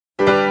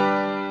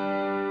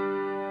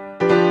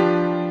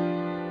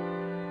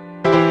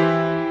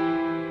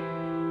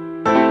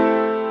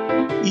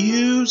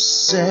to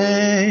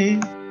say.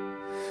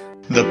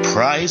 The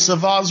price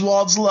of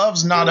Oswald's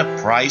love's not a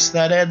price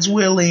that Ed's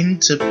willing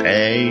to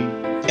pay.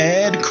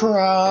 Ed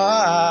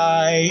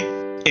cried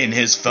in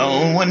his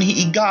phone when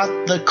he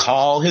got the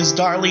call. His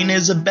darling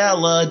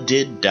Isabella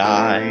did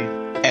die.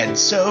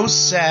 Ed's so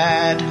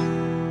sad.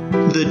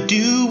 The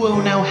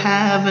duo now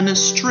have an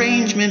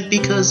estrangement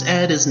because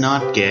Ed is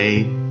not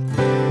gay.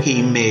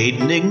 He made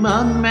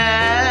Nigma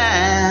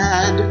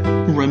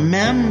mad.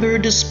 Remember,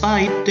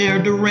 despite their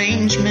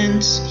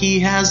derangements,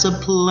 he has a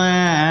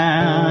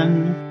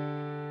plan.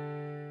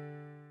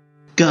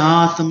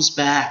 Gotham's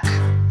back.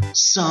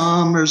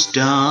 Summer's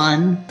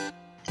done.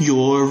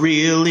 You're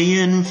really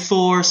in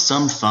for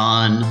some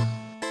fun.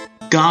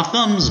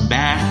 Gotham's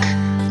back.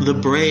 The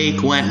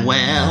break went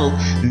well.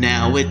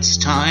 Now it's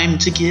time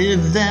to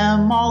give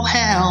them all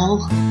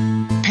hell.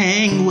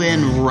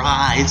 Penguin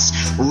rise,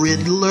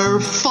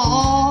 Riddler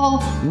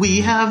fall.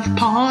 We have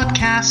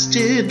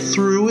podcasted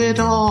through it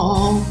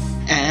all.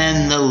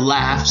 And the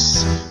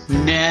laughs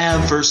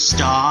never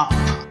stop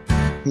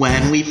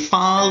when we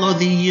follow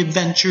the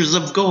adventures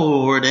of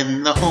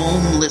Gordon, the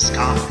homeless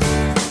cop.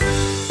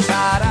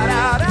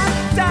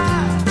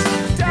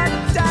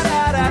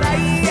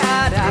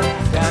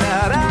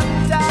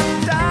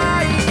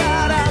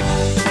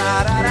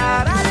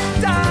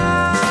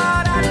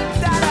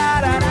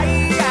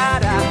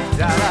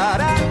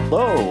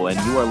 Hello, and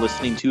you are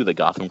listening to the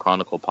Gotham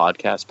Chronicle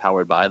podcast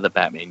powered by the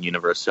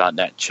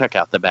BatmanUniverse.net. Check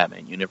out the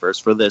Batman Universe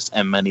for this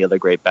and many other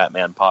great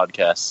Batman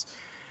podcasts.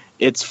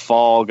 It's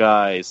fall,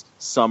 guys.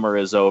 Summer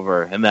is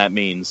over, and that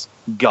means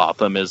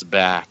Gotham is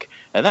back.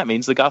 And that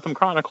means the Gotham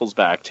Chronicle's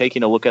back,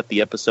 taking a look at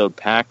the episode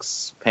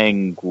Pax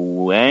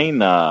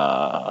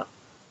Penguina.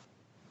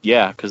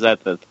 Yeah, because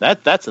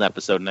that's an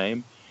episode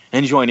name.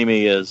 And joining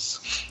me is...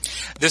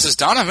 This is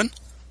Donovan.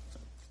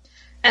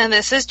 And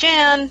this is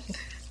Jan.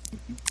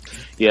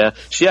 Yeah,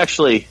 she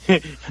actually,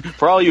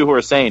 for all you who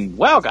are saying,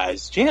 wow,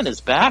 guys, Jan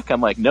is back,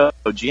 I'm like, no,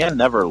 Jan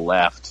never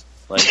left.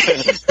 Like,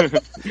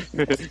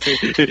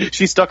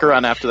 she stuck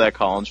around after that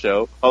Colin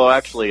show. Although,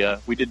 actually,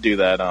 we did do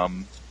that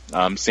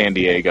San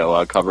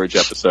Diego coverage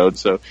episode,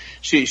 so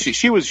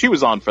she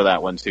was on for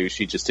that one, too.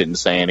 She just didn't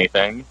say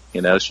anything.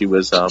 You know, she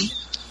was...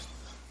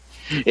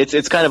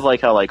 It's kind of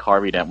like how, like,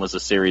 Harvey Dent was a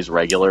series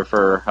regular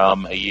for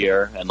a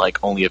year and,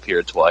 like, only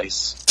appeared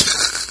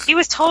twice. He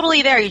was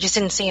totally there, you just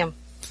didn't see him.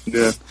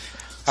 Yeah.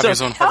 Having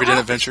his own Harvey Dent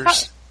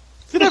adventures.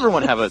 Did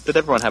everyone have a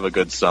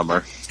good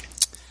summer?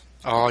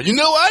 Oh, you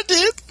know I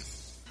did.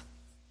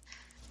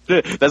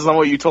 That's not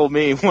what you told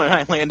me when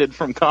I landed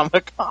from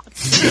Comic-Con.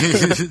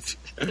 It's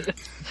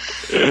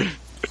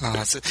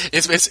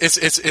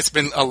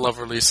been a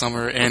lovely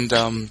summer, and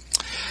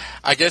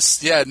I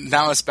guess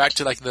now it's back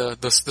to like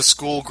the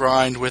school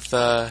grind with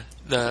the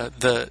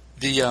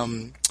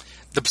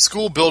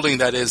school building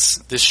that is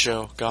this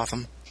show,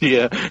 Gotham.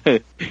 Yeah,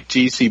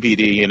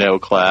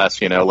 GCPD,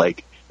 class,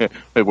 like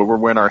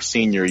we're in our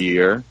senior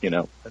year,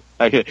 and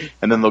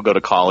then they'll go to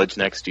college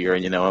next year,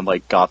 and I'm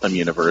like Gotham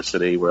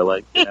University, we're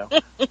like,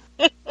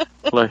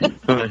 like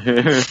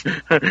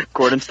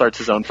Gordon starts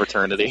his own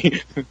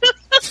fraternity.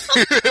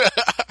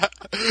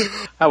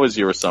 How was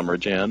your summer,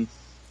 Jan?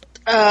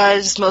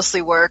 Just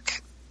mostly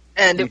work,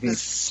 and it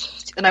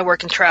was, and I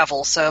work in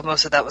travel, so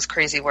most of that was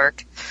crazy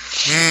work.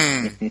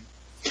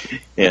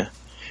 Yeah.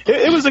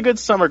 It was a good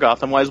summer,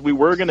 Gotham-wise. We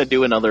were going to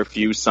do another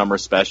few summer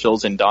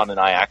specials, and Don and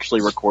I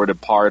actually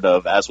recorded part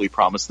of, as we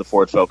promised, the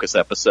Ford Focus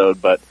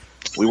episode, but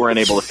we weren't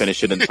able to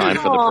finish it in time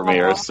for the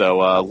premiere.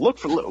 So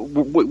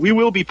we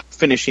will be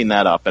finishing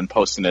that up and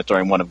posting it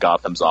during one of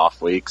Gotham's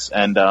off weeks.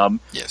 And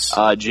yes.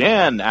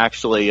 Jan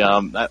actually,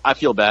 I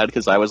feel bad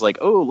because I was like,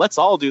 oh, let's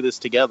all do this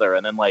together,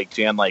 and then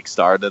Jan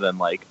started, and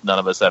none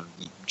of us have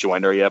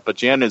joined her yet. But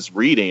Jan is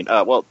reading.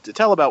 Well,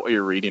 tell about what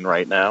you're reading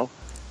right now.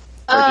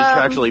 Or did you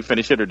actually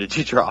finish it, or did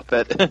you drop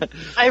it?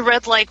 I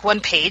read one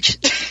page.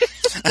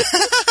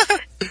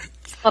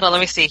 Hold on, let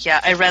me see. Yeah,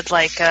 I read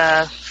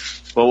well,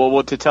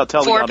 to tell the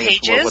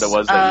audience what it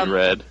was that you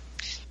read.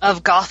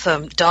 Of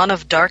Gotham, Dawn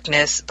of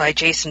Darkness by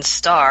Jason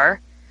Starr.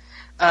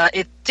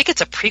 I think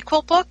it's a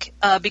prequel book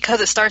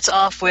because it starts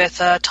off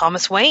with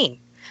Thomas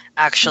Wayne,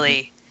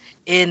 actually,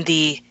 in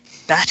the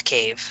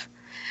Batcave.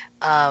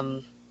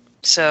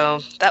 So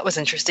that was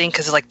interesting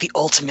because, the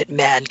ultimate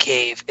man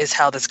cave is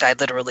how this guy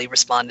literally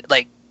responded.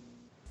 You're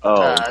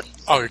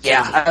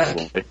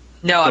yeah.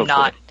 No, I'm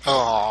not.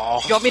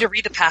 Oh. You want me to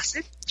read the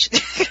passage?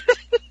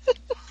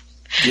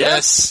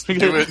 Yes,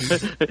 do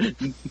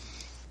it.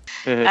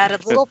 At a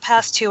little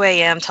past 2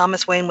 a.m.,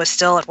 Thomas Wayne was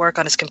still at work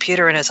on his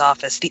computer in his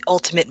office, the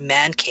ultimate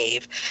man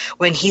cave,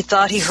 when he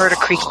thought he heard a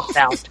creaking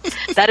sound.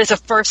 That is the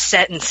first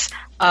sentence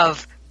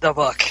of the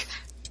book.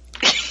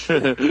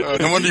 No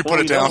wonder you put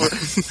it down.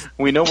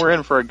 We know we're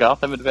in for a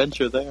Gotham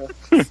adventure there.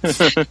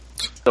 So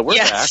we're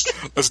back.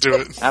 Let's do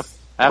it.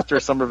 After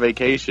summer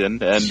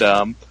vacation,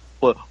 and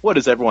what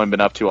has everyone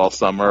been up to all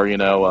summer?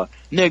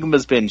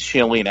 Nigma's been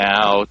chilling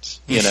out.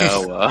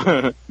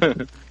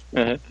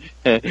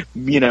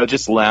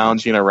 Just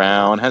lounging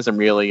around. Hasn't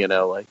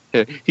really,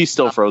 he's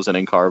still frozen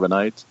in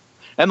carbonite,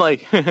 and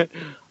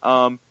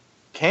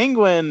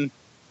Penguin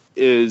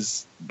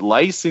is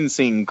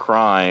licensing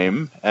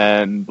crime,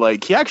 and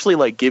like he actually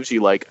like gives you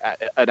like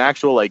an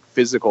actual like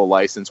physical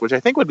license, which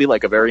I think would be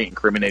like a very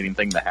incriminating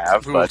thing to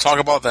have. We'll talk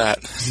about that.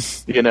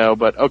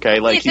 But okay,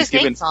 like he's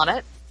given on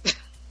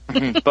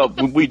it.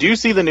 But we do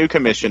see the new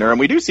commissioner, and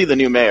we do see the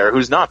new mayor,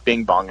 who's not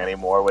Bing Bong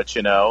anymore, which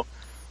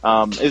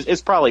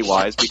is probably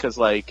wise, because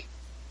like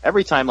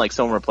every time like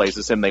someone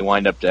replaces him, they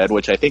wind up dead,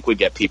 which I think would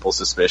get people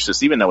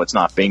suspicious, even though it's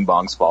not Bing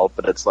Bong's fault.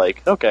 But it's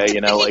like, okay,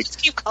 like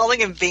just keep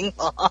calling him Bing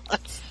Bong.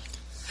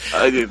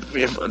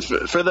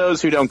 For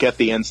those who don't get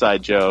the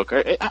inside joke,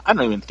 I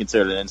don't even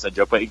consider it an inside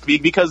joke, but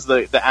because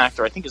the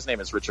actor, I think his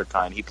name is Richard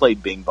Kind, he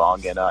played Bing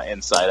Bong in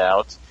Inside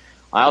Out.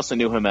 I also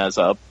knew him as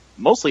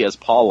mostly as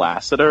Paul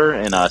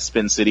Lasseter in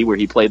Spin City, where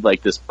he played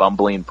like this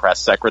bumbling press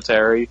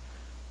secretary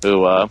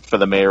who for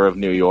the mayor of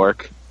New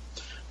York.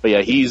 But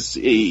yeah,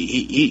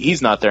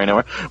 he's not there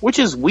anymore, which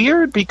is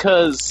weird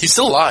because he's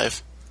still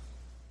alive.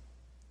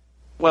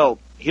 Well,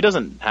 he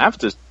doesn't have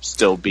to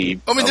still be.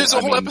 I mean, there's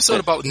a whole episode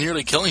about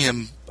nearly killing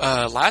him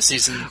last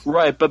season.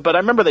 Right, but I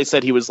remember they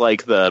said he was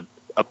like the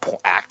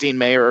acting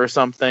mayor or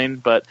something.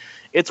 But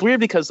it's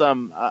weird because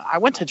I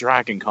went to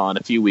Dragon Con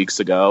a few weeks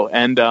ago,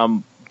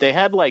 and they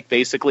had like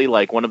basically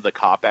like one of the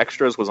cop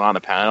extras was on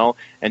a panel,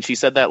 and she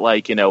said that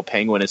like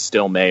Penguin is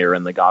still mayor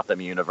in the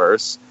Gotham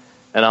universe.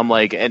 And I'm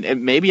like,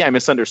 and maybe I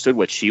misunderstood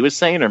what she was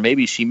saying, or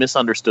maybe she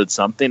misunderstood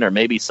something, or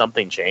maybe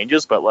something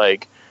changes, but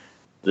like.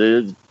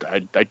 I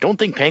don't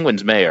think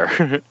Penguin's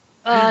mayor.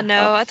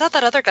 No, I thought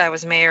that other guy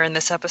was mayor in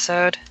this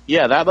episode.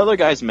 Yeah, that other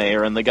guy's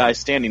mayor, and the guy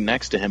standing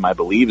next to him, I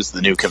believe, is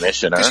the new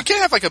commissioner. Because you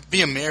can't have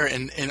be a mayor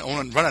and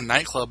run a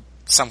nightclub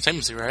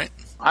simultaneously, right?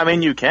 I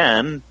mean, you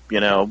can,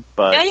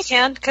 but yeah, you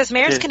can, because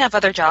mayors can have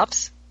other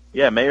jobs.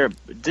 Yeah, mayor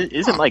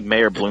isn't like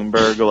Mayor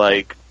Bloomberg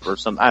like or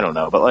some, I don't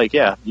know, but like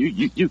yeah,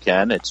 you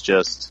can. It's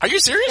just. Are you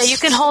serious? Yeah, you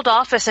can hold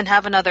office and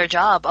have another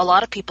job. A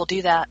lot of people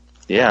do that.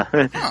 Yeah,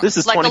 this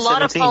is like 2017. a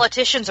lot of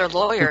politicians are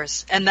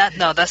lawyers, and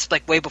that's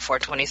like way before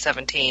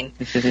 2017.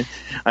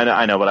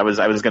 I know, but I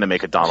was going to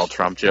make a Donald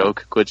Trump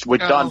joke, which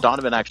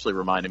Donovan actually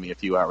reminded me a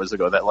few hours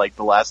ago that like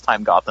the last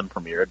time Gotham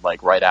premiered,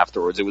 like right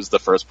afterwards, it was the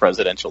first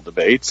presidential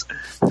debates.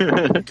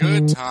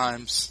 Good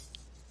times.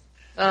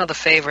 Oh, the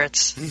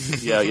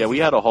favorites. Yeah, we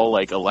had a whole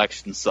like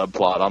election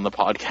subplot on the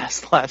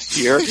podcast last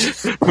year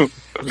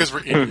because we're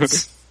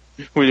idiots.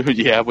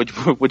 Yeah,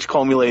 which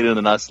culminated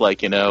in us,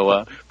 like,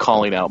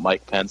 calling out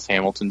Mike Pence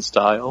Hamilton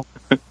style.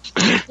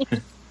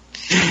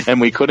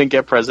 And we couldn't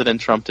get President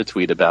Trump to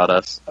tweet about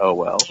us. Oh,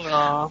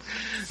 well.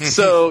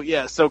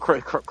 So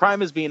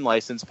crime is being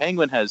licensed.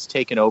 Penguin has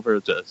taken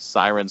over the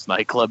Sirens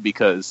nightclub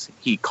because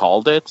he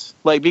called it.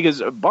 Like,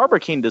 because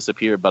Barbara Keene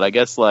disappeared, but I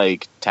guess,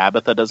 like,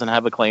 Tabitha doesn't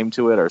have a claim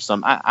to it or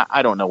some...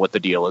 I don't know what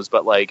the deal is,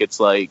 but, like, it's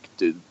like...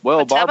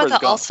 Well, Barbara's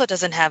Tabitha also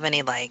doesn't have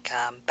any, like,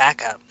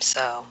 backup,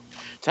 so...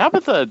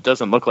 Tabitha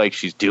doesn't look like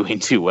she's doing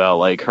too well.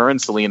 Like, her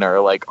and Selena are,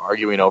 like,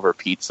 arguing over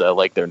pizza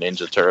like they're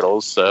Ninja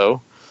Turtles,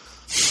 so...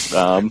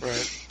 Right.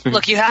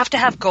 Look, you have to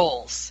have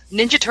goals.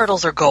 Ninja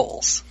Turtles are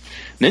goals.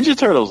 Ninja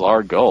Turtles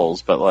are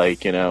goals, but,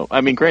 like,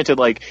 I mean, granted,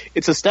 like,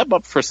 it's a step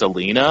up for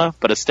Selena,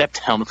 but a step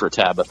down for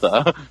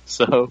Tabitha,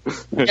 so...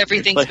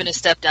 Everything's been a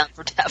step down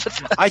for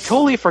Tabitha. I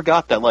totally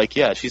forgot that, like,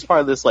 yeah, she's part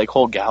of this, like,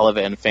 whole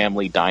Gallivan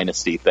family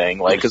dynasty thing,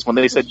 like, because when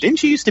they said, didn't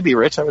she used to be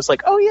rich, I was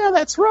like, oh, yeah,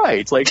 that's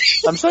right. Like,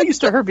 I'm so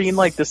used to her being,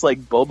 like, this, like,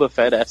 Boba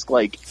Fett-esque,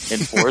 like,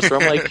 enforcer.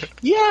 I'm like,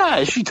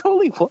 yeah, she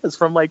totally was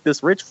from, like,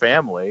 this rich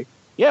family.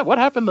 Yeah, what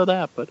happened to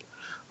that? But,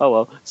 oh,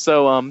 well.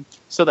 So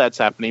that's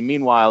happening.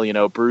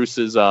 Meanwhile, Bruce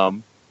is,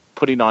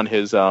 putting on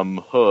his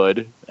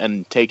hood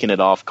and taking it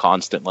off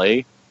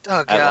constantly.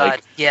 Oh God! At,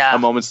 like, yeah. A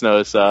moment's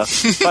notice,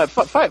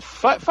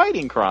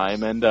 fighting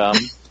crime and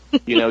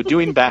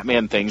doing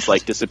Batman things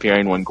like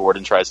disappearing when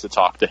Gordon tries to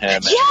talk to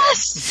him.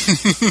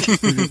 Yes.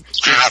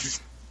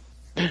 Yes.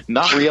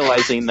 Not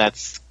realizing that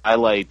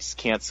skylights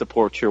can't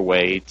support your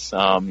weight.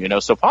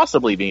 So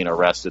possibly being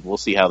arrested. We'll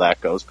see how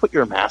that goes. Put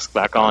your mask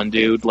back on,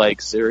 dude.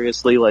 Like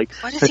seriously, like.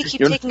 Why does he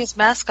keep taking his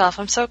mask off?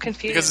 I'm so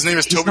confused. Because his name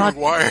is Tobey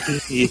Maguire.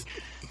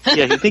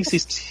 Yeah, he thinks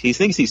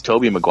he's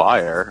Tobey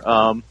Maguire.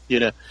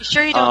 You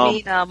sure you don't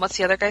mean what's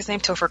the other guy's name?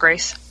 Topher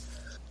Grace.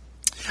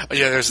 Oh,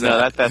 yeah, there's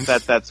no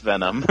that's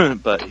Venom.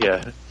 But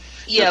yeah.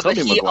 Yeah, but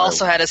Tobey he Maguire.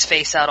 also had his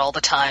face out all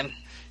the time.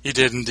 He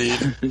did indeed.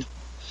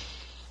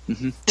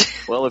 Mm-hmm.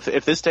 Well,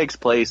 if this takes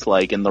place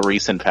like in the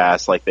recent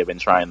past, like they've been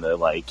trying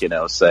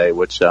to say,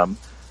 which when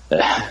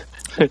I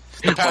heard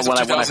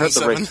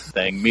the Rick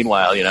thing,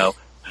 meanwhile,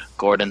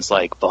 Gordon's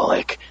like,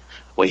 Bullock,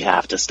 we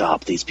have to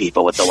stop these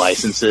people with the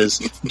licenses.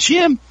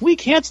 Jim, we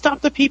can't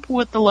stop the people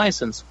with the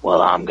license.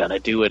 Well, I'm gonna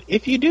do it.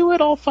 If you do it,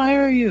 I'll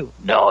fire you.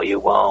 No, you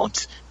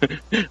won't.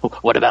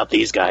 What about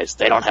these guys?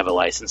 They don't have a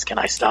license. Can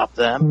I stop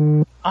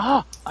them?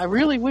 I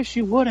really wish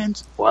you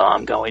wouldn't. Well,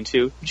 I'm going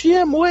to.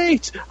 Jim,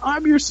 wait.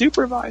 I'm your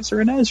supervisor,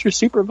 and as your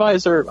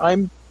supervisor,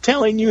 I'm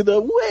telling you to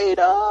wait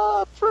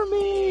up for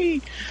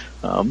me.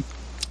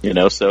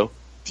 So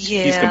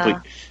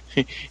yeah.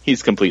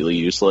 he's completely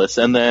useless.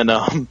 And then,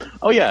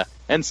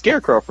 and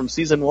Scarecrow from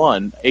season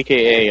 1,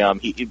 aka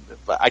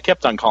I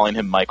kept on calling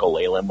him Michael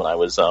Leyland when I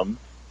was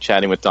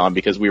chatting with Don,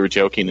 because we were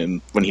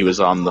joking when he was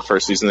on the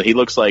first season that he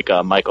looks like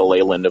Michael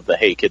Leyland of the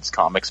Hey Kids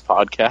Comics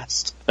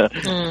podcast. A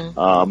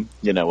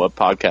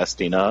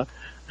podcasting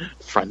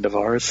friend of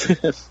ours.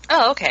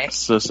 Oh, okay.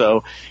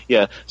 So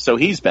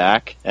he's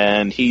back,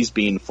 and he's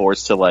being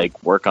forced to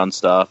like work on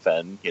stuff,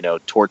 and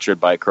tortured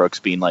by crooks,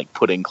 being like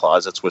put in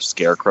closets with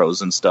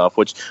scarecrows and stuff.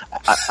 Which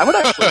I would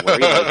actually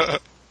worry.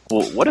 Like,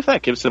 well, what if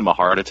that gives him a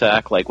heart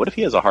attack? Like, what if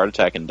he has a heart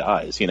attack and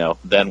dies?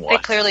 Then what? They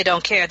clearly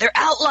don't care. They're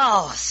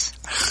outlaws.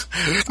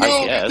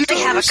 I guess They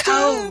have a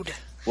code.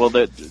 Well,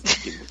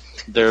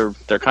 they're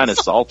kind of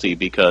salty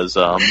because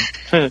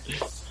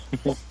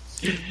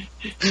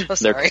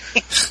sorry.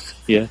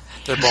 Yeah.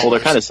 They're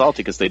kind of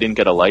salty because they didn't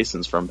get a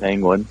license from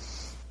Penguin.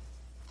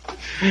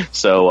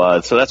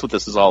 So that's what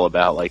this is all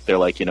about. Like, they're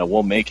like,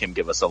 we'll make him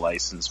give us a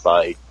license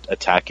by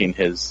attacking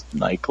his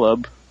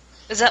nightclub.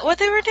 Is that what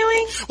they were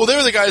doing? Well, they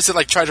were the guys that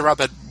like tried to rob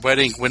that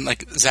wedding when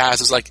like Zaz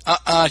was like,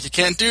 you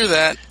can't do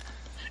that.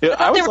 Yeah,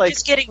 I was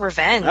just getting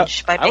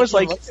revenge by making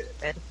him look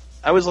stupid.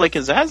 I was like,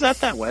 is Zaz at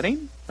that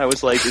wedding? I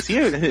was like, is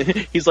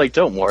he? He's like,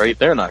 don't worry,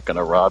 they're not going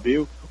to rob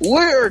you.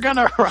 We're going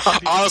to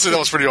rob you. Honestly, that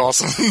was pretty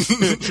awesome.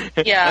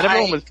 Yeah,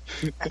 I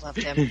loved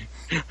him.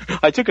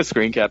 I took a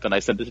screen cap and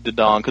I sent it to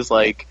Don because,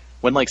 like,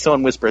 when like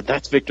someone whispered,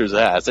 "That's Victor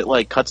Zaz," it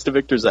like cuts to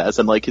Victor Zaz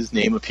and like his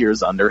name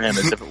appears under him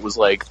as if it was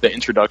like the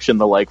introduction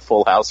to like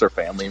Full House or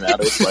Family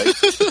Matters, like,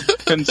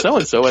 and so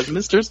as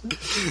Mr.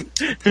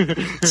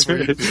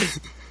 Sweet.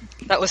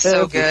 That was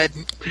so good.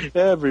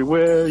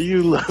 Everywhere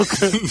you look.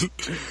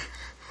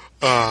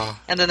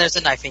 And then there's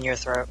a knife in your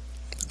throat.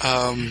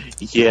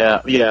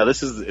 Yeah.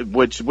 This is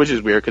which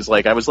is weird because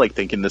like I was like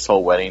thinking this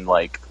whole wedding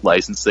like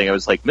licensing. I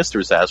was like,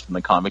 Mr. Zaz from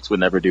the comics would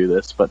never do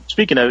this. But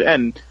speaking of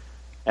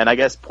and I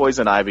guess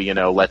Poison Ivy,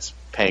 lets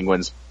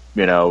Penguin's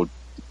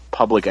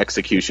public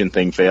execution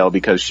thing fail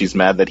because she's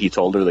mad that he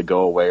told her to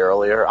go away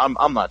earlier.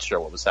 I'm not sure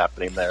what was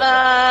happening there.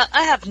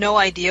 I have no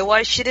idea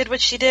why she did what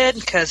she did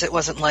because it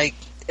wasn't like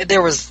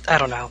there was. I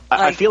don't know.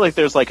 I feel like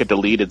there's like a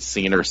deleted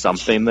scene or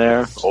something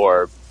there,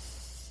 or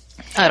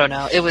I don't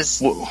know. It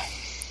was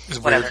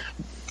whatever.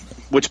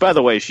 Which, by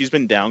the way, she's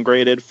been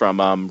downgraded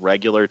from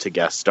regular to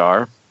guest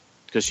star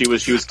because she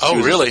was.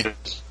 Oh, really?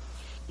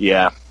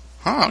 Yeah.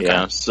 Huh, okay.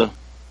 Yeah. So,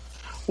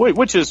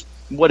 which is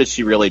what did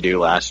she really do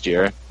last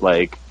year?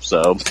 Like,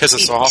 so piss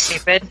us off.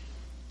 Stupid.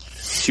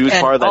 She was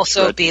part of that.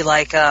 Also, be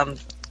like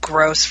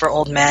gross for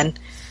old men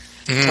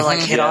to like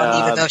hit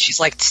on, even though she's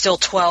like still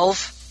 12,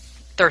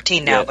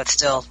 13 now, but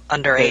still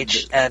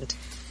underage, and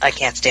I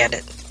can't stand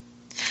it.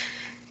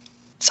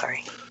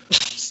 Sorry.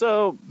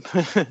 So.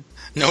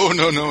 No,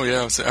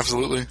 yeah,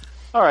 absolutely.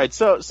 All right,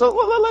 so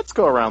let's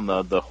go around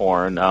the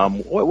horn.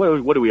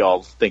 What do we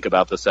all think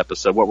about this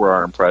episode? What were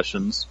our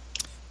impressions?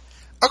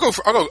 I'll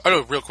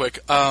go real quick.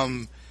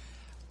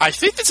 I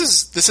think this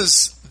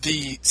is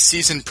the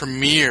season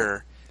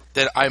premiere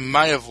that I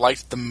might have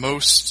liked the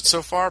most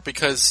so far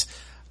because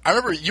I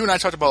remember you and I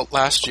talked about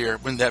last year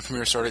when that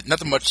premiere started.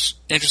 Nothing much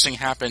interesting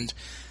happened.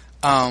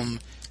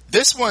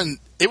 This one,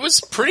 it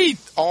was pretty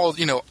all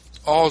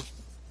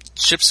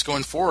ships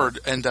going forward,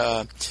 and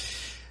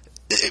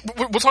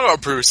we'll talk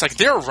about Bruce. Like,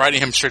 they're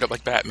writing him straight up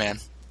like Batman.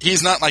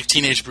 He's not like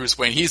teenage Bruce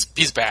Wayne.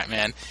 He's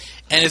Batman,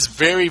 and it's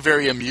very,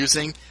 very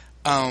amusing.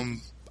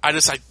 I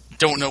just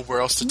don't know where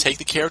else to take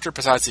the character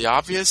besides the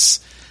obvious.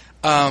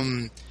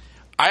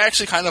 I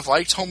actually kind of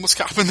liked Homeless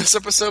Cop in this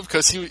episode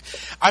because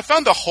I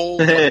found the whole.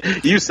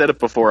 You said it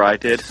before I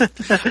did.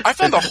 I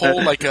found the whole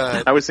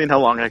I was seeing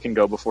how long I can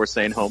go before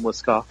saying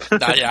Homeless Cop.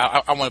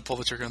 Yeah, I want to pull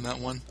the trigger on that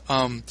one.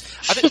 I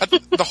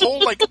think the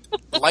whole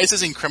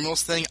licensing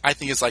criminals thing. I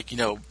think is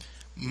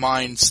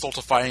mind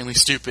stultifyingly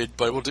stupid,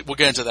 but we'll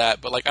get into that.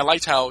 But I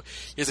liked how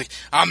he's like,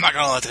 I'm not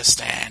gonna let this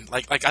stand.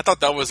 Like I thought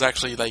that was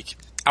actually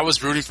I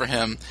was rooting for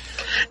him.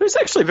 It was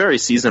actually very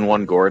season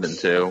 1 Gordon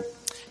too.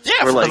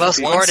 Yeah, for the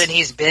most Gordon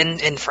he's been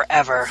in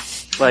forever.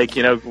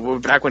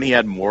 Back when he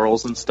had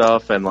morals and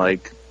stuff, and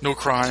no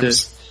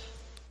crimes.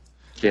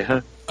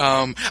 Yeah.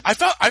 I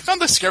found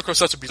the Scarecrow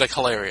stuff to be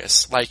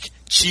hilarious,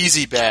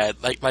 cheesy bad.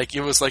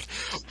 It was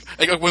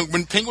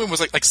when Penguin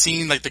was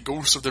seeing the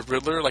ghost of the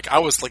Riddler. I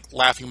was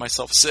laughing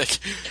myself sick.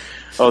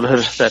 Oh,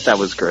 that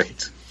was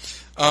great.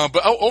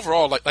 But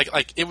overall,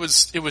 it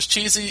was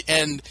cheesy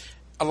and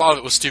a lot of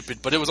it was stupid,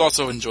 but it was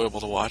also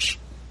enjoyable to watch.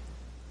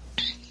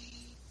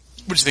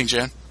 What do you think,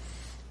 Jan?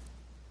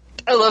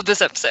 I love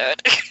this episode.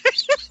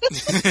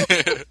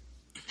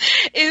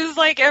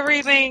 It's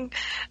everything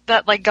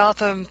that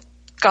Gotham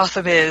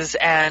is,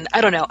 and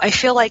I don't know. I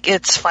feel like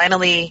it's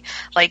finally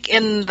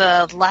in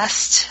the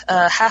last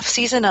half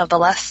season of the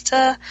last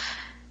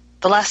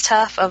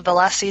half of the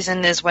last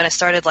season is when it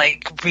started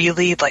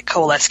really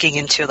coalescing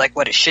into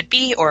what it should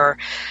be or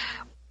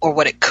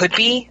what it could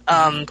be,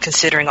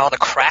 considering all the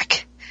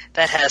crack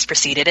that has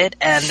preceded it.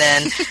 And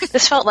then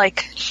this felt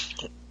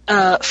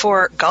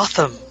for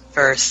Gotham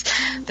verse,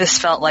 this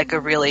felt like a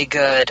really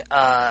good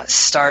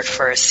start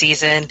for a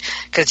season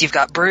because you've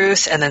got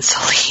Bruce and then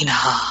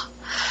Selena.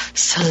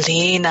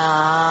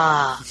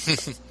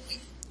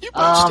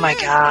 Oh my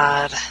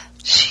god,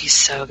 she's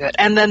so good.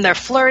 And then they're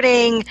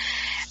flirting,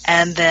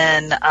 and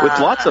then with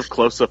lots of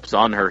close-ups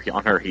on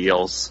her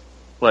heels.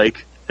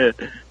 Like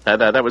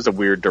that was a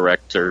weird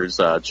director's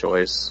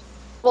choice.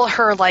 Well,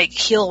 her like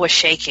heel was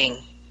shaking,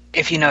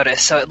 if you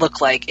notice, so it looked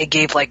like it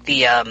gave like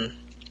the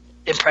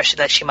impression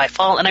that she might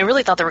fall. And I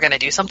really thought they were going to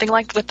do something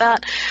like with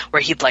that,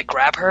 where he'd like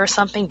grab her or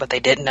something, but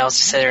they didn't. I was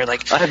just there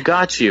like, I've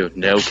got you,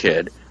 no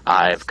kid,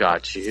 I've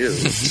got you.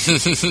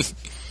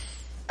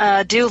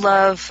 did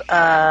love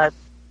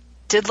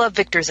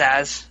Victor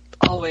Zsasz.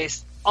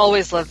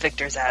 Always loved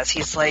Victor Zsasz.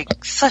 He's like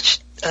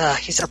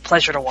he's a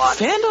pleasure to watch.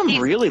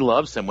 Fandom really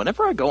loves him.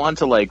 Whenever I go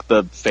onto like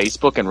the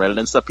Facebook and Reddit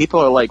and stuff,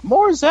 people are like,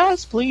 "More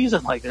Zsasz, please!"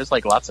 And like, there's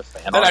like lots of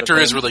fan. That actor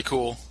is really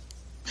cool.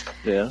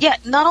 Yeah. Yeah.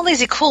 Not only is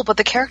he cool, but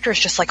the character is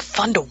just like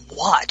fun to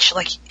watch.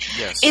 Like,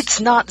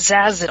 It's not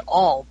Zsasz at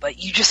all, but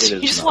you just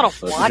want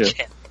to watch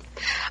him.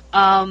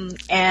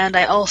 And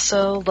I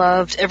also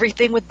loved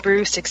everything with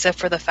Bruce except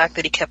for the fact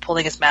that he kept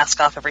pulling his mask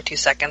off every 2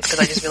 seconds, because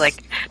I just be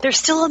like, they're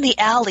still in the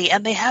alley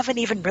and they haven't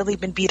even really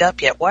been beat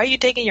up yet. Why are you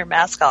taking your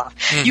mask off?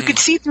 Mm-hmm. You can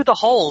see through the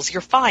holes.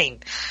 You're fine.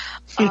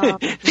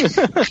 It's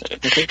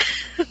like,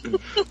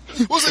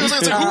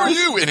 who are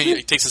you? And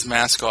he takes his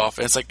mask off,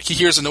 and it's like he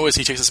hears a noise,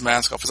 he takes his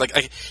mask off. It's like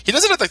he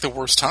does it at like the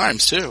worst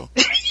times too.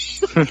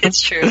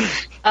 It's true.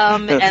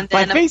 And then,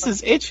 my face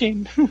is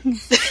itching.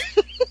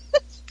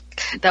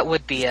 That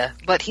would be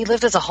but he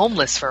lived as a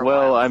homeless for a while.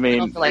 Well, I mean, I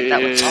don't feel like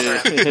that would bother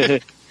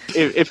him.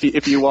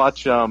 If you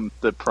watch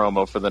the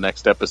promo for the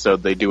next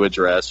episode, they do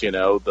address,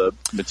 the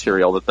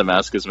material that the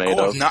mask is made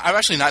of. I've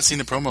actually not seen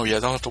the promo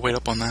yet. I'll have to wait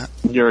up on that.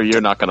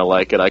 You're not going to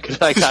like it. I could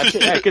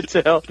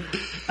tell.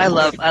 I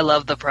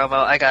love the promo.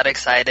 I got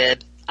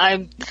excited.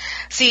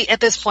 At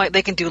this point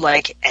they can do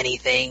like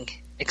anything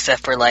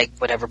except for like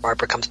whenever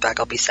Barbara comes back,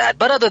 I'll be sad.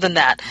 But other than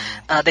that,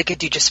 they could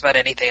do just about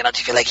anything, and I'll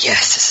just be like,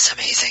 yes, this is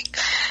amazing,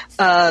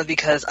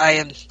 because I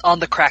am on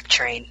the crack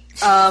train.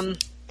 I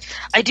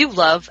do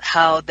love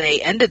how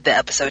they ended the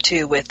episode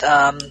too with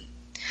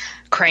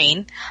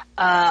Crane.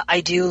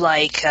 I do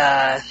like.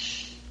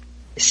 Let's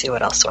see,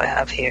 what else do I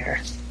have here?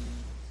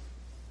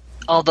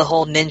 All the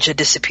whole ninja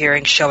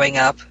disappearing, showing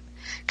up,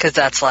 because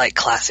that's like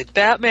classic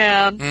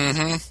Batman.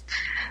 Mm-hmm.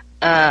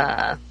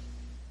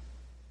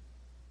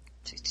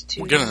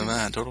 We'll get into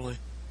that, totally.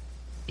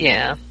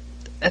 Yeah.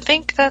 I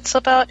think that's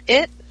about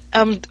it.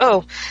 And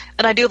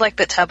I do like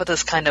that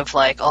Tabitha's kind of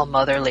like all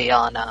motherly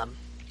on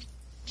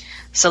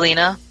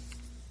Selena,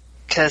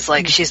 because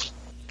like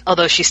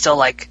although she's still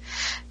like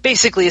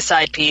basically a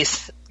side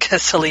piece,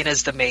 because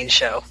Selena's the main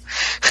show.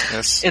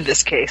 Yes. In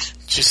this case.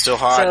 She's still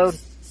hot. So,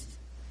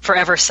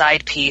 forever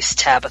side piece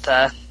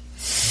Tabitha.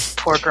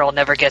 Poor girl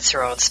never gets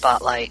her own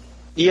spotlight.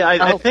 Yeah,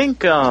 I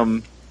think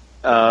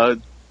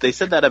they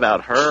said that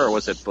about her, or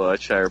was it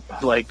Butch? Or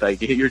like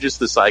you're just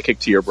the sidekick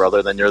to your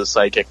brother, then you're the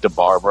sidekick to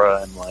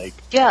Barbara, and like.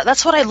 Yeah,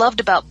 that's what I loved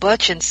about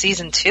Butch in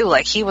season 2.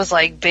 Like, he was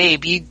like,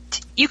 babe, you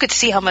could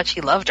see how much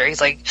he loved her. He's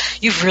like,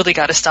 you've really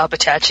got to stop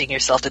attaching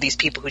yourself to these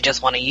people who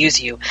just want to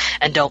use you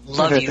and don't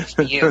love you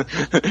for you.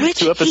 Which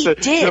he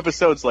did. 2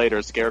 episodes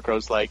later,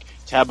 Scarecrow's like,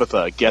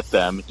 Tabitha, get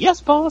them. Yes,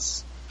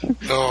 boss.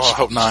 Oh, I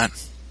hope not.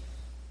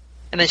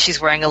 And then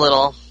she's wearing a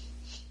little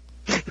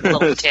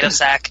potato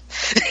sack.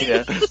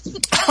 Yeah.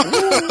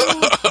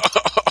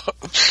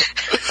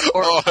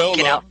 Or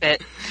an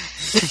outfit.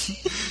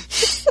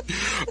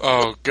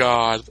 Oh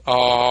God.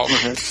 Oh.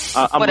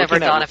 Whatever,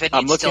 Donovan.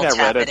 I'm looking at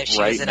Reddit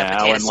right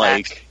now, and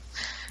like,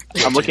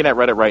 I'm looking at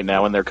Reddit right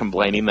now, and they're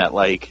complaining that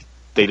like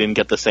they didn't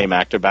get the same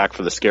actor back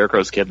for the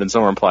Scarecrow's kid. Then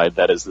someone implied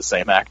that is the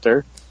same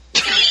actor.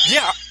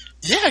 Yeah.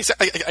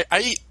 Exactly.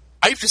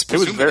 I just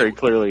presumed it was very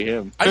clearly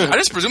him. I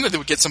just presumed that they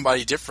would get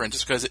somebody different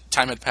just because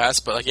time had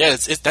passed. But like, yeah,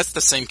 that's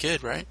the same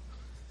kid, right?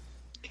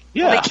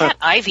 Yeah. Well, they can't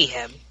Ivy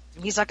him.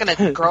 He's not going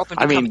to grow up and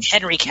become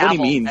Henry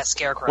Cavill as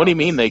Scarecrow. What do you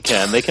mean they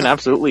can? They can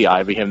absolutely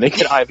Ivy him. They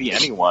can Ivy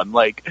anyone.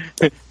 Like,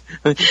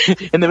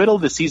 in the middle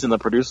of the season, the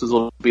producers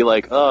will be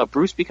like,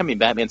 Bruce becoming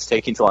Batman's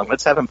taking too long.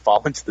 Let's have him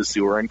fall into the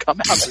sewer and come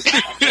out as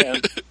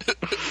Batman.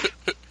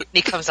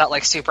 He comes out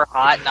like super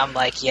hot, and I'm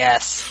like,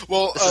 yes.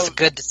 Well, this is a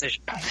good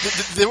decision.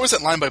 There was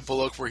that line by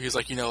Bullock where he's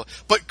like,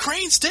 but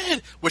Crane's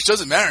dead, which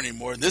doesn't matter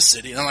anymore in this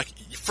city. And I'm like,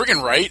 you're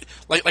friggin' right.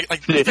 Like.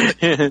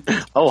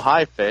 Oh,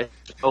 hi, Fish.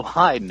 Oh,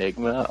 hi,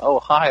 Nigma. Oh,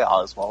 hi,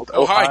 Oswald.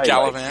 Oh, hi,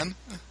 Gallivan.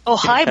 Oh,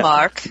 hi,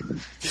 Mark.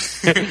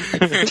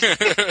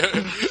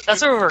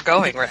 That's where we're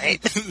going,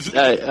 right?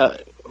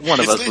 One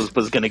of us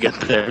was going to get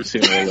there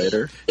sooner or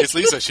later. It's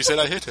Lisa. She said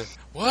I hit her.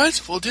 What?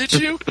 Well, did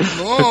you?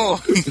 No.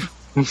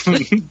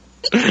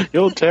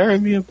 You're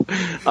tearing me up.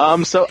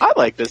 So I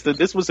like this.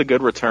 This was a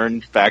good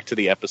return back to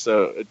the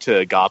episode,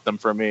 to Gotham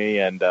for me,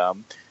 and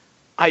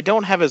I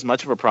don't have as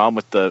much of a problem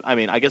with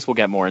I guess we'll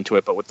get more into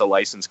it, but with the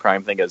licensed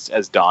crime thing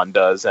as Dawn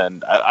does,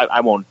 and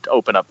I won't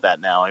open up that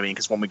now. I mean,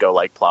 because when we go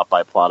like plot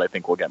by plot, I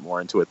think we'll get more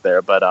into it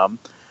there. But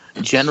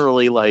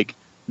generally, like,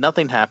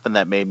 nothing happened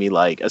that made me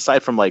like,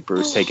 aside from like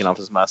Bruce taking off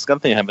his mask,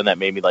 nothing happened that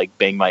made me like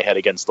bang my head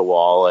against the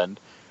wall. And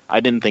I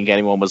didn't think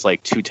anyone was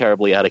like too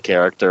terribly out of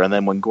character. And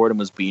then when Gordon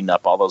was beating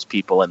up all those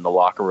people in the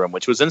locker room,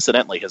 which was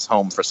incidentally his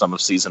home for some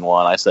of season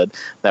 1, I said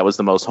that was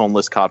the most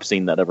homeless cop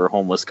scene that ever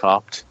homeless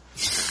copped.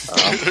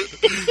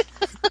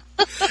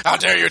 How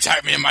dare you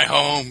attack me in my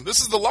home? This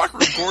is the locker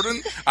room,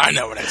 Gordon. I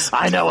know what I said.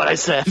 I know what I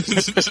said.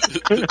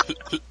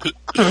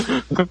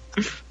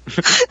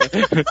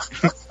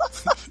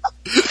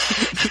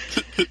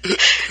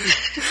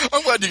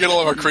 I'm glad you get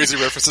all of our crazy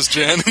references,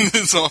 Jan.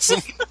 It's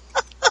awesome.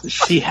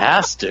 She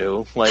has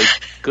to. Like,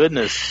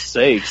 goodness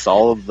sakes,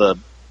 all of the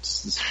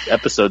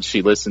episodes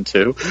she listened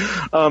to.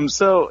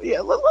 So,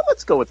 yeah,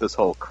 let's go with this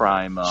whole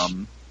crime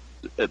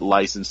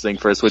license thing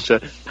first, which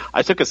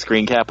I took a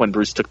screen cap when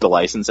Bruce took the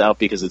license out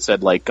because it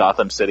said, like,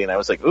 Gotham City, and I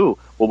was like, ooh,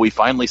 well, we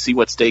finally see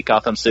what state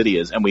Gotham City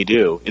is, and we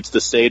do. It's the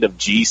state of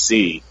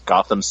GC,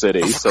 Gotham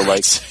City. So,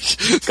 like,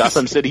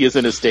 Gotham City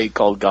isn't a state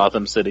called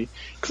Gotham City.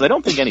 Because I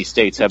don't think any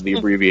states have the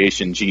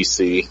abbreviation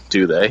GC,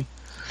 do they?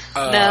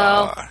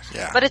 No.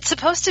 Yeah. But it's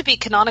supposed to be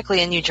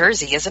canonically in New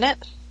Jersey, isn't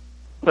it?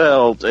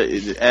 Well,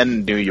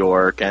 and New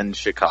York and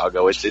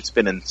Chicago. It's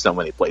been in so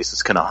many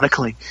places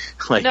canonically.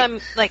 Like, No, I'm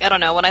like, I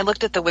don't know. When I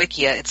looked at the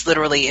Wikia, it's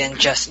literally in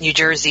just New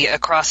Jersey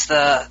across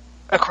the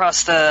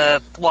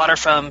water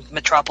from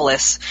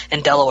Metropolis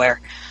in Delaware.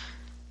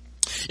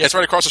 Yeah, it's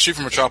right across the street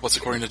from Metropolis,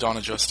 according to Dawn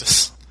of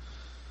Justice.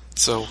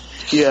 So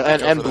yeah,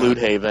 and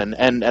Bloodhaven,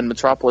 and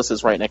Metropolis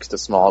is right next to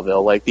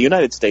Smallville. Like, the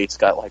United States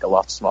got like a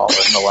lot smaller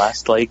in the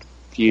last like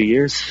few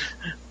years.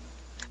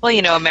 Well,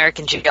 you know,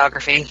 American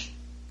geography.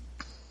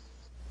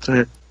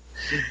 In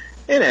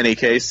any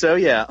case, so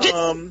yeah,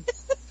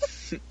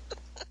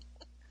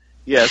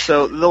 yeah.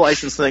 So the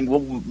license thing.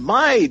 Well,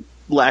 my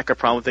lack of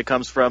problem with it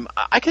comes from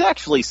I could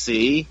actually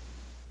see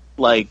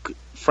like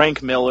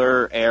Frank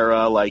Miller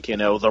era, like, you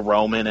know, the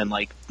Roman and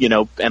like, you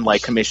know, and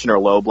like Commissioner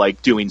Loeb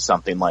like doing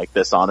something like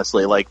this.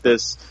 Honestly, like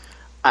this.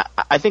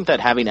 I think that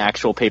having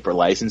actual paper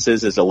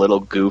licenses is a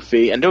little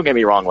goofy, and don't get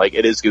me wrong, like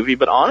it is goofy,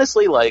 but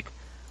honestly, like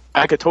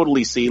I could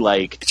totally see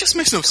like it just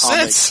makes no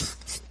sense.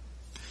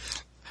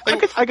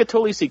 I could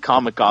totally see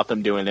Comic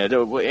Gotham doing it,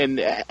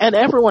 and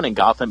everyone in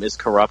Gotham is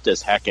corrupt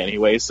as heck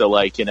anyway. So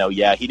like, you know,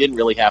 yeah, he didn't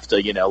really have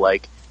to, you know,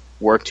 like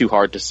work too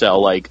hard to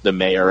sell like the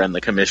mayor and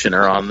the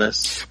commissioner on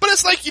this. But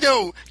it's like, you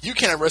know, you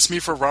can't arrest me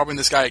for robbing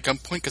this guy at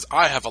gunpoint because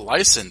I have a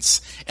license,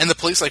 and the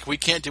police like we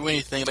can't do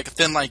anything. Like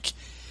then like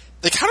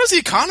how does the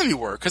economy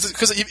work?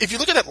 Because if you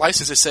look at that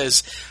license, it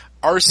says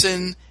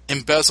arson,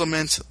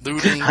 embezzlement,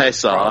 looting. I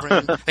saw.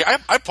 Like,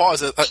 I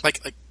paused it.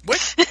 Like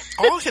what?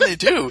 All can they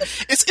do?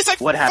 It's like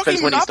what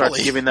happens when Monopoly. he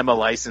starts giving them a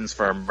license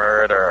for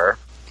murder?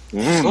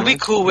 We'll be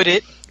cool with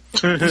it.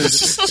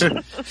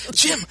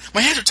 Jim,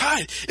 my hands are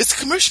tied. It's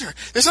the commissioner.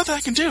 There's nothing I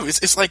can do.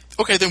 It's like,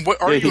 okay, then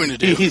what are you going to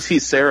do?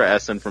 He's Sarah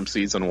Essen from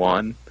season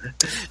 1.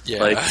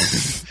 Yeah. Like,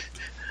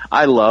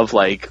 I love,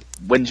 like,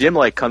 when Jim,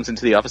 like, comes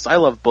into the office, I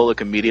love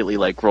Bullock immediately,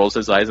 like, rolls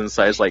his eyes and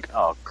sighs, like,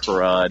 oh,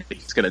 crud.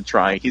 He's gonna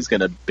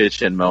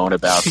bitch and moan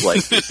about,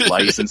 like, this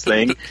license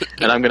thing,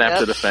 and I'm gonna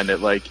have to defend it,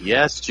 like,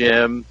 yes,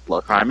 Jim,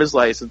 look, crime is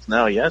licensed,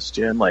 no, yes,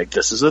 Jim, like,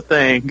 this is a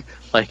thing,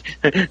 like,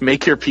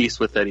 make your peace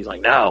with it. He's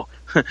like, no.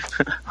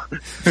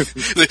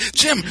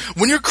 Jim,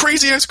 when your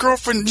crazy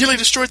ex-girlfriend nearly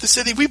destroyed the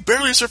city, we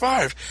barely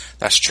survived.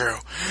 That's true.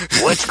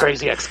 Which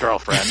crazy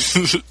ex-girlfriend?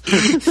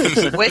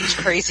 Which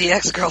crazy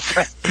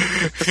ex-girlfriend?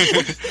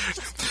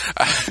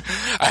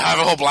 I have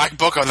a whole black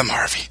book on them,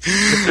 Harvey.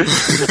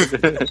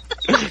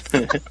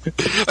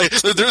 Like,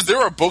 there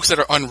are books that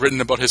are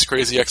unwritten about his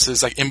crazy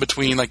exes, like in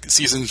between, like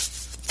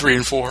seasons 3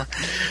 and 4.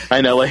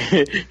 I know, like,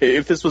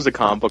 if this was a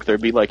comic book,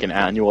 there'd be like an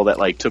annual that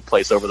like took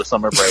place over the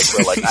summer break,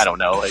 where like I don't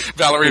know, like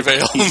Valerie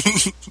Vale.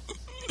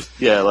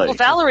 Yeah, like well,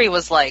 Valerie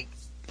was like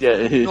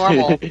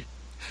normal.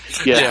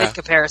 Yeah. In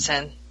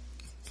comparison.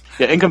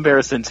 Yeah, in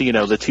comparison to, you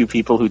know, the two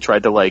people who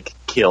tried to like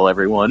kill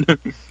everyone.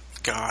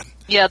 God.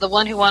 Yeah, the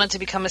one who wanted to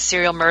become a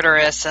serial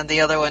murderess, and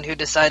the other one who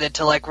decided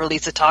to like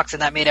release a toxin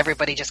that made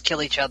everybody just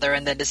kill each other,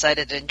 and then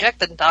decided to inject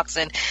the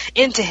toxin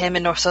into him,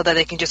 and so that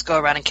they can just go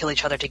around and kill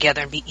each other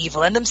together and be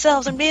evil in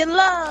themselves and be in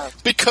love.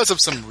 Because of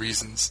some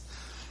reasons.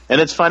 And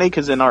it's funny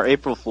because in our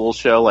April Fool's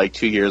show, like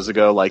 2 years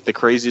ago, like the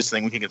craziest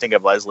thing we can think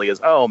of Leslie is,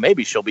 oh,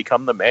 maybe she'll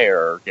become the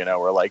mayor, you know,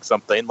 or like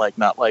something, like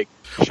not like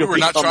we were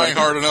not trying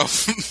hard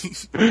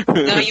enough.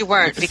 No, you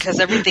weren't, because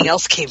everything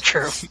else came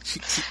true.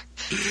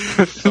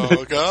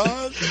 Oh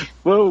God.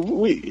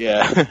 Well,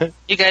 yeah.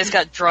 You guys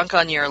got drunk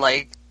on your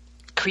like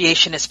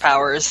creationist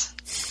powers,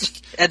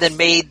 and then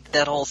made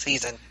that whole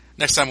season.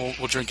 Next time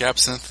we'll drink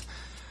absinthe.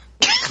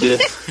 Yeah.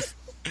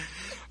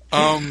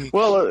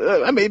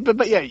 Well, I mean,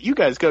 but yeah, you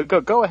guys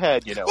go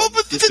ahead. You know,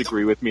 but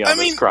disagree with me on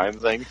this crime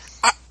thing.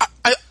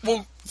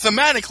 Well,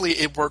 thematically,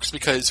 it works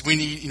because we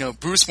need, you know,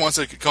 Bruce wants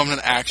to come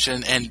into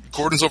action, and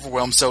Gordon's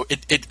overwhelmed, so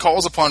it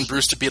calls upon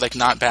Bruce to be like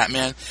not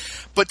Batman.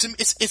 But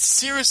it's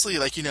seriously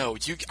like, you know,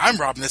 I'm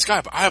robbing this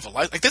guy, but I have a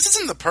life. Like, this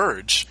isn't The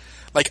Purge.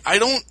 Like, I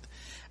don't.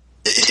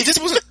 It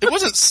just wasn't. It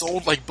wasn't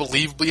sold like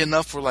believably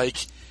enough for like,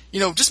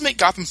 just make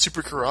Gotham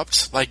super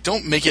corrupt. Like,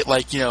 don't make it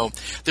like,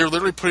 they're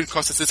literally putting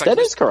across this like That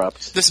is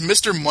corrups. this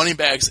Mr.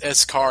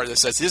 Moneybags-esque card that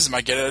says, "This is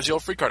my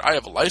get-out-of-jail-free card. I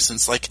have a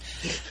license." Like,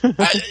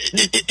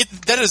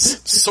 that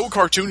is so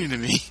cartoony to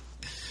me.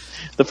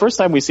 The first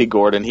time we see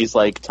Gordon, he's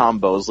like Tom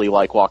Bosley,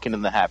 like walking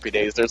in the Happy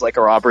Days. There's like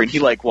a robbery, and he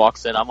like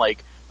walks in. I'm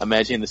like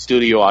imagining the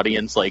studio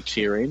audience like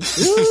cheering.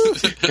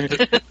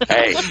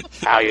 Hey,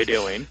 how you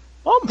doing?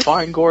 I'm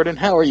fine, Gordon.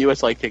 How are you?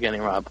 It's like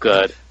getting robbed.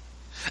 Good.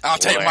 I'll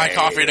take my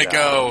coffee to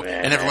go,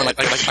 and everyone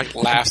like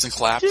laughs and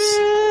claps.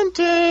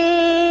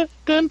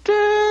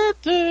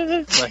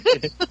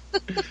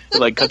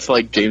 Like cuts to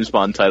like James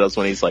Bond titles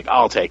when he's like,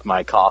 "I'll take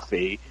my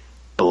coffee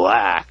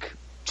black."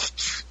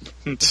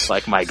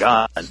 Like my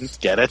gun,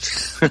 get it?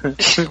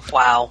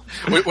 Wow.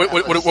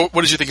 What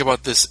did you think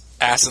about this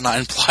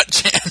asinine plot,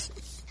 Jan?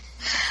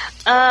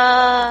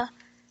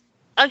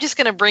 I'm just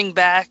gonna bring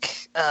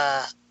back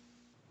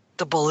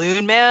the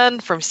Balloon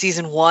Man from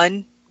season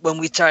 1 when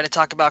we try to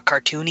talk about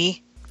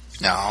cartoony.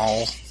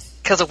 No,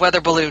 because a weather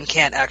balloon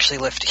can't actually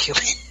lift a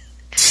human.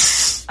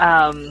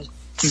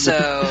 So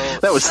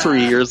that was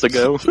 3 years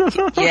ago.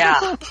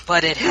 Yeah,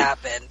 but it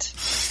happened.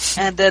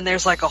 And then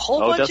there's like a whole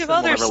bunch Dustin of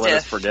other will never let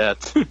us stuff.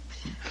 forget.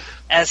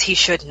 As he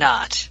should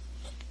not.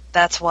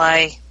 That's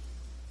why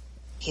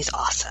he's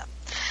awesome.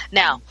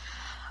 Now,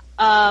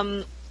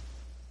 I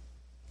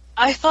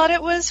thought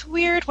it was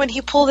weird when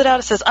he pulled it out.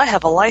 It says, "I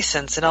have a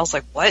license," and I was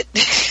like, "What?"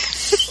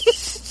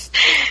 It's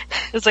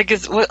like,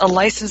 a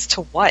license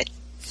to what?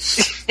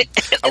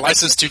 A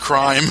license to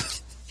crime.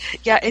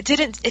 Yeah, it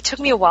didn't. It took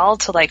me a while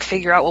to like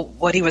figure out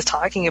what he was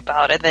talking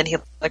about, and then he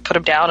like put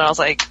him down, and I was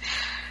like,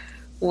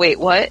 "Wait,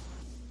 what?"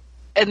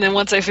 And then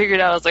once I figured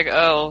out, I was like,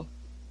 "Oh."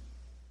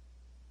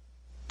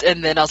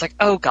 And then I was like,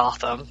 "Oh,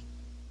 Gotham."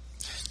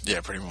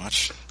 Yeah, pretty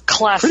much.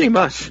 Classic. Pretty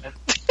much.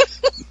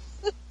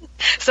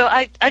 So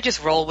I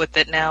just roll with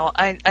it now.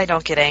 I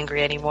don't get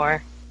angry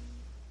anymore.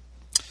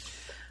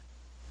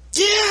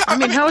 Yeah, I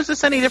mean, how is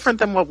this any different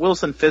than what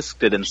Wilson Fisk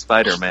did in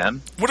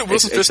Spider-Man? What did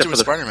Wilson Fisk do with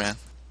Spider-Man?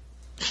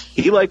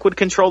 He like would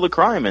control the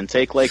crime and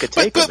take like a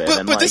take of it,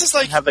 and but this is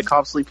like have the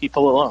cops leave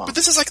people alone. But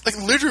this is like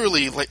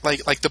literally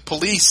like the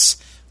police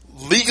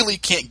legally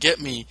can't get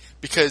me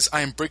because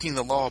I am breaking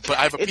the law. But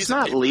I have a piece It's of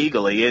not paper.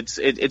 legally.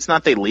 It's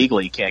not they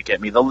legally can't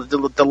get me.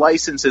 The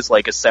license is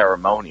like a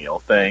ceremonial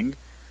thing.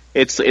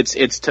 It's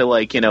to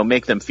like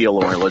make them feel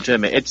more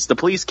legitimate. It's the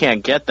police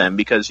can't get them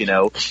because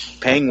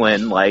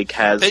Penguin like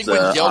has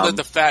Penguin yelled at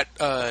the fat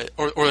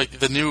or like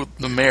the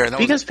mayor. And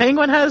because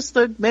Penguin has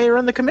the mayor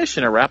and the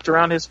commissioner wrapped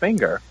around his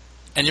finger.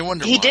 And you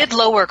wonder he why. did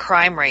lower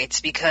crime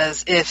rates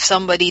because if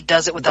somebody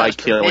does it without By his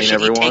killing permission,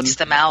 everyone? he takes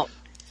them out.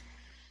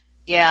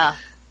 Yeah.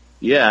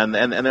 Yeah, and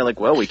they're like,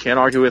 well, we can't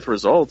argue with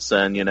results,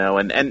 and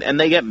and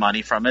they get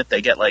money from it.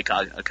 They get like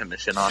a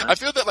commission on it. I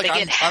feel that like They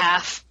get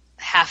half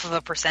of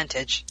a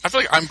percentage. I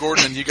feel like I'm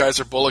Gordon and you guys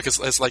are Bullock.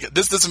 It's like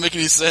this doesn't make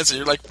any sense, and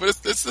you're like, but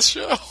it's the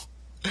show.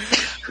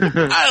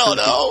 I don't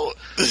know.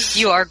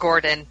 You are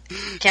Gordon.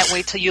 Can't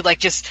wait till you like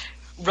just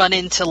run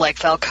into like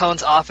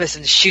Falcone's office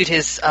and shoot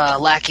his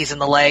lackeys in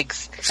the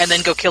legs, and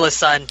then go kill his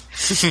son.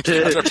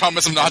 After I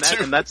promise him not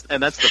to. And that's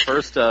the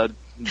first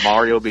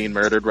Mario being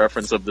murdered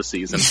reference of the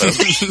season.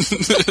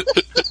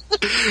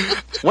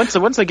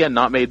 Once again,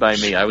 not made by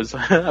me. I was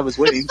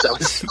waiting.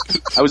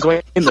 I was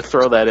waiting to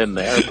throw that in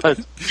there. But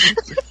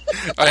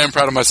I am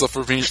proud of myself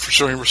for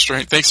showing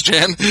restraint. Thanks,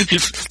 Jan. You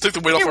took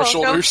the weight off You're our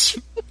welcome. shoulders.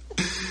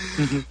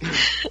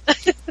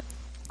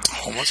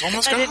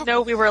 Almost I got didn't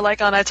know we were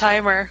like on a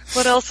timer.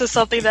 What else is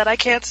something that I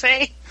can't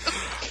say?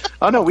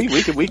 oh no, we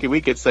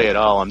could say it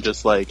all. I'm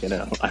just like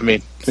I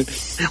mean,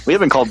 we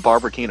haven't called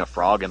Barbara Keene a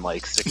frog in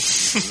like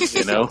 6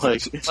 years,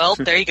 like. Well,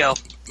 there you go.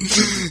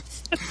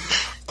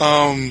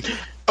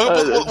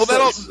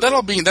 That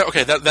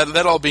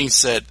all being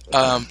said,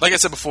 like I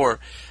said before,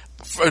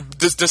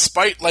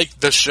 despite like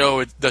the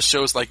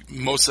show's like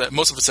most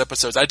of its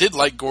episodes, I did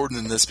like Gordon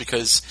in this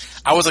because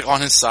I was like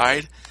on his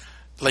side.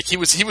 Like he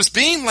was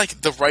being like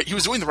he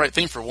was doing the right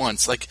thing for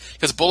once. Like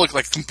because Bullock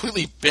like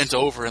completely bent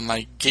over and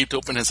like gaped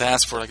open his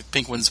ass for like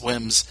Penguin's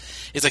whims.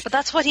 He's like, But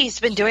that's what he's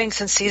been doing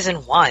since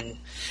season 1. and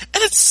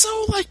it's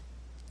so like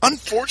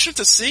unfortunate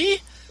to see.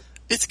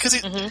 It's because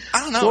I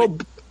don't know. Well,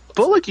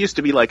 Bullock used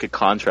to be like a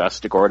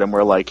contrast to Gordon,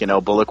 where like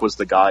Bullock was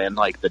the guy in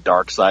like the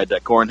dark side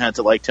that Gordon had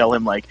to like tell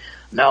him like,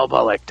 no,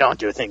 Bullock, don't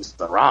do things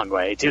the wrong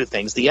way, do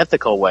things the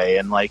ethical way,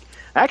 and like.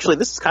 Actually,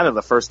 this is kind of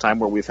the first time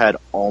where we've had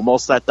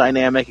almost that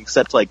dynamic,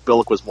 except like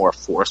Bullock was more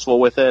forceful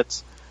with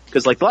it.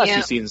 Because like the last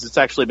few seasons, it's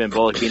actually been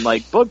Bullock being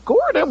like, "But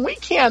Gordon, we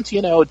can't,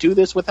 do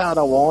this without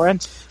a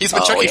warrant." He's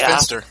been Chucky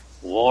Finster.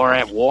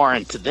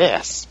 Warrant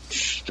this,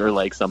 or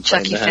like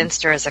something. Chucky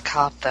Finster is a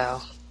cop,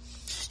 though.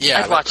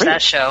 Yeah, I'd watch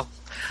that show.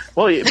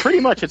 Well,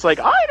 pretty much, it's like,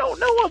 I don't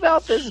know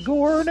about this,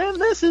 Gordon.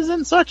 This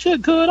isn't such a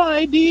good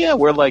idea.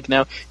 We're like,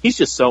 now he's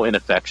just so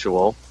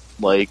ineffectual.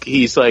 Like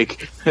he's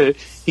like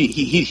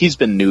he's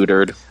been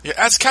neutered. Yeah,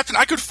 as captain,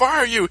 I could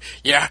fire you.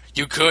 Yeah,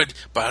 you could,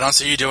 but I don't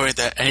see you doing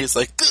that. And he's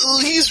like, oh,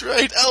 he's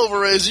right,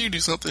 Alvarez. You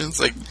do something. It's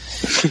like,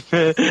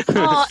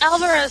 Oh,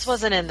 Alvarez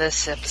wasn't in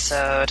this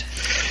episode.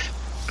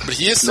 But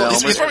he is still,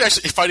 he's probably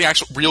actually fighting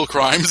actual real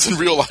crimes in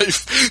real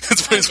life.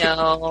 That's what he's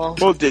No.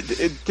 Well,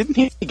 didn't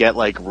he get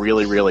like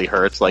really, really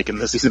hurt? Like in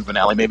the season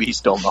finale, maybe he's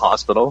still in the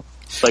hospital.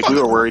 Like we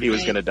were worried he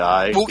was going to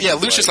die. Well, yeah,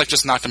 Lucius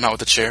just knocked him out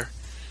with a chair.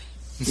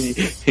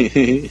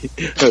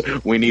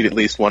 We need at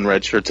least one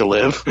red shirt to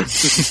live.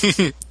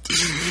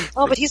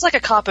 Oh, but he's like a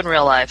cop in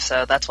real life,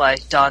 so that's why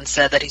Don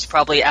said that he's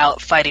probably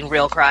out fighting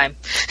real crime.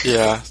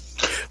 Yeah.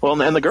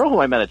 Well, and the girl who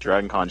I met at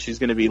DragonCon, she's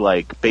going to be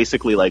like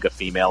basically like a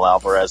female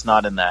Alvarez,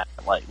 not in that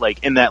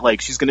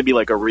like she's going to be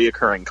like a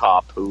reoccurring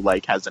cop who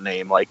like has a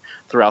name like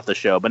throughout the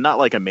show, but not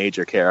like a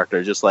major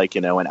character, just like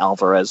an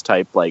Alvarez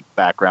type like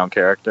background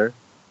character.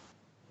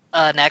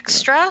 An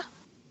extra?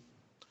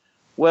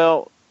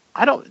 Well,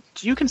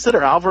 do you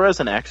consider Alvarez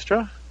an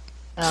extra?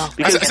 Oh.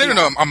 I said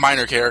no, a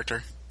minor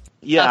character.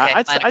 Yeah,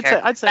 Okay,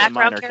 I'd say a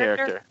minor background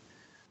character.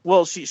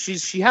 Well,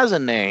 she has a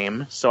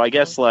name, so I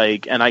guess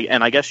like, and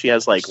I guess she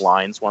has like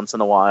lines once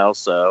in a while,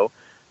 so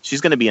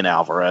she's going to be an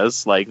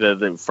Alvarez, like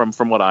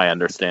from what I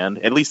understand.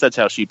 At least that's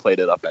how she played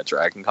it up at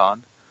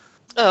DragonCon.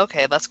 Oh,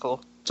 okay, that's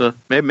cool. So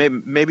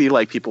maybe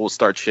like people will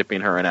start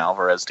shipping her and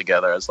Alvarez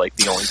together as like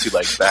the only two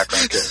like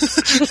background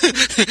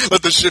characters.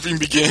 Let the shipping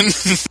begin.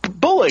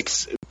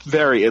 Bullock's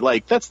very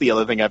like that's the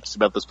other thing I have to say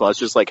about this plot. It's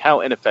just like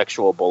how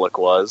ineffectual Bullock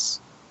was.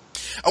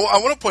 I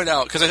want to point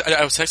out, because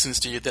I was texting this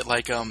to you, that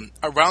like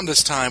around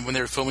this time when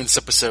they were filming this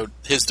episode,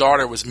 his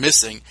daughter was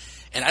missing,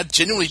 and I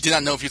genuinely did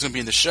not know if he was going to be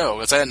in the show,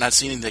 because I had not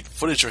seen any like,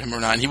 footage of him or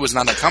not, and he was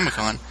not at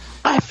Comic-Con.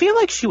 I feel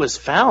like she was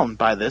found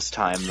by this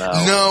time,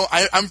 though. No,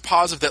 I'm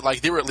positive that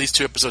like they were at least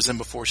 2 episodes in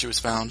before she was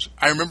found.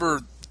 I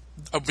remember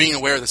being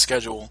aware of the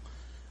schedule.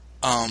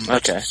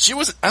 Okay. She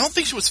was. I don't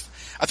think she was.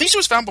 I think she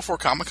was found before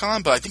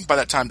Comic-Con, but I think by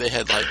that time they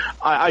had like.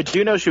 I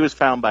do know she was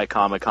found by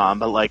Comic-Con,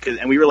 but like,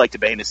 and we were like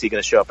debating is he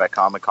going to show up at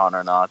Comic-Con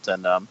or not,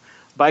 and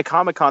by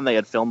Comic-Con they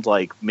had filmed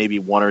like maybe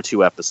 1 or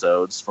 2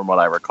 episodes, from what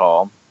I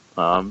recall.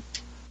 I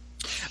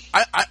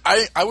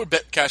would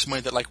bet cash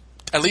money that like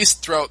at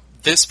least throughout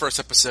this first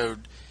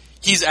episode,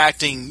 he's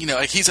acting. You know,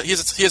 like he has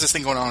this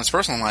thing going on in his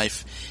personal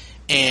life,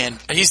 and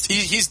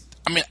he's.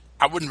 I mean,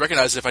 I wouldn't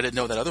recognize it if I didn't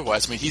know that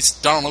otherwise. I mean,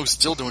 Donald Logue's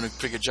still doing a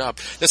pretty good job,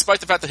 despite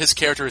the fact that his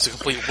character is a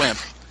complete wimp.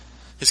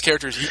 His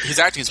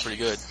acting is pretty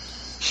good.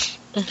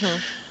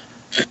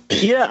 Mm-hmm.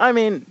 Yeah, I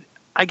mean,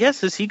 I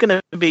guess is he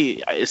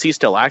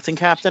still acting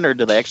captain, or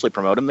do they actually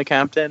promote him to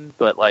captain?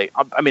 But like,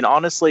 I mean,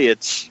 honestly,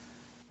 it's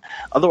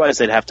otherwise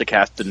they'd have to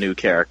cast a new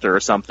character or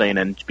something,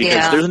 and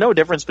because there's no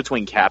difference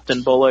between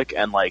Captain Bullock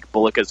and like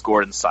Bullock as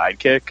Gordon's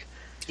sidekick.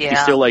 Yeah. He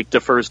still like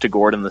defers to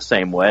Gordon the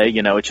same way,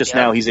 you know. It's just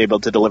now he's able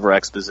to deliver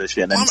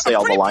exposition and say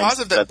all the lines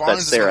that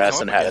Sarah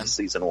Essen had in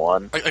season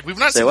 1. Like we've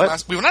not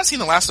seen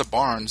the last of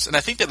Barnes, and I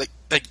think that like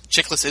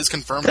Chickless is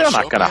confirmed. They're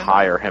not going to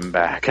hire him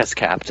back as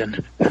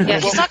captain.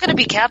 Yeah, he's not going to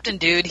be captain,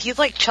 dude. He's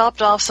like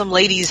chopped off some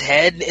lady's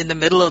head in the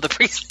middle of the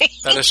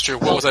precinct. That is true.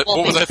 What was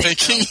I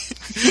thinking?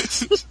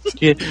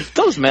 Yeah,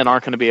 those men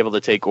aren't going to be able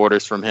to take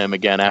orders from him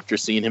again after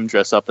seeing him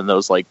dress up in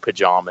those like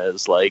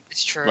pajamas, like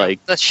it's true.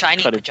 Like the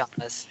shiny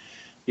pajamas.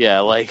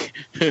 Yeah, like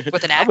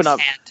with an axe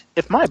hand.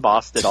 If my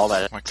boss did all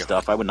that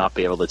stuff, I would not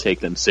be able to take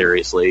them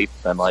seriously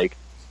and like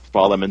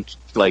follow them and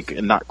like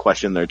and not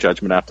question their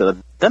judgment after that.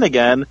 Then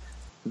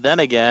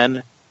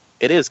again,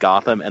 it is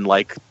Gotham, and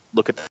like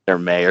look at their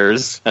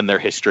mayors and their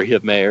history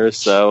of mayors.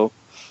 So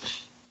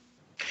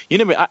you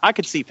know, I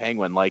could see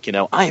Penguin like, you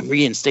know, I am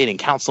reinstating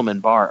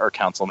Councilman.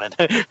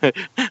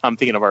 I'm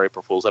thinking of our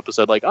April Fool's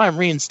episode. Like I'm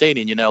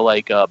reinstating, you know,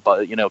 like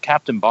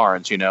Captain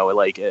Barnes, you know,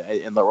 like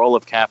in the role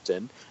of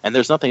captain. And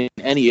there's nothing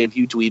any of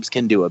you dweebs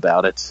can do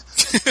about it.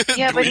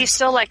 Yeah, but he's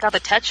still like got the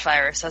touch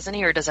virus, doesn't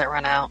he? Or does it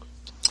run out?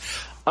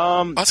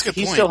 That's a good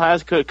he point. Still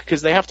has,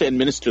 because they have to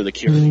administer the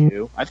cure to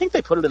you. I think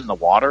they put it in the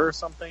water or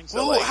something.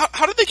 So well,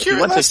 how did they cure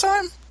it last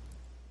time?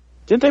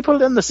 Didn't they put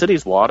it in the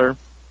city's water,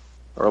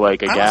 or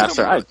like a gas?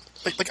 Or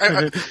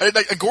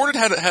Gordon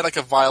had like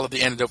a vial of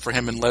the antidote for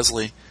him and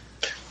Leslie.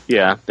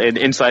 Yeah, and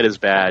inside his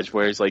badge,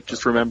 where he's like,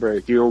 "Just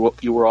remember, you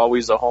were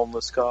always a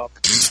homeless cop."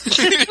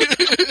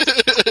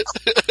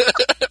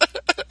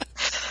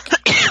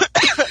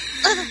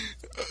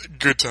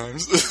 Good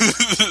times.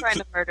 Trying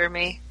to murder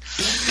me.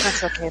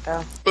 That's okay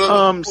though.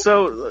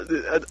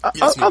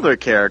 Other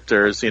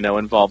characters, you know,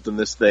 involved in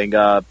this thing.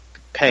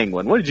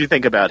 Penguin. What did you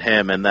think about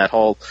him and that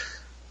whole?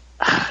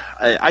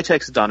 I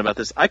texted Don about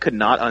this. I could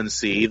not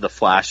unsee the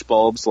flash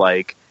bulbs,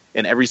 like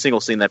in every single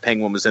scene that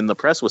Penguin was in. The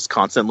press was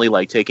constantly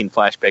like taking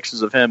flash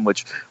pictures of him,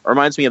 which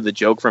reminds me of the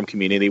joke from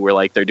Community where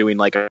like they're doing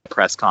like a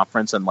press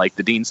conference and like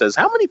the dean says,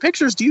 "How many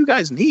pictures do you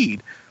guys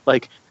need?"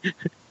 Like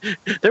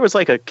there was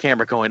like a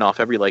camera going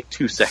off every like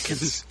 2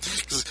 seconds.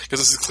 Because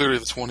this is clearly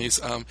the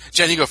 20s.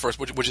 Jen, you go first.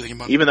 What did you think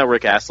about it? Even though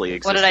Rick Astley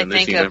exists what did I in this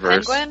think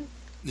universe. of Penguin?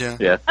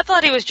 Yeah. I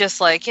thought he was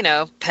just like, you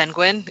know,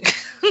 Penguin.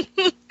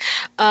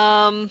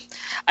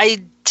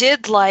 I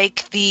did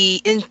like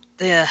the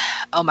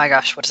oh my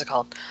gosh, what is it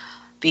called?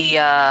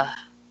 The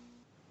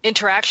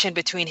interaction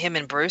between him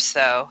and Bruce,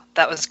 though.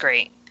 That was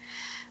great.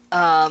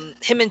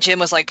 Him and Jim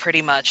was like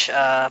pretty much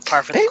par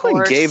for the course.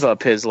 Penguin gave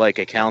up his like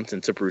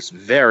accountant to Bruce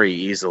very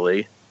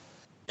easily.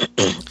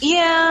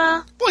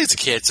 Yeah. Well, he's a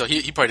kid, so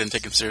he probably didn't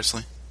take him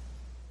seriously.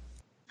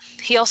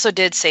 He also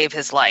did save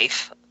his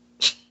life.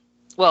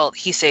 Well,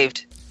 he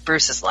saved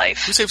Bruce's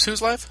life. Who saves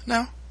whose life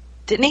now?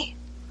 Didn't he?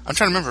 I'm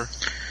trying to remember.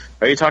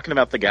 Are you talking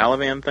about the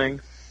Galavan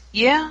thing?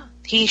 Yeah.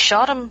 He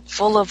shot him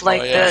full of,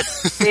 like,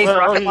 the big Well,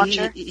 rocket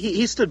launcher.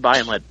 he stood by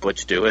and let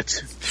Butch do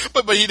it.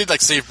 But he did,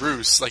 like, save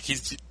Bruce. Like,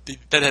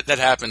 that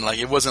happened. Like,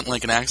 it wasn't,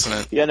 like, an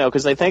accident. Yeah, no,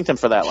 because they thanked him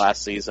for that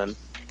last season.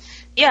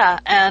 Yeah,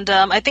 and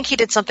I think he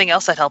did something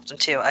else that helped him,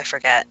 too. I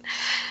forget.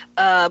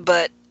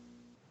 But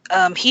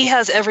he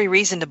has every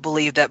reason to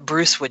believe that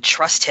Bruce would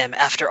trust him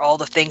after all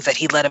the things that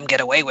he let him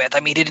get away with. I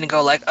mean, he didn't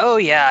go like, oh,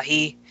 yeah,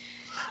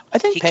 I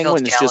think he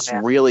Penguin is killed just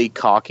Galavan. really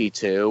cocky,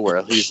 too,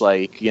 where he's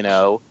like, you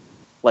know,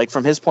 like,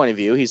 from his point of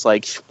view, he's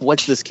like,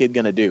 what's this kid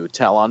going to do?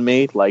 Tell on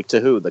me? Like, to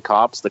who? The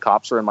cops? The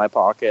cops are in my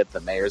pocket. The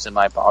mayor's in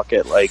my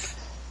pocket. Like,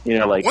 you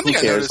know, like, One who thing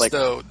I cares? noticed, Like,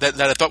 though, that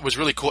I thought was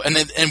really cool, and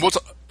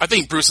I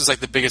think Bruce is,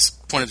 like, the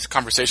biggest point of this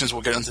conversations.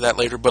 We'll get into that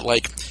later, but,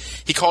 like,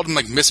 he called him,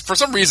 like, for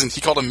some reason,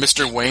 he called him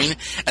Mr. Wayne,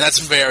 and that's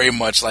very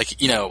much,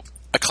 like, you know,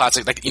 a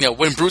classic. Like, you know,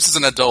 when Bruce is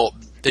an adult,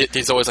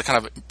 he's always, like,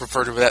 kind of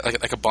referred to that,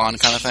 like a Bond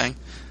kind of thing.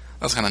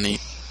 That's kind of neat.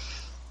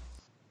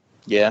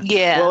 yeah.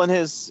 Yeah. Well, and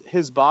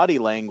his body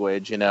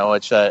language, you know,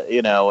 which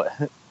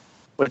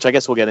I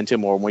guess we'll get into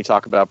more when we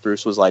talk about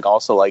Bruce, was, like,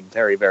 also, like,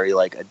 very, very,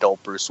 like,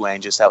 adult Bruce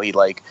Wayne, just how he,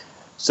 like,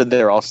 stood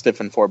there all stiff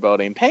and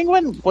foreboding.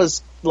 Penguin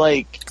was,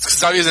 like...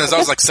 Because I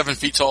was, like, 7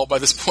 feet tall by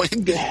this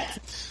point.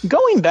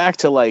 Going back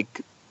to,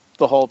 like,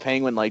 the whole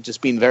Penguin, like,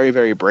 just being very,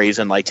 very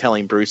brazen, like,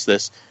 telling Bruce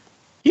this,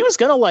 he was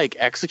gonna, like,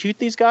 execute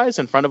these guys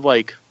in front of,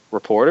 like,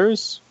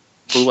 reporters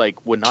who,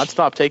 like, would not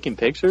stop taking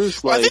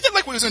pictures. Well, I Like, think that,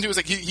 like, what he was going to do was,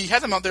 like, he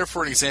had them out there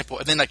for an example,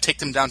 and then, like, take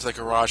them down to the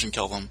garage and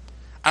kill them.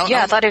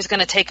 I thought he was going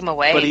to take him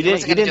away. But he didn't-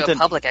 wasn't he going to do a didn't-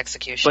 public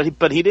execution.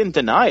 but he didn't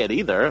deny it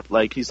either.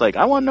 Like, he's like,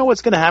 I want to know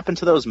what's going to happen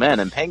to those men.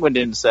 And Penguin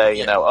didn't say,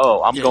 you know,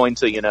 oh, I'm going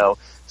to, you know,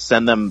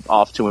 send them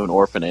off to an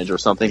orphanage or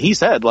something. He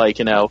said, like,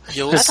 you know,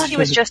 You'll I thought he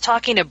was just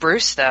talking to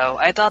Bruce, though.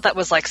 I thought that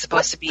was, like,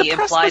 supposed to be the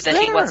press implied was that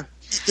he was...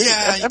 there.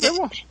 Yeah,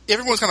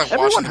 everyone's kind of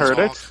Everyone watching heard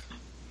him it. talk.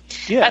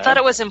 Yeah, I thought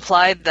it was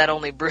implied that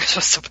only Bruce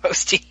was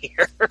supposed to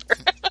hear.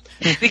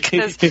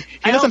 Because he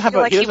I doesn't don't have feel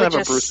a like he he doesn't would have a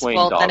just... Bruce Wayne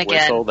well, dog then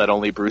again, whistle that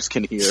only Bruce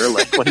can hear.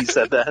 Like when he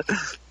said that.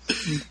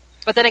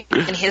 But then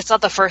again, it's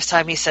not the first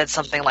time he said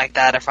something like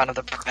that in front of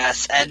the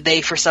press, and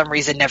they, for some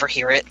reason, never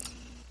hear it.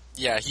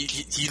 Yeah, he I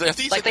think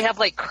he Like, said they have,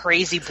 like,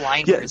 crazy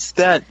blinders.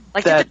 That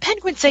Like, did the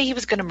Penguin say he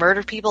was going to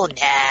murder people?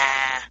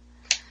 Nah.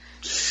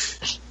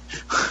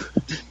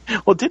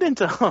 well,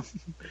 didn't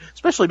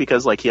especially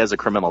because like he has a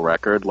criminal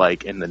record,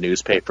 like in the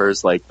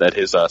newspapers, like that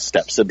his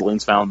step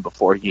siblings found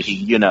before he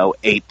you know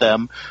ate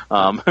them.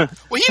 Well,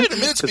 he even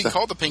admitted to being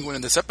called the Penguin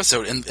in this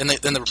episode, and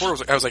the reporter was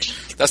like, I was like,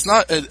 that's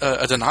not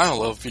a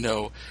denial of, you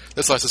know,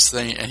 this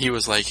thing, and he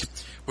was like,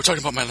 we're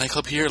talking about my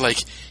nightclub here. Like,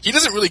 he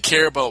doesn't really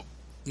care about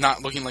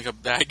not looking like a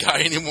bad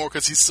guy anymore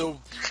because he's so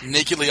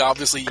nakedly,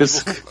 obviously evil.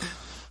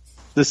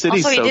 The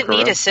city's Also, he so didn't need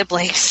corrupt. his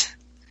siblings.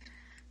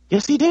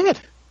 Yes, he did.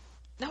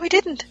 No, he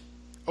didn't.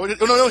 Oh,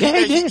 no, Yeah,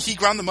 he did. he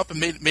ground them up and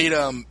made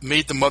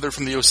the mother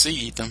from the OC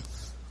eat them.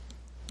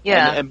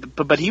 Yeah.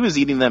 But he was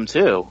eating them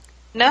too.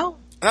 No.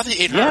 I thought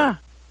he ate her. Yeah.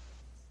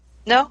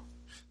 No.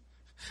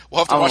 We'll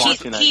have to I'm watch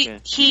watching it.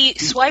 that. He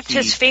swiped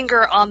his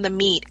finger on the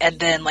meat and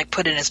then, like,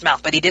 put it in his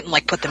mouth, but he didn't,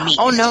 like, put the meat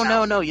Oh in his no,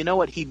 mouth. no! You know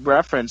what? He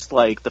referenced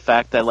like the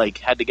fact that like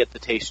had to get the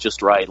taste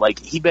just right. Like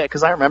he bet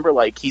because I remember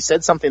like he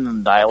said something in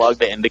the dialogue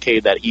that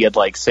indicated that he had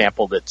like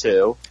sampled it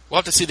too. We'll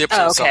have to see the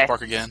episode Oh, of okay. South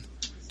Park again,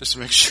 just to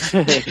make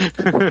sure.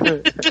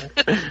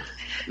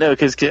 No,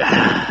 because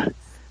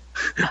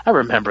I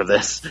remember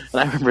this,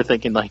 and I remember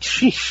thinking like,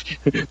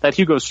 sheesh, that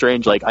Hugo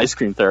Strange like ice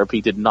cream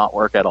therapy did not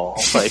work at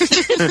all. Like,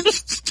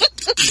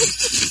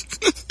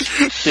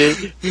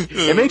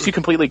 it makes you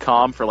completely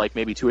calm for like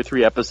maybe 2 or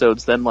 3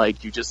 episodes. Then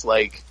like you just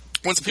like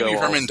Once Pee Wee Go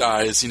Herman off.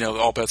 dies, you know,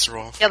 all bets are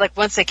off. Yeah, like,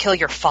 once they kill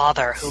your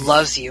father, who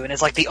loves you, and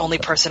is, like, the only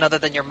person other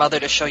than your mother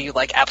to show you,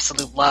 like,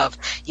 absolute love.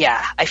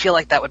 Yeah, I feel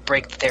like that would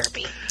break the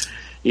therapy.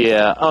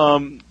 yeah.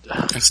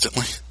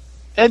 Instantly.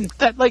 And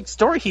that like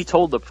story he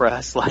told the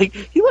press, like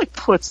he like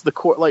puts the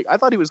court like I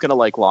thought he was gonna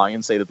like lie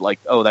and say that like,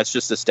 oh, that's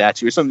just a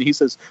statue or something. He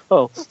says,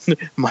 oh,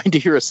 my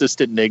dear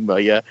assistant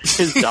Nigma, yeah,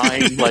 is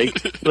dying.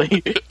 like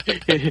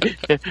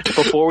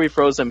before we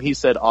froze him, he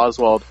said,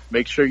 Oswald,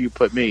 make sure you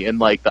put me in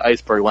like the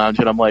iceberg lounge.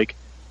 And I'm like,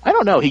 I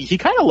don't know. He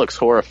kind of looks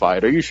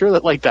horrified. Are you sure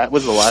that like that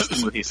was the last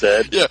thing that he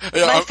said? Yeah.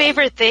 My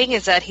favorite thing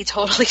is that he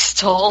totally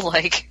stole,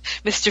 like,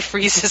 Mr.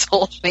 Freeze's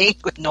whole thing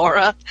with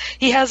Nora.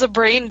 He has a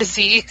brain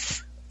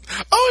disease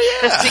Oh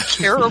yeah. that's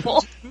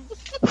incurable.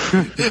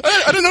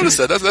 I didn't notice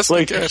that. That's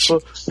Like, good catch.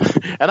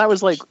 and I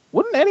was like,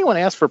 wouldn't anyone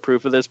ask for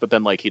proof of this? But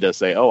then like he does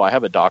say, oh, I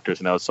have a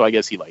doctor's note, so I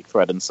guess he like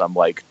threatened some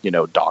like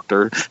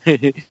doctor.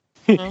 And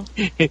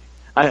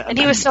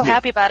he was so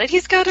happy about it.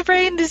 He's got a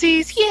brain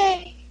disease.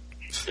 Yay!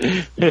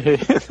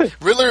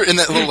 Riddler in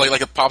that little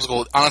like a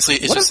popsicle. Honestly,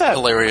 it's What just is that?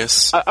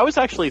 hilarious. I was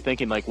actually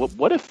thinking, like,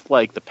 what if,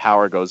 like, the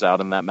power goes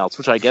out and that melts?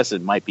 Which I guess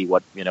it might be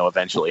what,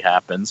 eventually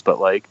happens. But,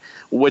 like,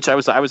 which I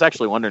was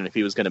actually wondering if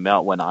he was going to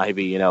melt when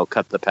Ivy,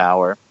 cut the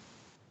power.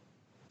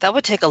 That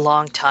would take a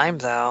long time,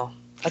 though.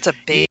 That's a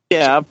big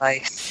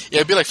device. Yeah,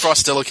 it'd be like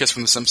Frostillicus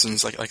from The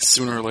Simpsons. Like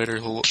sooner or later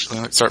he'll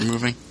start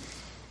moving.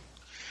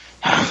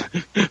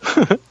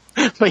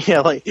 But yeah,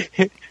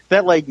 like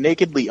that, like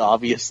nakedly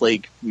obvious,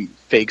 like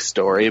fake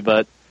story.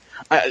 But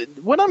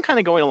what I'm kind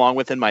of going along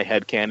with in my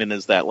headcanon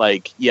is that,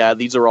 like, yeah,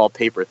 these are all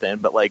paper thin,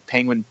 but like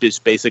Penguin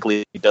just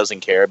basically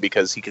doesn't care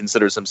because he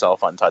considers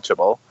himself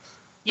untouchable.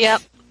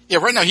 Yep. Yeah,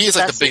 right now he is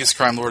like the biggest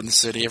crime lord in the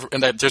city,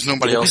 and there's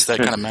nobody else that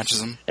kind of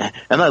matches him.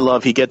 And I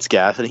love he gets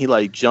gas and he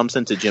like jumps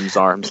into Jim's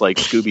arms like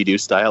Scooby-Doo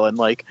style, and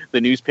like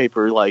the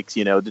newspaper, like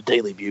the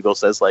Daily Bugle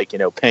says like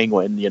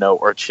Penguin,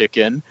 or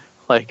chicken,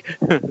 like.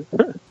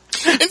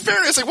 In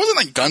fairness, like wasn't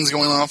like guns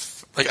going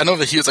off? Like I know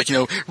that he was like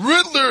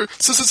Riddler,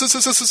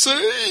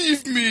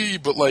 save me,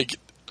 but like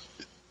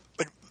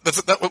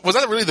was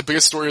that really the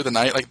biggest story of the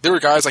night? Like there were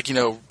guys like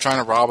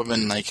trying to rob him,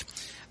 and like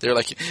they're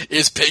like,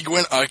 is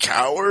Penguin a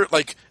coward?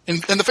 Like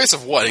in the face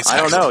of what? Exactly?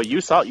 I don't know. You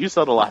saw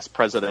the last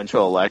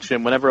presidential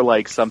election. Whenever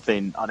like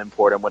something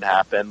unimportant would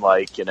happen,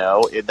 like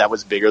that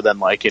was bigger than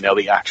like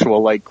the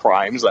actual like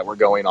crimes that were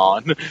going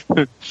on.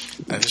 That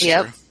is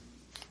true.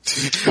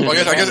 Well,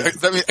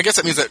 I guess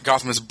that means that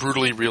Gotham is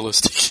brutally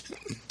realistic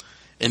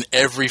in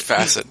every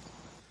facet.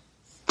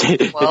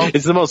 Well,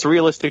 it's the most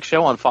realistic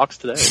show on Fox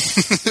today.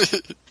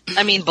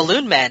 I mean,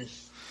 Balloon Men.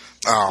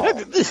 Oh,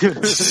 That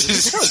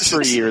was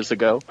 3 years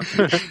ago.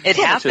 It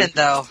happened,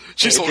 though.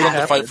 She's holding on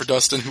to fight for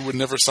Dustin, who would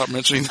never stop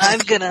mentioning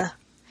that.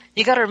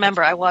 You gotta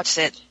remember, I watched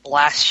it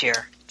last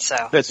year, so.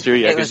 That's true,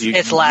 yeah.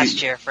 It's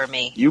last year for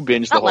me. You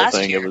binged the whole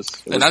thing. Year. It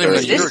was not even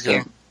a year ago.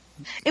 Year.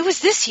 It was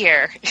this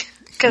year.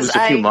 It was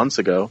a few months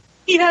ago.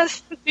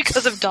 Yes,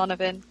 because of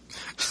Donovan.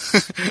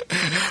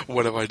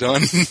 What have I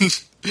done?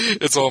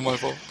 It's all my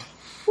fault.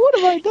 What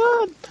have I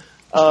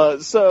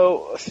done?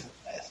 So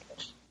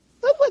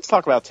let's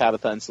talk about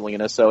Tabitha and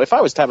Selena. So if I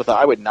was Tabitha,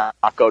 I would not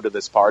go to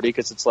this party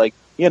because it's like,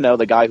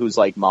 the guy who's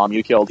like, Mom,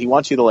 you killed. He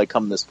wants you to like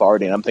come to this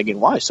party, and I'm thinking,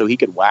 why? So he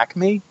could whack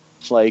me?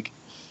 Like,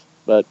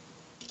 but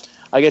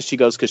I guess she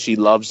goes because she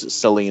loves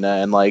Selena,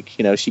 and like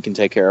she can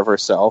take care of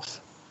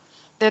herself.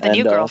 They're the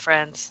new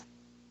girlfriends.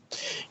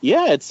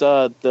 Yeah, it's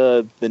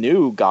the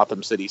new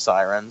Gotham City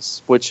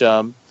Sirens, which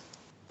Ivy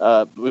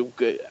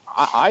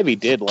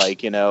did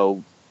like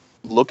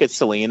look at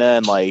Selena,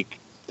 and like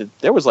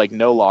there was like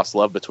no lost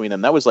love between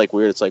them. That was like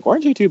weird. It's like,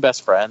 weren't you two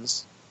best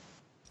friends?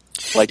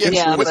 Like but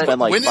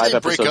spend like when did 5 they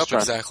break episodes up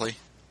exactly?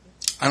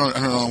 I don't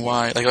know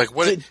why. Like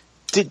what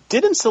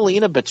didn't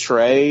Selena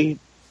betray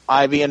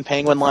Ivy and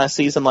Penguin last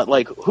season?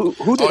 Like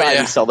who did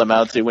Ivy sell them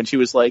out to when she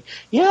was like,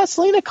 yeah,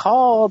 Selena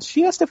called.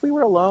 She asked if we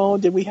were alone.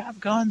 Did we have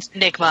guns?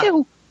 Nigma.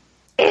 You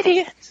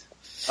idiot.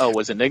 Oh,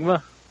 was it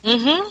Nigma?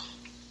 Mm-hmm.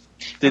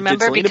 Did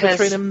Selena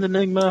betray them to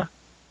Nigma?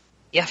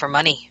 Yeah, for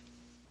money.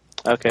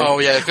 Okay. Oh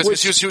yeah, because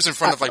she was in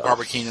front of like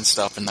Barbara Keene and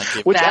stuff, and like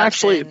which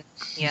actually,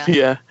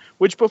 yeah.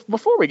 Which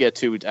before we get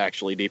too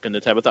actually deep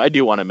into Tabitha, I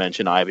do want to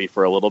mention Ivy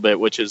for a little bit,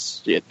 which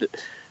is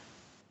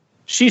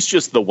she's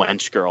just the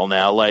wench girl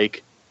now.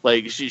 Like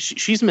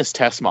she's Miss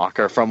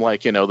Tessmacher from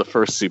like the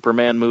first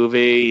Superman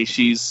movie.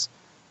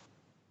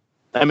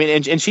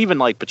 And she even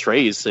like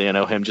betrays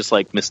him just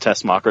like Miss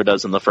Tessmacher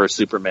does in the first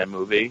Superman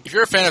movie. If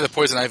you're a fan of the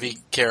Poison Ivy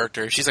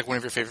character, she's like one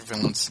of your favorite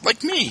villains,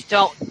 like me.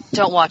 Don't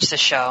watch the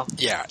show.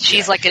 Yeah,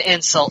 she's like an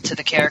insult to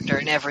the character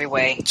in every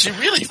way. She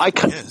really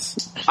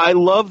is. I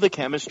love the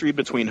chemistry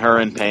between her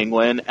and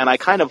Penguin, and I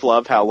kind of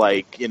love how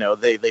like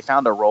they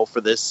found a role for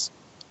this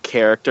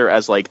character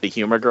as like the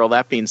humor girl.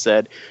 That being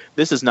said,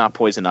 this is not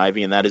Poison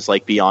Ivy, and that is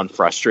like beyond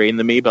frustrating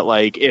to me. But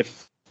like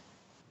if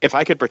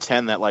I could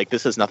pretend that like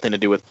this has nothing to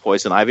do with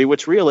Poison Ivy,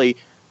 which really,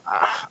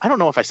 I don't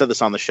know if I said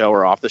this on the show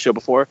or off the show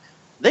before,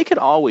 they could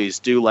always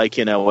do like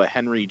a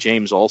Henry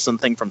James Olsen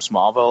thing from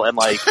Smallville, and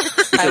like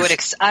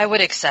I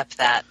would accept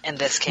that in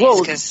this case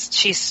because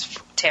she's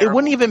terrible. It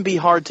wouldn't even be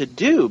hard to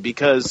do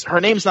because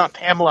her name's not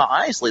Pamela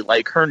Isley.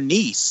 Like her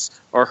niece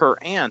or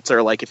her aunt,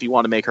 or like if you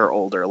want to make her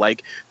older,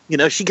 like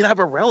she could have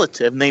a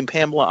relative named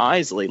Pamela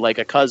Isley, like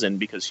a cousin,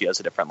 because she has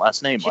a different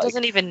last name. She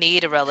doesn't even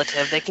need a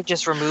relative. They could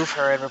just remove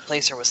her and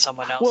replace her with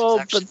someone else who's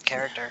actually the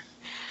character.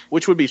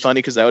 Which would be funny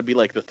because that would be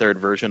like the third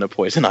version of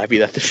Poison Ivy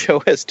that the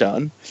show has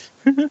done.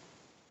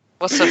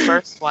 What's the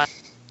first one?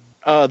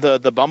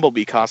 The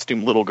Bumblebee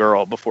costume little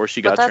girl before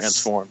she got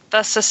transformed.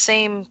 That's the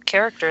same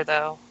character,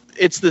 though.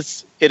 It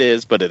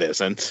is, but it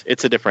isn't.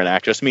 It's a different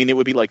actress. I mean, it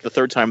would be like the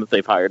third time that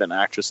they've hired an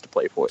actress to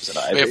play Poison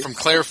Ivy. Yeah, from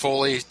Claire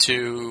Foley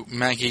to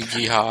Maggie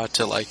Gyllenhaal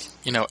to like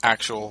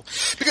actual.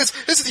 Because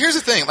here's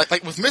the thing,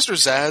 like with Mr.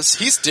 Zsasz,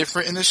 he's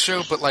different in this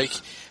show, but like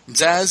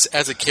Zsasz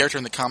as a character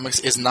in the comics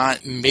is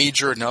not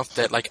major enough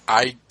that like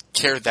I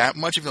care that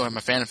much, even though I'm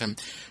a fan of him.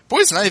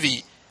 Poison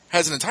Ivy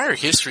has an entire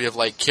history of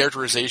like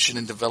characterization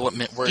and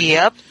development where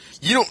you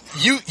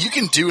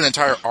can do an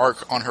entire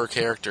arc on her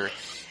character,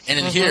 and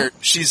in here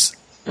she's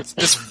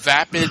this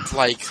vapid,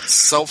 like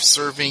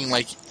self-serving,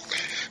 like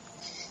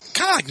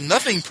kind of like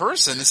nothing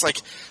person. It's like,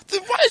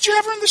 why did you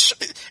have her in the show?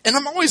 And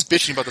I'm always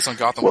bitching about this on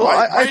Gotham. Well,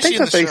 why I is think she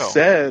in that the they show?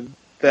 said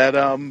that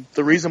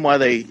the reason why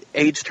they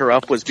aged her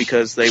up was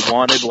because they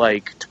wanted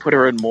like to put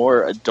her in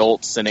more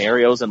adult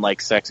scenarios and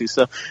like sexy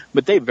stuff.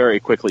 But they very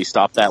quickly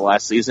stopped that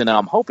last season, and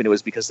I'm hoping it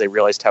was because they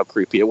realized how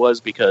creepy it was.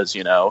 Because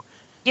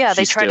Yeah,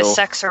 they she's try to still-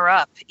 sex her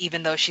up,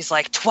 even though she's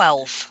like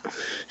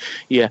 12.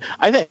 Yeah,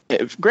 I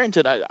think.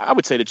 Granted, I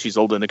would say that she's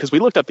older because we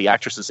looked up the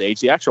actress's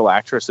age. The actual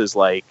actress is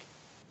like,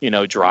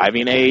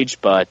 driving age,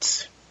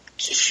 but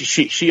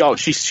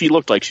she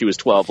looked like she was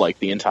 12 like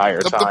the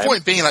entire time. The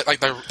point being, like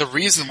the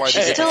reason why they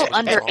She's did still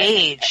that is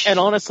underage. And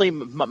honestly,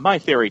 my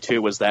theory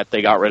too was that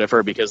they got rid of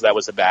her because that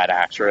was a bad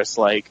actress.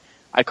 Like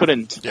I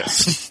couldn't.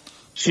 Yes.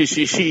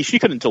 She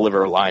couldn't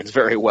deliver lines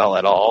very well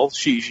at all.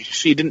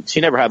 She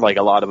never had like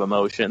a lot of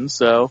emotion.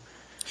 So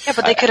Yeah,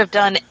 but they could have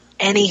done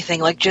anything,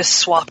 like just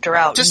swapped her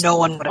out. No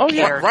one would have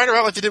cared. Write her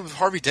out like they did with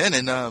Harvey Dent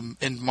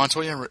in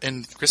Montoya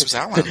and Christmas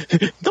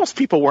Island. those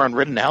people weren't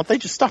written out. They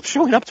just stopped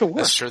showing up to work.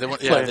 That's true.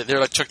 They're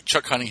like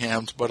Chuck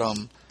Cunningham, but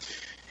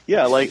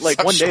Yeah, like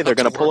one day they're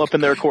gonna pull up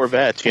in their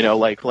Corvette,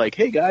 like,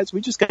 hey guys,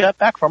 we just got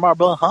back from our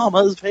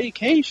Bahamas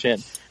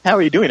vacation. How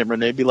are you doing?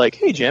 And they'd be like,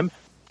 hey Jim,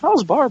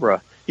 how's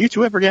Barbara? You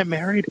two ever get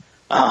married?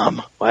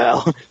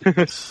 Well.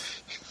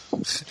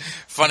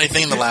 funny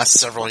thing in the last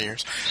several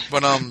years.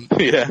 But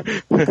Yeah.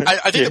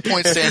 I think the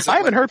point stands. I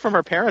haven't heard from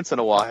her parents in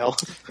a while.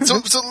 So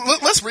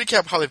let's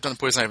recap how they've done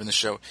Poison Ivy in the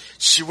show.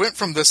 She went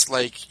from this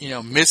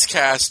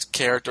miscast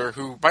character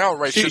who, by all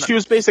rights, She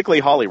was basically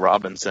Holly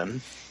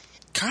Robinson.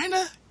 Kind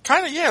of,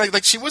 yeah.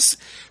 Like she was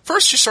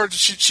first. She started.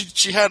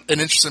 She had an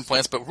interest in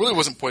plants, but really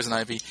wasn't Poison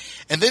Ivy.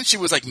 And then she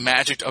was like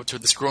magicked up to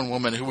this grown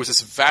woman who was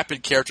this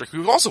vapid character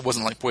who also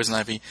wasn't like Poison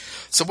Ivy.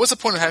 So what's the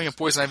point of having a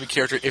Poison Ivy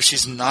character if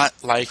she's not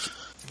like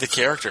the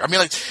character? I mean,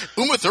 like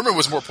Uma Thurman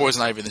was more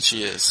Poison Ivy than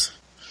she is.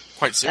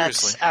 Quite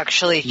seriously, That's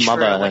actually true.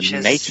 Mother which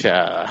is,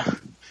 Nature.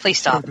 Please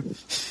stop.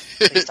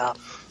 Please stop.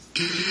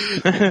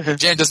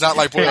 Jan does not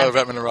like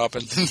Batman and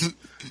Robin.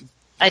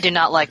 I do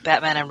not like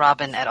Batman and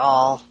Robin at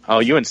all. Oh,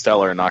 you and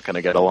Stella are not going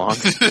to get along.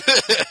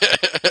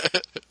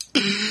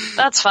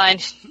 That's fine.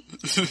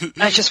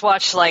 I just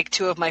watched like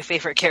two of my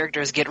favorite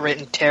characters get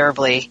written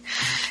terribly,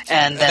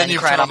 and then you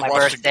cried on my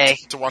birthday.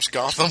 to watch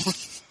Gotham.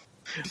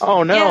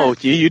 Oh no,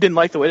 Yeah. you didn't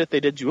like the way that they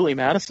did Julie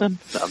Madison?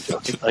 No, I'm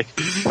joking. Like,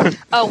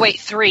 Oh wait,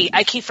 3.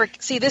 I keep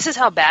see. This is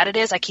how bad it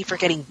is. I keep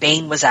forgetting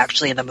Bane was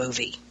actually in the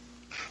movie.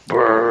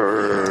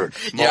 brrr,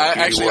 Yeah,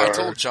 monkey I word.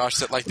 told Josh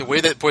that like the way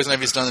that Poison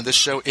Ivy is done in this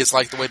show is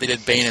like the way they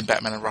did Bane and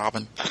Batman and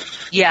Robin.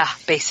 Yeah,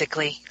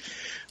 basically.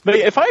 But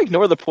if I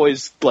ignore the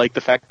like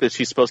the fact that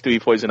she's supposed to be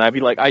Poison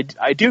Ivy, like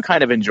I do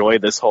kind of enjoy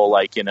this whole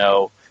like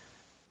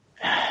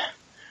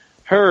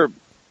her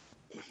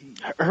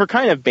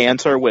kind of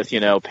banter with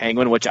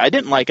Penguin, which I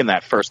didn't like in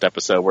that first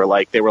episode where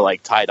like they were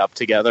like tied up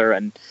together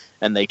and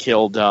they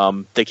killed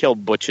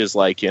Butch's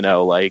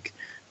like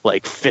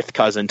fifth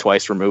cousin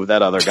twice removed,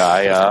 that other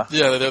guy. Yeah,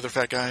 the other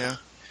fat guy.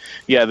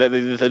 Yeah,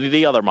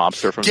 the other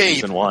mobster from Gabe.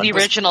 season 1. The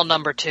original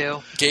number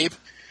 2. Gabe.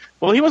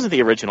 Well, he wasn't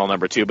the original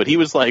number 2, but he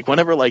was like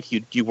whenever like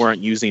you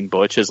weren't using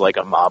Butch as like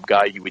a mob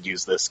guy, you would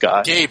use this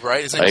guy. Gabe,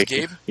 right? His name is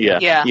Gabe. Yeah,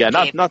 Yeah,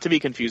 Gabe. not to be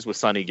confused with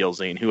Sonny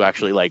Gilzine, who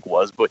actually like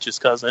was Butch's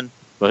cousin,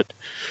 but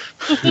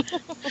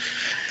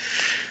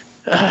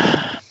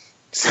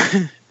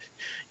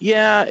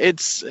yeah,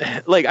 it's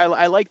like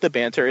I like the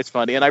banter. It's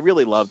funny, and I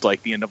really loved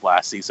like the end of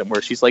last season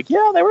where she's like,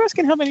 "Yeah, they were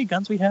asking how many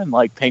guns we had," and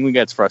like Penguin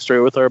gets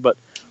frustrated with her, but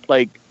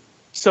like,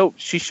 so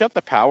she shut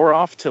the power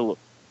off to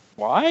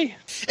why?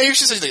 And you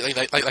should say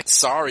like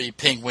sorry,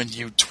 Penguin,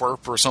 you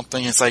twerp or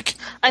something. It's like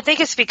I think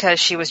it's because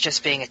she was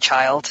just being a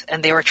child,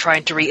 and they were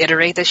trying to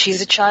reiterate that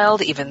she's a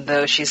child, even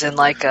though she's in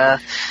like a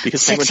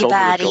Because Penguin sexy told her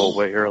to body. go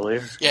away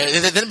earlier. yeah.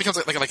 Then it becomes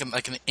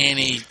like an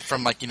Annie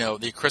from like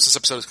the Christmas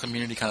episode of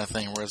Community kind of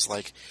thing, where it's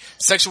like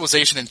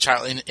sexualization and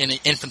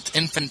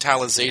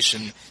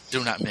infantilization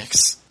do not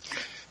mix.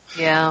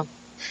 Yeah.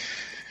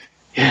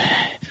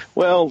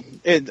 Well,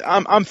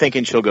 I'm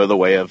thinking she'll go the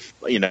way of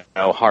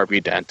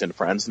Harvey Dent and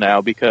Friends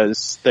now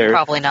because they're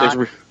Probably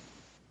not.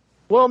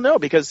 Well, no,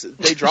 because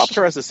they dropped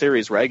her as a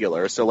series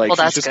regular, so like Well,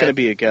 she's that's just good. going to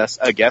be a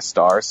guest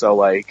star. So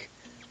like,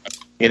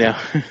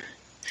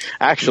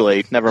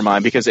 actually, never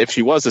mind. Because if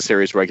she was a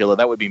series regular,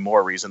 that would be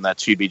more reason that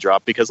she'd be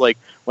dropped. Because like,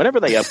 whenever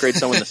they upgrade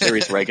someone to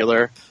series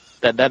regular,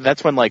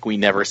 that's when like we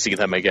never see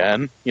them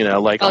again.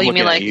 Like Oh, I'm you looking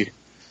mean, at like- you,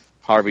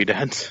 Harvey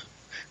Dent.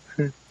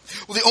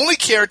 Well, the only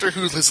character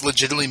who has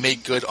legitimately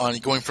made good on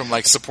going from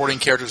like supporting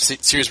character to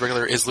series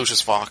regular is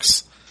Lucius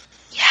Fox.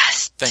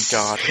 Yes. Thank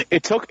God.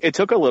 It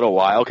took a little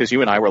while because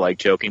you and I were like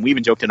joking. We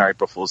even joked in our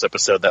April Fool's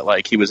episode that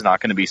like he was not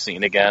going to be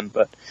seen again.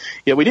 But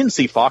yeah, we didn't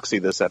see Foxy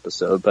this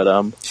episode, but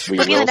we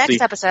He'll be in will the next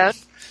see. episode.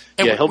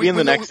 And Yeah, he'll be in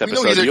the know- next we know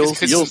episode. he's there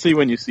 'cause You'll see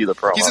when you see the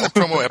promo. He's in the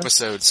promo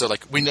episode, so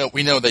like we know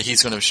that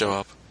he's going to show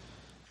up.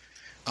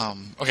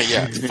 Okay,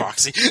 yeah,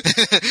 Foxy,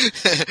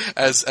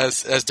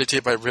 as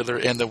dictated by Riddler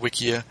and the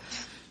Wikia.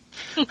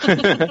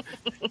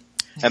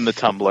 And the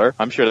Tumblr.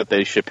 I'm sure that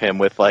they ship him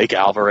with like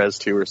Alvarez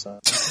too or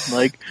something.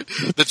 Like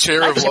The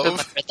chair of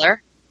love.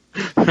 Riddler.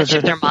 Put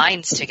their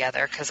minds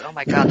together, because oh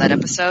my god, that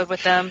episode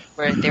with them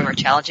where they were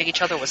challenging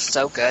each other was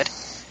so good.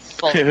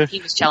 Well, he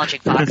was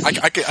challenging Fox.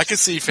 I could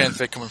see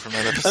fanfic coming from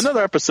that episode.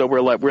 another episode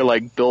where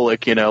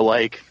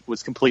Bullock,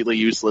 was completely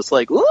useless.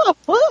 Like, whoa,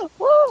 whoa,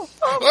 whoa,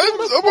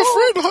 I'm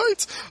afraid of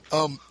heights.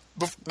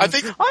 I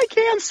think I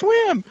can't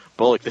swim.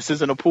 Bullock, this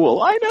isn't a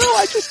pool. I know,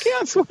 I just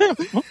can't swim.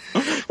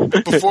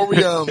 before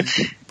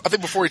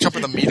we jump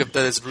in the meat of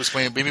that is Bruce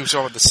Wayne, maybe we should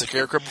talk about the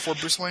Scarecrow before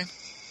Bruce Wayne.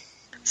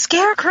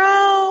 Scarecrow!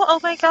 Oh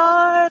my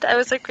god! I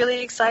was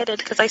really excited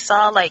because I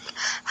saw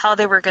how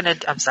they were gonna.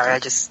 I'm sorry, I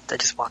just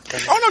walked in.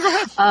 Oh no, go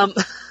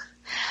ahead.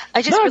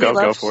 I just really go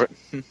loved. for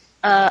it.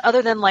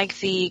 Other than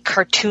the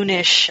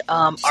cartoonish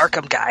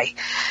Arkham guy.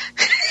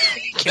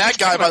 That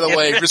guy, by the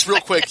way, just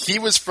real quick, he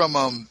was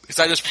from because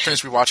I just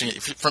finished rewatching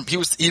it. He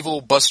was the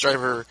evil bus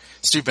driver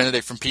Stu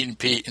Benedict from Pete and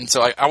Pete, and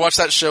so I watched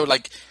that show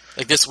like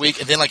this week,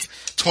 and then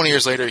 20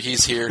 years later,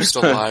 he's here,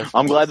 still alive.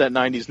 I'm glad that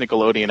 90s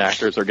Nickelodeon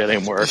actors are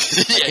getting work.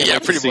 yeah,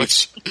 pretty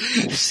much.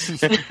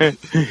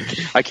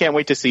 I can't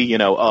wait to see,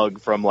 Ugg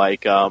from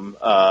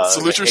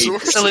Salute Your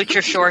Shorts. Salute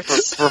Your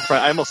Shorts.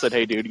 I almost said,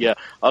 hey dude, yeah.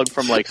 Ugg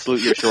from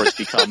Salute Your Shorts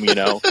become,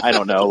 I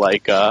don't know,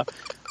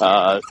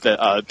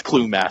 the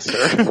Clue Master.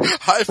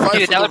 High five.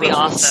 Dude, for that the would be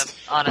reference. awesome,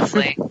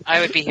 honestly.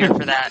 I would be here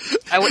for that.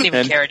 I wouldn't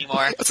even care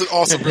anymore. That's an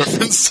awesome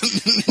reference.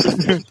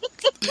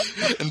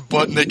 And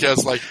Buttnick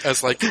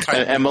as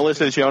kind And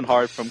Melissa Joan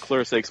Hart from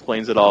Clarissa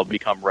Explains It All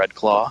become Red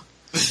Claw.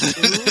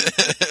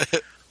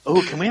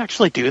 Oh, can we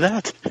actually do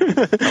that?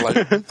 I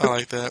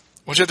like that.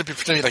 Well, you have to be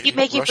pretending Keep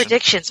making Russian.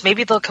 predictions.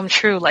 Maybe they'll come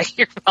true, like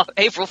your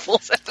April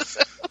Fool's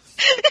episode.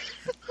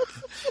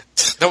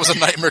 That was a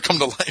nightmare come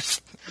to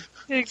life.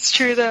 It's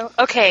true, though.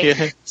 Okay,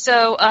 Yeah.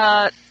 So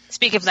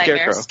speaking of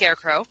nightmares,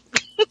 Scarecrow.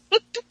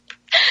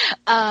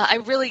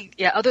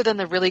 Other than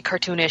the really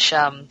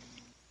cartoonish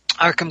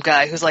Arkham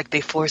guy who's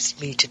they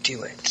forced me to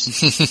do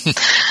it.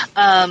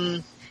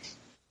 I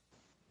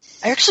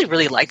actually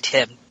really liked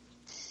him.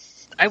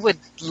 I would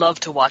love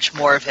to watch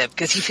more of him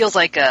because he feels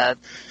like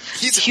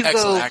He's an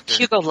excellent actor.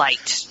 Hugo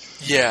Light.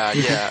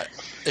 Yeah.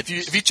 If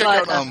you check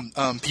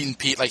out Pete and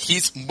Pete,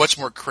 he's much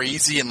more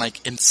crazy and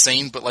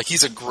insane, but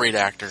he's a great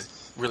actor.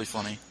 Really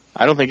funny.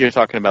 I don't think you're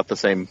talking about the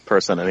same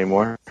person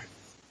anymore.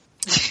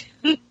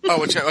 Oh,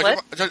 which,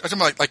 like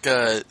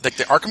the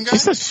Arkham guy?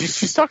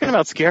 She's talking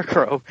about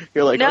Scarecrow.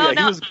 You're like, No, oh,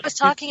 yeah, I was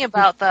talking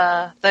about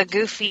the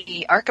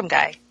goofy Arkham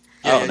guy.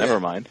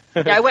 Never mind.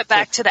 Yeah, I went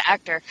back to the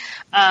actor.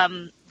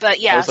 But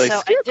yeah, I was like, so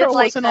Scarecrow I did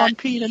like wasn't that. on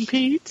Pete and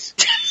Pete.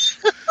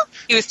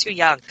 He was too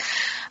young.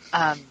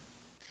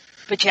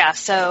 But yeah,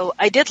 so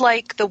I did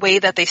like the way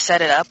that they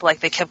set it up.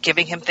 They kept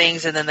giving him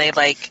things, and then they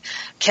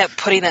kept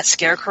putting that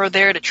Scarecrow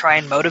there to try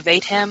and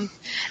motivate him.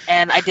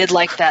 And I did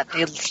like that.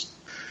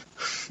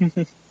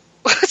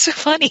 What's so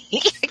funny?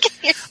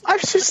 I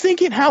was just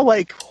thinking how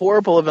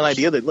horrible of an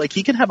idea that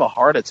he can have a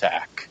heart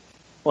attack,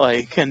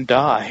 and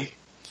die.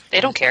 They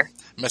don't care.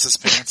 Mess his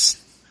pants.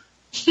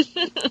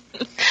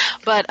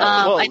 But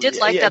I did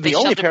like that they the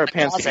only shoved him pair in of the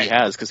pants that closet. he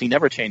has because he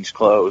never changed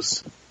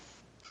clothes.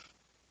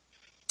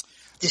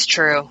 It's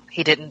true.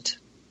 He didn't.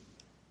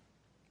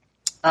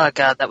 Oh,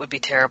 God, that would be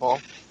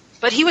terrible.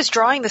 But he was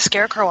drawing the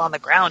Scarecrow on the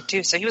ground,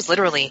 too, so he was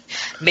literally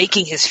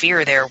making his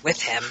fear there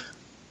with him.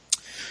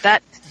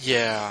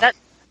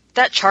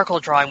 That charcoal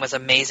drawing was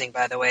amazing,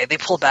 by the way. They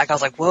pulled back. I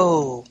was like,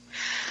 whoa,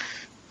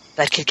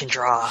 that kid can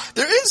draw.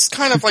 There is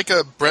kind of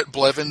a Brett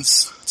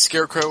Blevins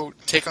Scarecrow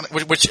take on it,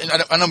 which and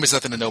I know means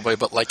nothing to nobody,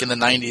 but in the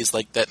 90s,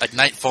 that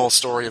Nightfall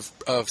story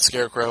of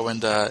Scarecrow,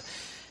 and I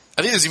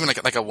think there's even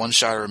like a one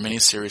shot or a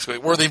miniseries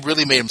where they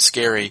really made him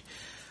scary.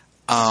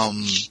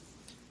 You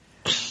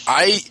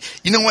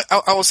know what?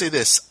 I will say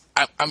this.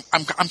 I'm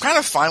kind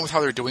of fine with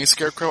how they're doing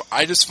Scarecrow.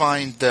 I just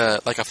find the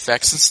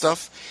effects and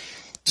stuff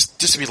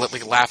just to be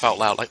laugh out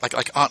loud, like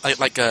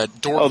a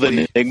door. Oh,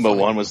 the Enigma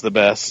one was the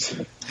best.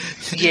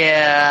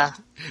 Yeah.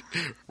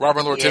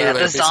 Robin Lord Taylor,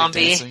 the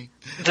zombie. dancing.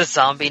 The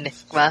zombie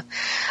Enigma.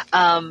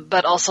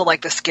 But also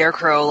the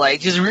Scarecrow,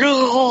 just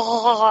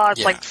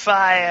it's like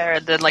fire,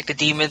 and then the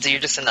demons, and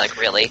you're just in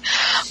really.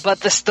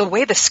 But the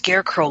way the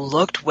Scarecrow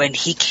looked when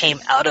he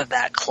came out of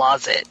that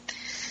closet,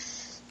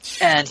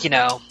 and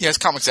Yeah, it's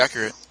comics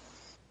accurate.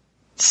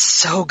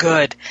 so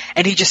good,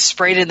 and he just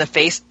sprayed it in the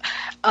face.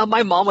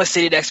 My mom was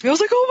sitting next to me. I was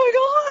like, "Oh my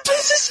god,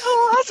 this is so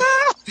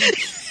awesome!"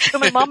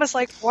 And my mom was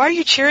like, "Why are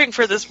you cheering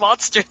for this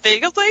monster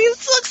thing?" I was like,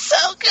 "This looks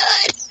so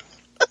good."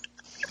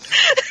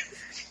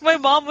 My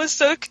mom was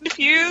so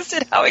confused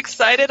at how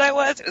excited I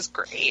was. It was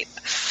great.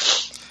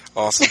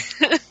 Awesome.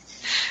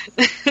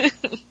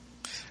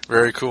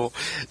 Very cool.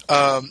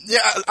 I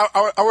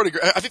would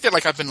agree. I think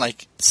that I've been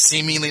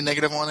seemingly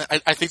negative on it.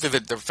 I think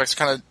that the effects are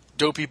kind of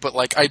dopey, but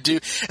I do.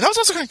 And I was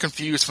also kind of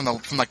confused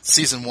from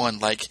season one.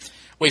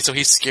 Wait, so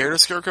he's scared of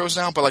Scarecrows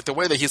now? But the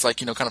way that he's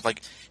kind of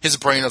his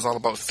brain is all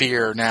about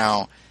fear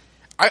now.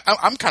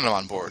 I'm kind of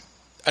on board.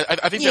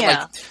 I think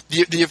that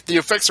the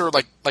effects are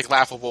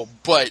laughable,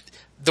 but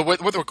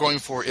what they're going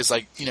for is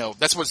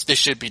that's what they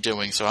should be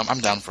doing. So I'm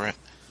down for it.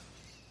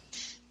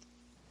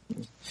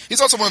 He's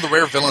also one of the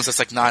rare villains that's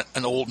like not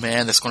an old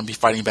man that's going to be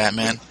fighting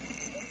Batman.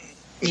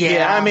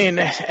 Yeah, I mean,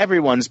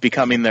 everyone's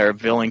becoming their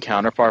villain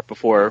counterpart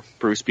before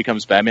Bruce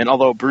becomes Batman,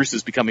 although Bruce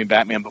is becoming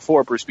Batman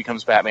before Bruce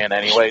becomes Batman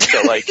anyway,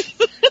 so, like,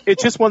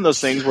 it's just one of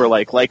those things where,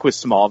 like with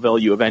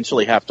Smallville, you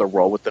eventually have to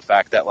roll with the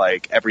fact that,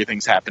 like,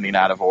 everything's happening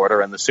out of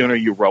order, and the sooner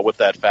you roll with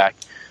that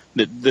fact,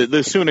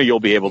 the sooner you'll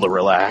be able to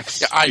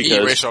relax. Yeah, i.e.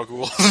 Ra's al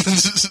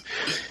Ghul.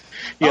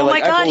 Yeah,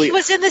 my God, he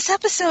was in this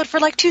episode for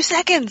like 2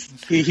 seconds.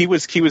 He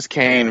was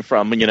Kane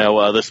from,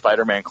 the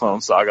Spider-Man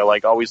clone saga,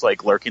 like, always,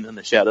 like, lurking in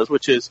the shadows,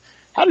 which is,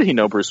 how did he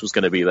know Bruce was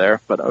going to be there?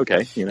 But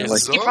okay, He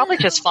probably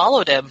just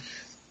followed him.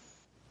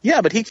 Yeah,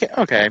 but he can't,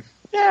 okay.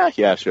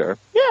 Yeah, sure.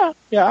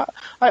 Yeah,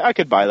 I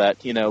could buy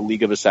that,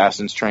 League of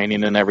Assassins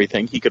training and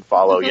everything. He could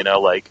follow,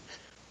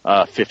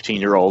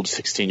 15-year-old,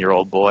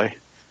 16-year-old boy.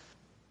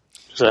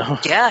 So.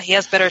 Yeah, he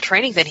has better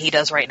training than he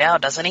does right now,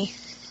 doesn't he?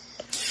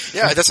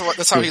 Yeah, that's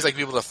how he's like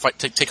able to fight,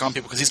 take on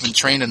people because he's been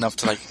trained enough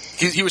to like.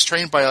 He was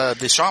trained by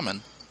the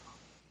shaman.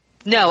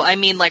 No, I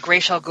mean like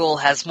Ra's al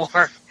Ghul has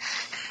more.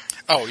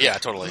 Oh yeah,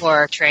 totally.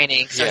 More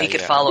training, so he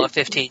could follow a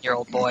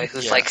 15-year-old boy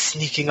who's like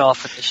sneaking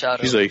off with the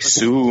shadows. He's like,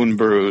 soon,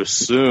 Bruce,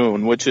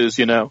 soon, which is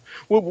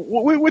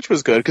which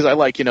was good because I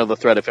like the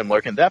threat of him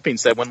lurking. That being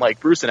said, when like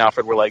Bruce and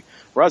Alfred were like,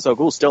 Ra's al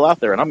Ghul's still out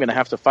there, and I'm going to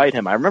have to fight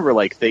him. I remember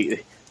like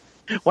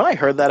when I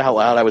heard that out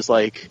loud, I was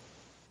like.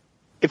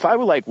 If I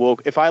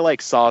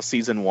saw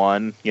season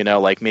 1,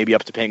 like maybe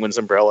up to Penguin's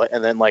umbrella,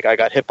 and then like I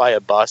got hit by a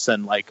bus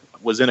and like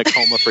was in a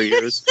coma for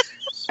years,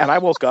 and I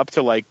woke up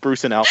to like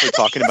Bruce and Alfred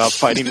talking about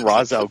fighting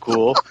Ra's al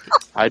Ghul,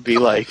 I'd be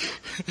like,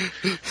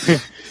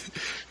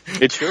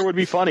 it sure would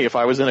be funny if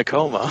I was in a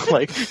coma.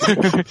 Like,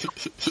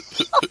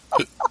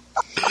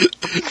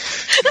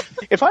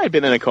 if I had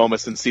been in a coma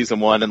since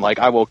season 1 and like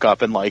I woke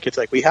up and like it's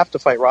like we have to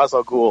fight Ra's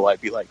al Ghul, I'd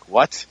be like,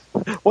 what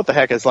the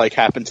heck has like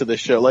happened to this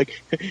show?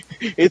 Like,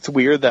 it's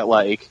weird that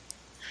like,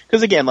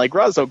 because again, like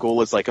Ra's al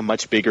Ghul is like a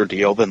much bigger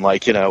deal than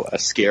like a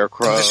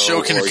Scarecrow. The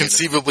show can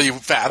conceivably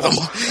fathom,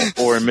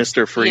 or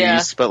Mr.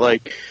 Freeze, but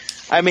like,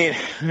 I mean.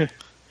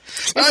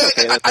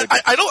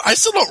 I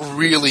still don't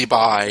really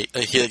buy.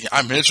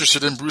 I'm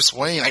interested in Bruce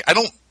Wayne. I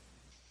don't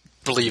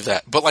believe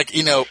that, but like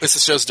it's the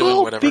show's doing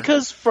whatever.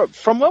 Because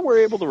from what we're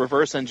able to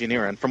reverse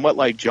engineer and from what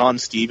like John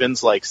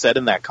Stevens like said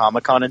in that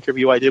Comic-Con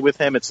interview I did with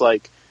him, it's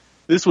like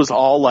this was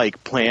all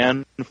like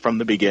planned from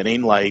the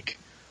beginning, like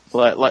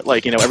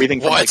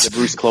everything from like the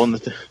Bruce clone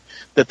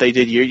that they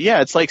did.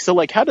 Yeah, it's like so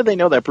like how did they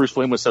know that Bruce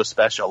Wayne was so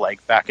special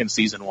like back in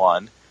season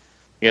 1?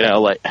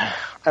 Like I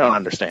don't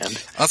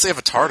understand. Unless they have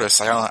a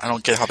TARDIS, I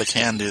don't get how they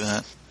can do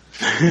that.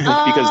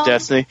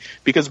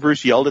 because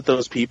Bruce yelled at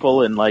those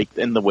people in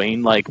the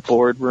Wayne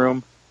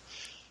boardroom.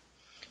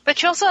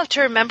 But you also have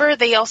to remember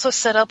they also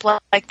set up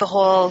like the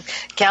whole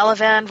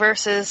Galavan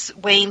versus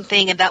Wayne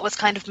thing, and that was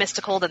kind of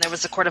mystical. Then there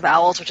was the Court of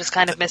Owls, which is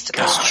kind of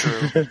mystical. That's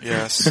true.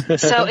 Yes.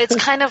 So it's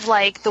kind of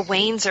like the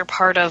Waynes are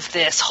part of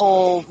this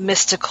whole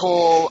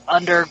mystical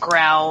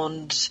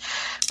underground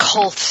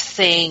cult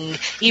thing,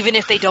 even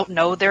if they don't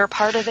know they're a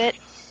part of it.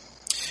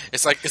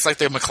 It's like the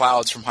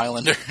McClouds from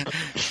Highlander.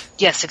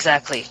 Yes,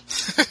 exactly.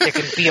 There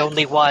can be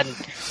only one.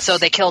 So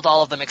they killed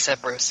all of them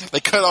except Bruce.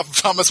 They cut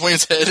off Thomas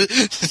Wayne's head.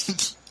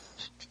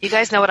 You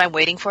guys know what I'm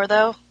waiting for,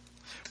 though?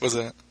 What's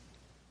that?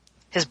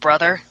 His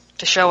brother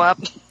to show up.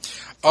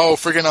 Oh,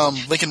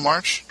 friggin' Lincoln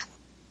March?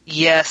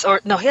 Yes, or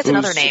no, he has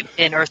another name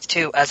in Earth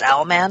 2 as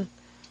Owlman.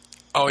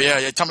 Oh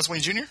yeah, Thomas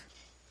Wayne Jr.?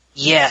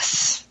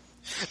 Yes.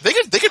 They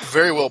could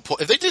very well pull.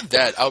 If they did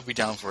that, I would be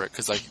down for it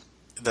because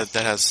that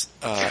has.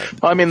 Well,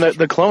 I mean,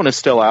 the clone is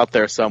still out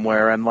there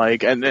somewhere, and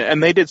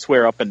and they did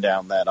swear up and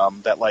down that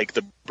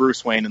the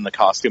Bruce Wayne in the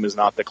costume is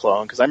not the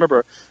clone. Because I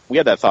remember we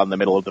had that thought in the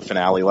middle of the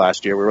finale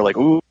last year. We were like,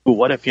 ooh,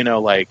 what if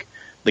the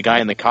guy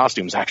in the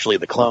costume is actually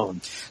the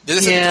clone? Did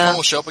they say the clone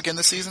will show up again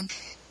this season?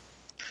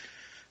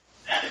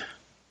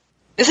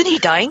 Isn't he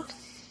dying?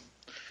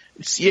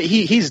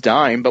 He's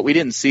dying, but we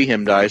didn't see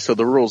him die. So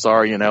the rules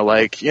are,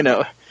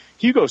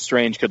 Hugo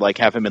Strange could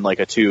have him in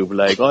a tube,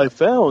 I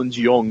found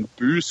young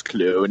Bruce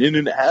clone in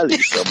an alley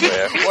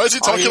somewhere. Why is he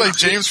talking like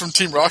James from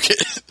Team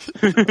Rocket?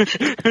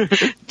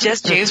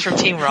 Just James from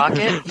Team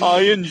Rocket?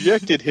 I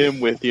injected him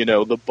with,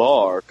 the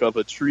bark of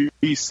a tree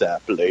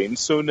sapling,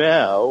 so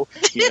now,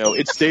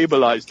 it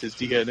stabilized his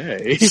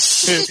DNA.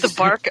 The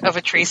bark of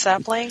a tree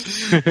sapling?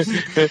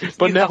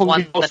 But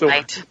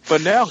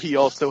now he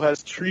also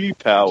has tree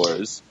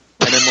powers.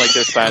 And then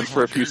they're silent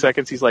for a few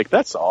seconds. He's like,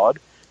 that's odd.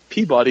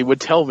 Peabody would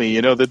tell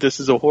me, that this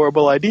is a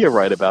horrible idea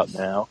right about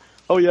now.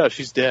 Oh yeah,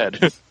 she's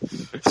dead.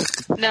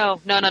 No.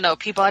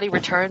 Peabody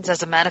returns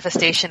as a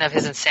manifestation of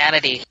his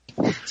insanity,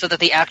 so that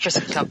the actress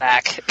can come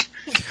back.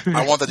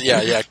 I want that.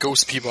 Yeah,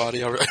 Ghost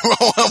Peabody. I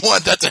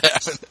want that to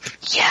happen.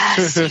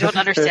 Yes, you don't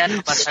understand how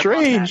much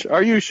Strange.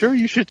 Are you sure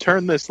you should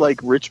turn this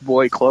rich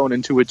boy clone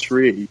into a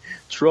tree?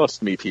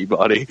 Trust me,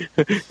 Peabody.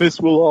 This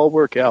will all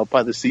work out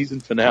by the season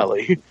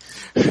finale.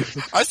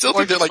 I still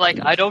think they're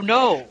I don't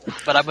know,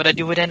 but I'm gonna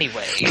do it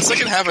anyway. The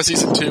second half of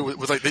season 2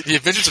 with the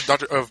Adventures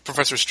of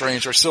Professor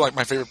Strange are still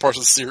my favorite parts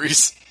of the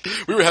series.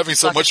 We were having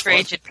so Dr. much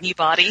Strange fun. and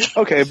Peabody.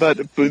 Okay,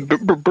 but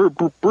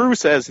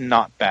Bruce as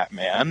not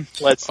Batman.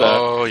 Let's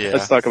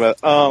talk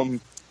about.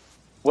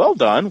 Well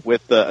done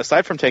with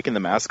aside from taking the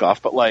mask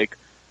off, but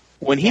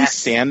when he's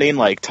standing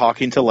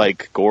talking to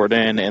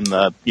Gordon in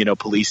the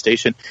police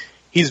station,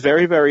 he's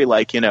very very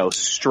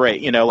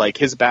straight.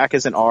 His back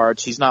isn't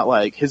arched. He's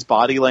not his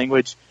body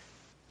language.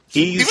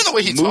 He's even the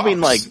way he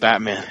moving talks. like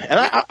Batman. And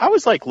I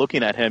was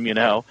looking at him,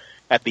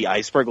 at the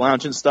Iceberg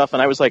Lounge and stuff,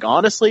 and I was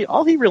honestly,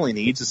 all he really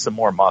needs is some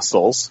more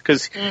muscles,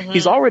 because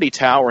he's already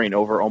towering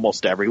over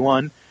almost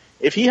everyone.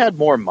 If he had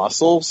more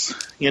muscles,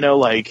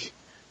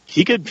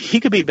 he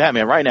could be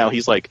Batman. Right now,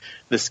 he's the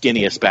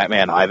skinniest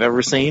Batman I've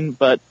ever seen,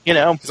 but, He's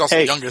also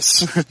the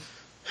youngest.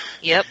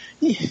 Yep.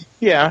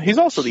 Yeah, he's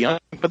also the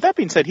youngest. But that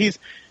being said,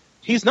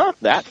 he's not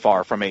that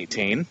far from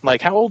 18.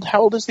 How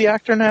old is the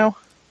actor now?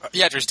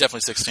 The actor's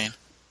definitely 16.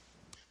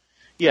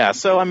 Yeah,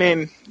 so, I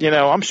mean,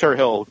 I'm sure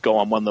he'll go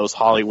on one of those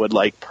Hollywood,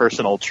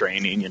 personal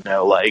training, things.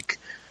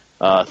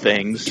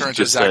 Turn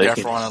into Zac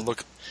Efron and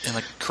look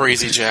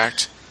crazy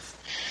jacked.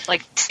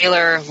 Like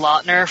Taylor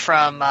Lautner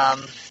from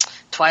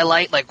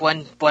Twilight.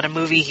 One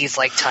movie he's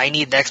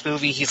tiny, the next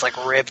movie he's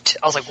ripped.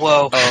 I was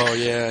whoa. Oh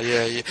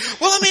yeah.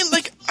 Well, I mean,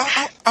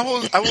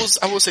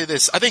 I will say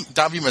this. I think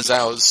Davy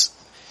Mazouz,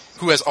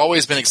 who has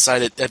always been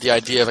excited at the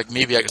idea of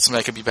maybe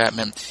somebody could be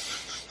Batman.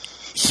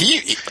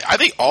 I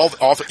think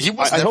he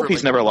was. I hope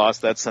he's never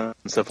lost that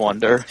sense of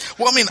wonder.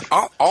 Well, I mean,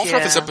 all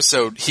throughout this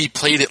episode, he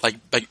played it like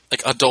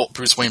adult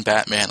Bruce Wayne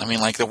Batman. I mean,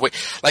 the way,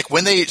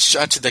 when they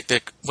shot to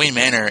the Wayne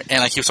Manor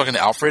and he was talking to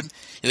Alfred,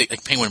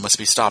 Penguin must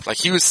be stopped.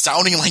 He was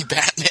sounding like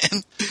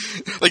Batman.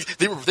 They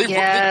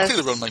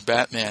clearly wrote him like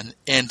Batman.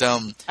 And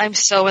I'm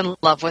so in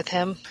love with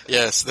him.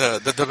 Yes,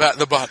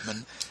 the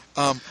Batman.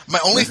 My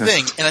only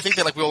thing, and I think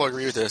that we all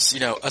agree with this,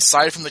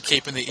 aside from the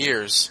cape and the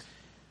ears,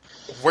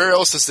 where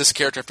else does this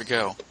character have to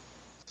go?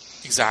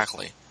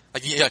 Exactly.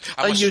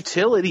 A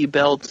utility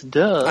belt,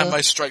 duh. I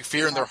might strike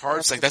fear in their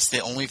hearts. That's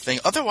the only thing.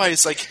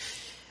 Otherwise,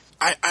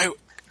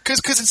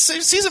 because in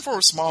season 4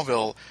 of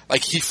Smallville,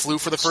 he flew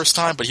for the first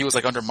time, but he was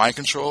under mind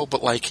control.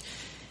 But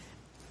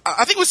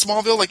I think with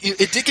Smallville,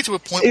 it did get to a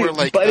point where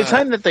by the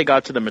time that they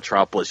got to the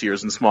Metropolis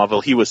years in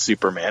Smallville, he was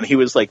Superman. He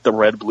was the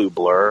red blue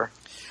blur.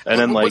 And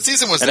then what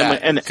season was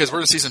that? Because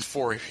we're in season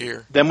 4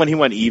 here. Then when he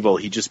went evil,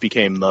 he just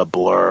became the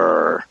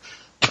Blur.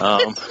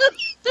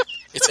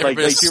 It's do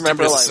you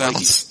remember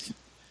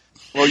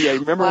well, yeah,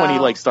 remember when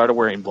he started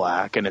wearing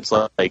black, and it's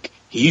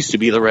he used to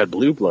be the red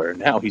blue Blur, and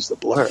now he's the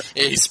Blur.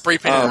 Yeah, he's spray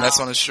painted and that's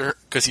on his shirt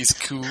because he's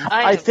cool.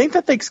 I think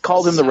that they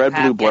called him the red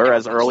blue Blur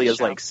as early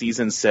as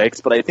season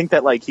 6, but I think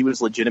that he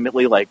was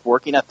legitimately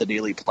working at the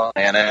Daily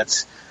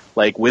Planet,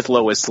 with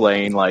Lois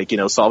Lane,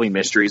 solving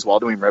mysteries while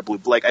doing red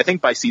blue. I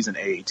think by season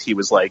 8 he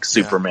was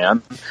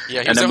Superman.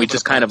 Yeah, and then we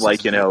just kind of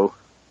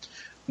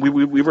we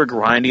were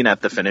grinding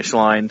at the finish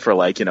line for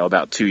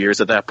about 2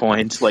 years at that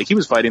point. He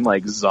was fighting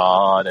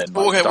Zod and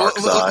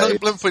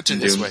Darkseid. Let me put it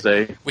this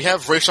way: we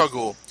have Ra's al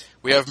Ghul,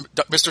 we have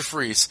Mr.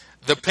 Freeze,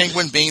 the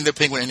Penguin being the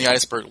Penguin in the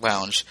Iceberg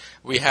Lounge.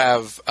 We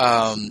have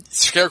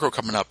Scarecrow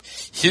coming up.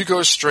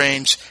 Hugo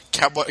Strange,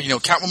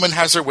 Catwoman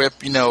has her whip.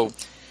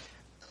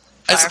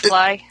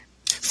 Firefly,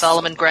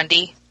 Solomon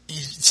Grundy.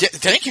 Yeah,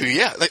 thank you.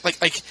 Yeah,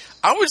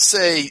 I would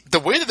say the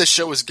way that the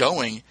show is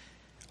going.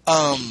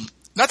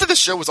 Not that the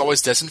show was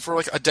always destined for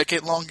a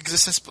decade-long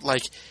existence, but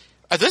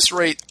at this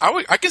rate,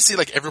 I can see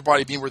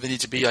everybody being where they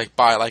need to be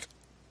by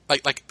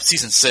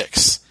season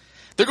 6.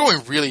 They're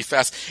going really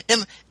fast,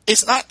 and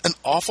it's not an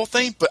awful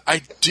thing, but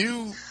I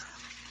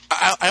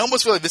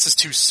almost feel this is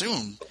too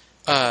soon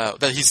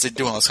that he's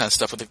doing all this kind of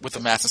stuff with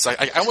the mask and stuff.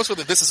 I almost feel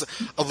that this is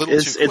a little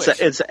too quick.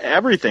 It's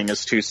everything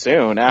is too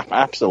soon,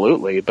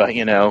 absolutely. But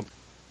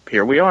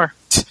here we are.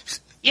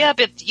 Yeah,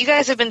 but you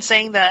guys have been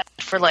saying that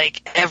for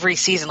every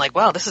season.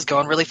 Wow, this is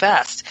going really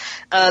fast.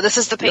 This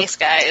is the pace,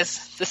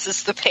 guys. This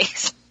is the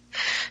pace.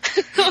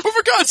 But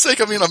for God's sake,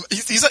 I mean,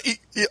 he's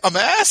a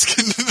mask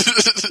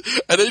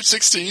at age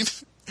 16.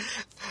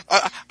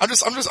 I'm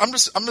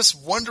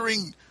just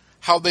wondering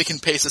how they can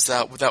pace this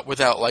out without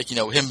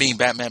him being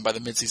Batman by the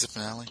mid-season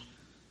finale.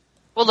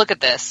 Well, look at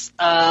this.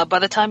 By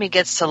the time he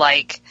gets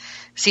to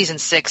season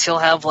 6, he'll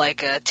have a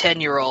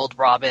 10-year-old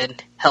Robin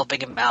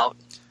helping him out.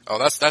 Oh,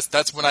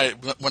 that's when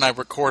I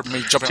record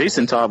me jumping.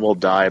 Jason Todd will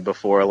die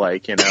before he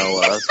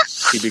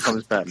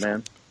becomes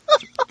Batman.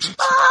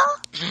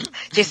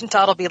 Jason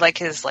Todd will be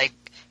his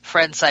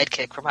friend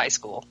sidekick from high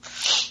school.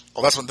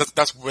 Oh,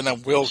 that's when I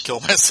will kill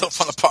myself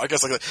on the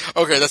podcast.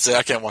 Okay, that's it.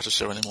 I can't watch the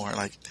show anymore.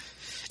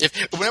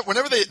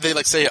 Whenever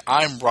they say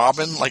I'm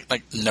Robin,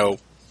 no.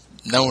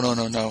 I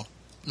don't know.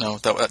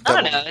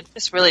 It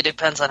just really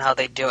depends on how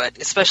they do it,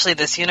 especially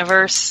this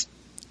universe.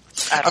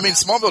 I don't know.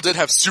 Smallville did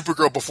have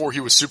Supergirl before he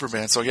was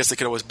Superman, so I guess they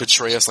could always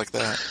betray us like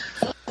that.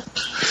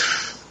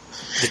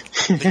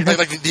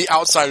 The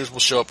outsiders will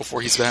show up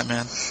before he's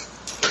Batman.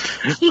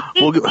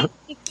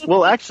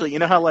 Well, actually, you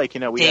know how we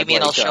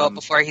Damien had, will show up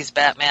before he's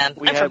Batman.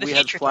 we I'm had from the we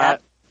had future,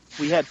 Pat.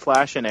 we had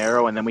Flash and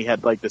Arrow, and then we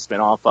had the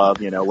spinoff of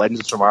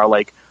Legends of Tomorrow.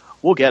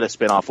 We'll get a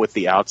spinoff with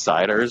the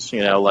Outsiders.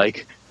 I'd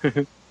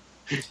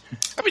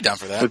be down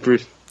for that. With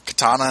Bruce.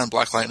 Katana and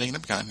Black Lightning,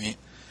 that'd be kind of neat.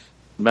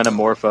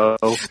 Metamorpho.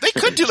 They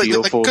could do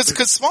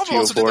because Smallville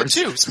also did that Geoforce.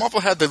 too.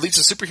 Smallville had the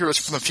Legion of Superheroes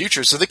from the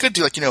future, so they could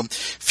do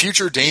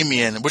future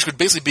Damien, which would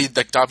basically be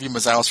like Davi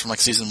Mazalis from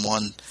season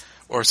 1,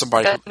 or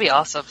somebody That'd be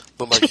awesome.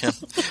 look like him.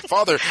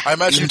 Father, I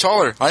imagine you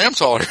taller. I am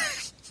taller.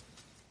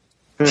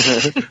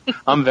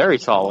 I'm very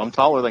tall. I'm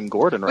taller than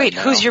Gordon right Wait,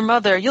 now. who's your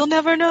mother? You'll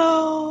never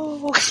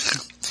know.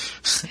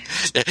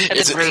 And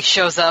then Grace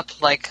shows up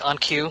on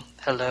cue.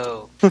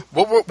 Hello.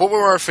 What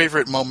were our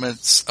favorite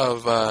moments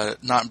of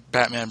not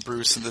Batman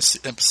Bruce in this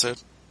episode?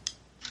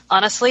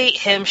 Honestly,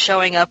 him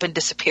showing up and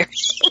disappearing.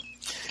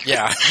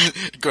 Yeah,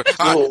 good.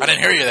 I didn't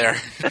hear you there.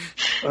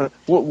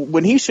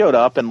 When he showed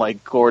up and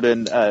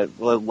Gordon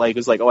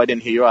was like, "Oh, I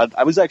didn't hear you,"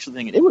 I was actually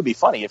thinking it would be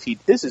funny if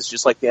this is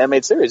just like the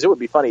animated series. It would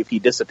be funny if he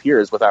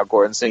disappears without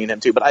Gordon seeing him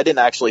too. But I didn't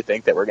actually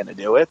think that we're going to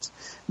do it.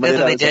 But And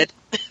then they did.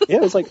 Yeah,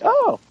 it was like,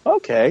 oh,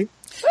 okay,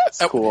 that's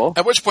cool.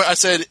 At which point I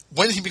said,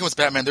 when he becomes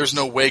Batman, there's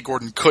no way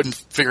Gordon couldn't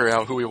figure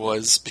out who he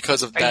was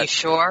because of that. Are you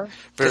sure?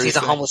 Because he's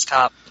a homeless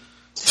cop.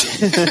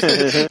 Excuse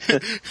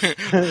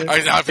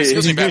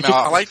me, Batman.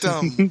 I liked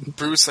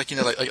Bruce. It's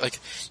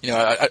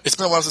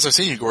been a while since I've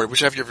seen you, Gordon. We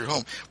should have you over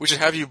home. We should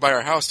have you by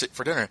our house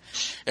for dinner.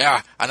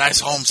 Yeah, a nice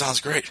home sounds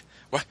great.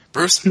 What,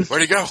 Bruce?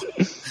 Where'd he go?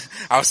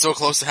 I was so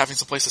close to having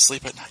some place to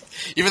sleep at night.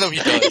 Even though he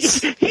does.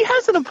 He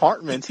has an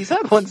apartment. He's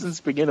had one since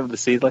the beginning of the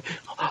season.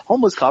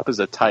 Homeless cop is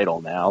a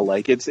title now.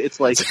 It's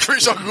like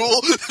Ra's al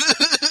Ghul.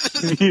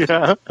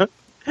 Yeah.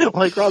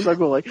 Ra's al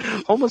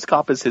Ghul, homeless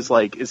cop is his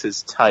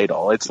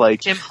title. It's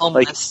like Jim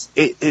Homeless.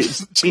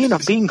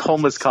 Being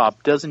homeless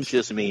cop doesn't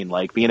just mean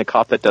being a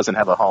cop that doesn't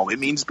have a home. It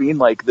means being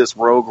this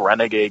rogue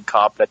renegade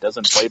cop that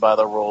doesn't play by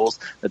the rules.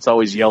 That's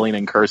always yelling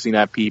and cursing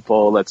at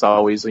people. That's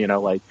always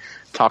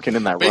talking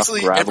in that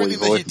Basically, rough, gravelly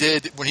everything voice. that he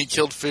did when he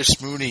killed Fish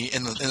Mooney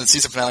in the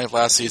season finale of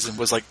last season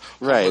was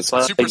right.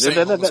 Super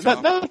Saiyan homeless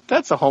cop.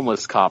 That's a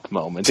homeless cop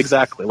moment.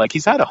 Exactly.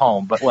 He's had a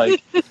home, but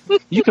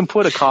you can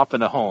put a cop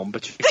in a home,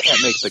 but you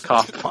can't make the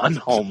cop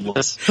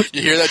unhomeless.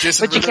 You hear that,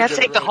 Jason? But you can't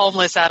take the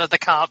homeless out of the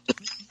cop.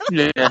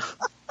 Yeah.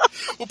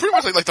 Well, pretty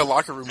much the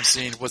locker room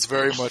scene was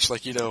very much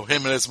him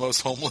at his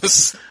most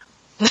homeless.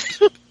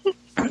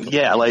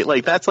 Yeah,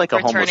 that's a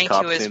homeless Returning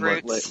cop to his scene.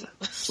 roots.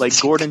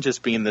 Gordon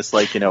just being this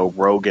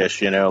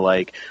roguish,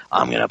 I'm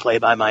gonna play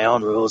by my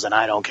own rules and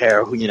I don't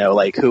care who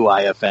who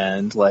I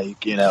offend, Yeah,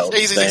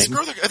 screw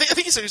I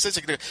think he says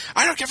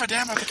I don't give a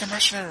damn about the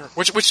commissioner.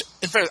 Which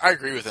in fact I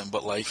agree with him,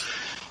 but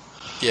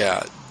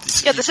yeah.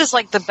 Yeah, this is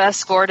the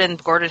best Gordon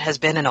has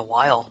been in a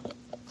while.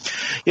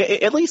 Yeah,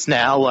 at least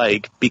now,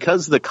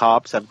 because the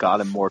cops have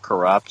gotten more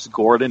corrupt,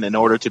 Gordon, in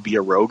order to be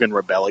a rogue and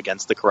rebel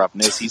against the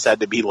corruptness, he's had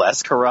to be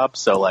less corrupt.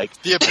 So,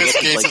 the Abyss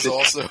case is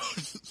also.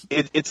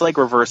 It's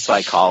reverse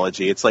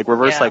psychology. It's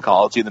reverse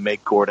psychology to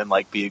make Gordon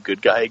be a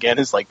good guy again.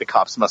 Is the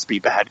cops must be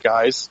bad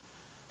guys.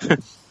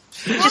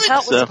 That's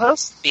how it was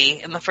supposed to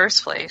be in the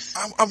first place.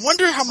 I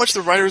wonder how much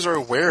the writers are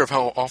aware of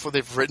how awful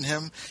they've written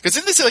him. Because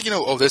didn't they say,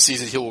 this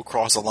season he will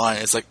cross a line?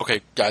 It's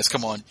okay, guys,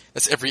 come on.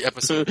 That's every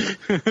episode.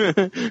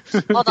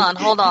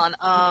 Hold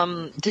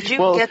on. Did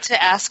you get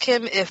to ask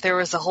him if there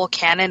was a whole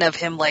canon of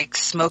him,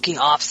 smoking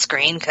off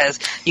screen? Because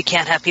you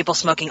can't have people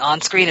smoking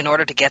on screen in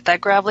order to get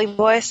that gravelly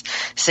voice,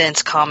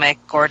 since comic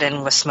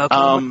Gordon was smoking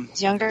when he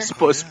was younger.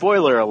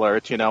 Spoiler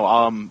alert,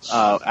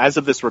 as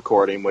of this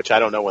recording, which I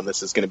don't know when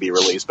this is going to be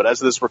released, but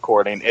as of this recording,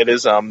 it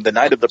is the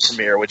night of the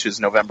premiere, which is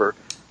September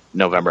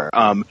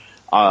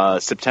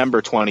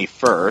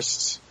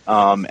 21st.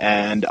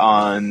 And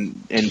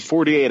in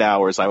 48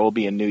 hours, I will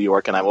be in New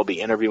York, and I will be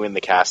interviewing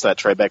the cast at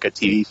Tribeca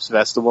TV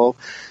Festival.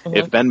 Mm-hmm.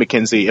 If Ben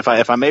McKenzie, if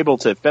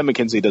Ben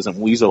McKenzie doesn't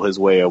weasel his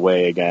way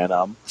away again,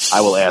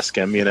 I will ask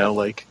him.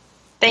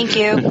 Thank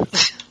you.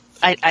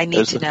 I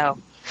need to know.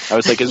 I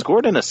was is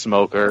Gordon a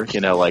smoker?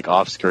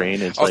 Off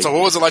screen. It's also,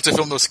 what was it like to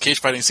film those cage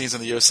fighting scenes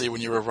in the OC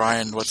when you were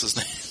Ryan? What's his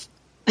name?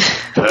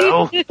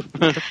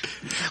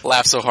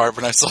 Laughed so hard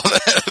when I saw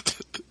that.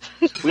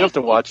 We have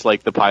to watch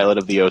the pilot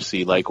of the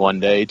OC one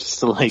day just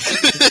to to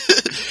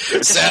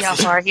see how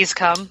far he's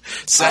come.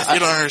 Seth, you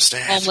don't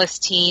understand. Homeless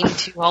teen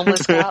to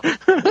homeless cop.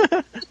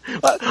 I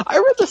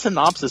read the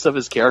synopsis of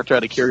his character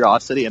out of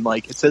curiosity, and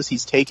it says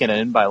he's taken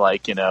in by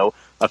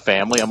a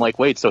family. I'm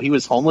wait, so he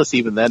was homeless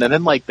even then? And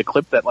then the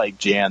clip that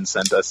Jan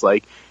sent us,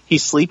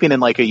 he's sleeping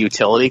in a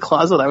utility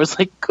closet. I was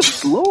good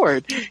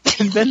lord,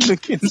 can Ben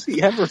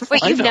McKenzie ever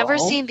Wait, you've never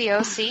home? seen the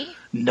OC?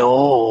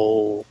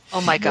 No.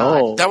 Oh my god.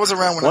 No. That was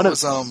around when I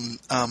was I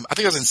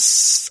think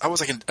I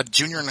was a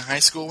junior in high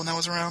school when that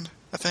was around.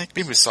 I think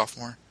maybe a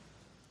sophomore.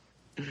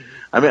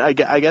 I mean,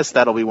 I guess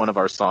that'll be one of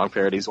our song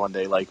parodies one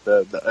day,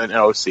 an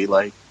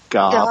OC,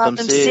 Gotham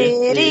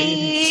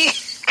City.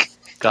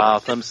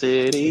 Gotham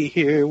City,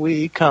 here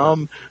we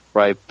come,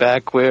 right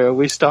back where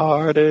we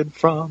started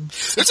from.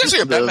 There's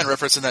actually a Batman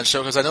reference in that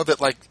show, because I know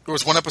that like there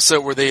was one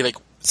episode where they like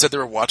said they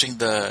were watching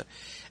the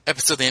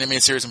episode of the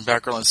animated series when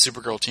Batgirl and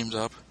Supergirl teamed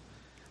up.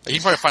 You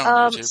can probably find it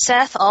on YouTube.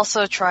 Seth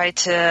also tried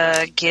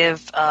to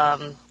give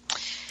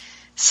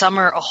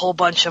Summer a whole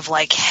bunch of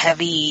like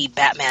heavy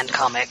Batman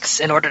comics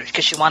in order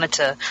because she wanted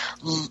to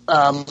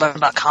learn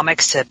about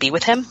comics to be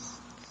with him.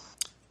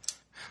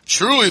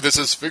 Truly, this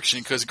is fiction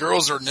because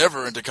girls are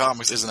never into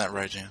comics, isn't that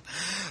right, Jan?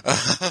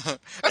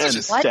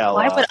 And Stella,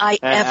 why would I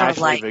and ever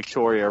Ashley like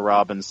Victoria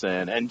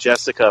Robinson, and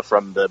Jessica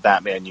from the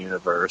Batman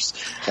universe,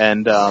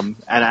 and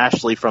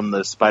Ashley from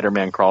the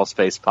Spider-Man Crawl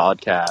Space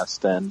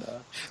podcast, and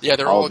yeah,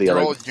 they're all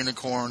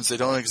unicorns. They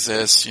don't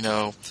exist. You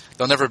know,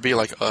 they'll never be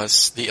like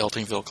us, the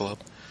Eltingville Club.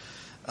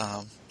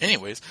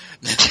 Anyways.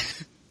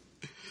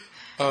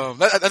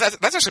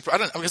 That's actually, I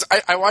don't know, because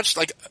I watched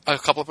like a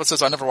couple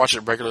episodes. I never watched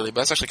it regularly,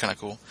 but that's actually kind of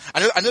cool. I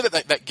knew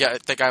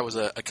that guy was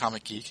a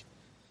comic geek.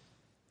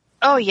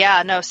 Oh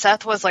yeah, no,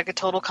 Seth was like a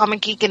total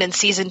comic geek, and in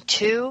season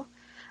 2,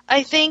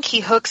 I think he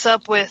hooks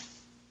up with.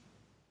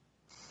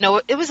 No,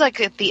 it was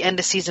like at the end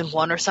of season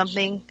 1 or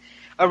something.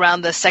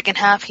 Around the second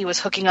half, he was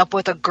hooking up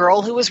with a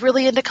girl who was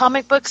really into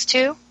comic books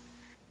too.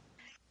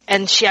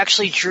 And she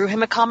actually drew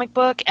him a comic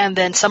book, and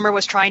then Summer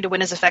was trying to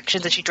win his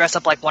affections, and she dressed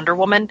up like Wonder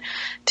Woman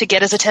to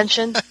get his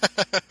attention.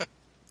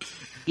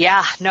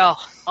 Yeah, no,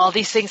 all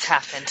these things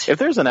happened. If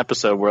there's an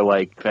episode where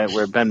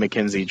Ben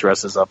McKenzie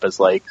dresses up as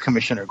like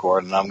Commissioner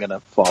Gordon, I'm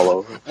gonna fall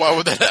over. Why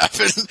would that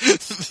happen?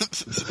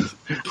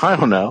 I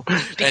don't know.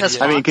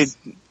 Because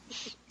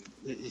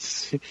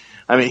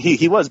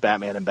he was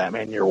Batman in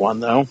Batman Year One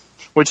though,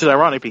 which is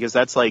ironic because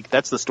that's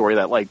the story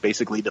that like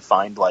basically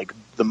defined like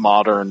the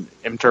modern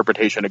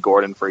interpretation of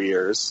Gordon for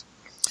years.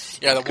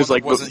 Yeah, that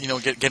like, wasn't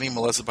getting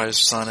molested by his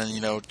son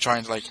and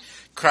trying to like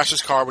crash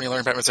his car when he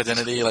learned Batman's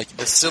identity, like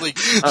the silly.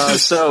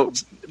 So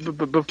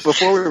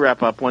before we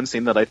wrap up, one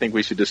scene that I think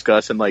we should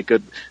discuss and like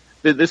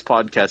this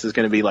podcast is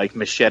going to be like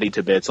machete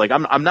to bits. Like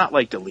I'm not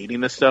like deleting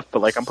this stuff,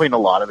 but like I'm putting a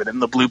lot of it in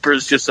the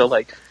bloopers just so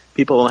like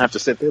people don't have to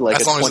sit there like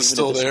as long as it's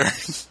still there.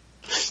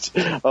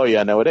 Oh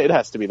yeah, no, it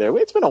has to be there.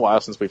 It's been a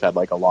while since we've had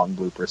like a long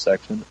blooper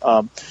section.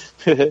 I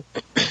feel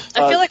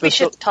like we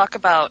should talk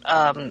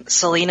about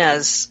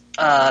Selena's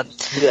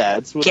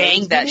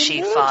gang that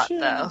she fought,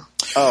 though.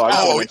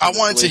 I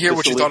wanted to hear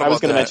what you thought about that. I was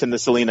going to mention the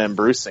Selena and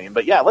Bruce scene,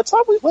 but yeah, let's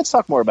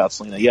talk more about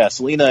Selena. Yeah,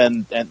 Selena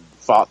and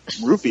fought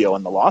Rufio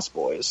and the Lost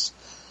Boys.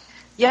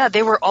 Yeah,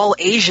 they were all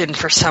Asian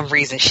for some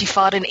reason. She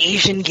fought an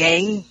Asian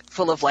gang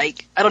full of,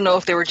 like, I don't know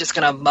if they were just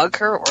going to mug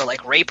her or,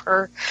 like, rape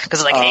her.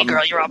 Because, like, hey,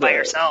 girl, you're all by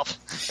yourself.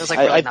 It was, like,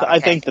 really not okay. I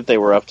think that they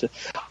were up to...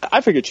 I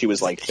figured she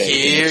was, like,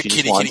 fake. She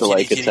just wanted to,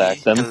 like,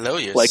 attack them. Hello,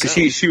 like,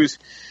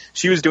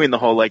 she was doing the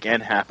whole, like,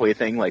 Anne Hathaway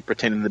thing, like,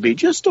 pretending to be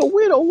just a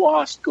widow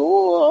lost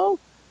girl.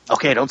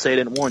 Okay, don't say I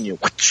didn't warn you.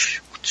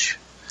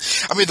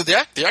 I mean,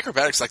 the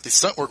acrobatics, like the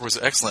stunt work was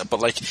excellent,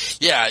 but like,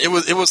 yeah, it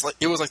was like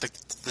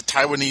the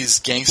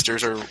Taiwanese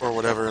gangsters or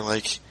whatever.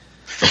 Like,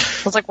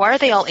 I was like, why are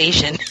they all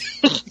Asian?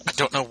 I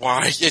don't know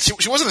why. Yeah,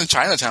 she wasn't in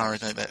Chinatown or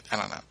anything like that. I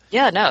don't know.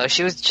 Yeah, no,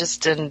 she was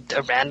just in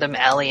a random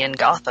alley in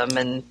Gotham,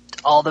 and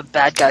all the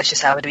bad guys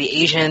just happened to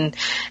be Asian.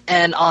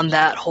 And on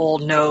that whole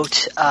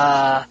note,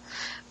 the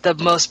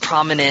most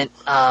prominent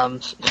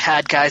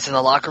bad guys in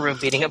the locker room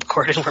beating up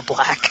Gordon were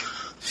black.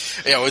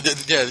 Yeah,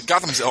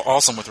 Gotham's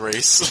awesome with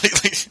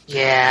race.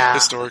 Yeah.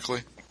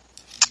 Historically.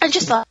 I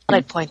just thought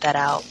I'd point that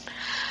out.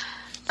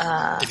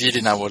 If you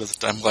didn't, I would have.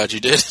 I'm glad you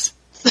did.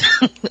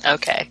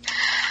 Okay.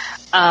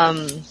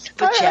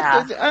 But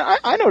yeah.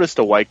 I noticed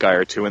a white guy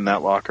or two in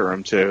that locker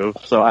room, too,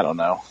 so I don't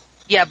know.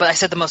 Yeah, but I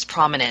said the most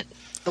prominent.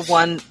 The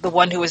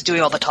one who was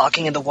doing all the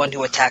talking and the one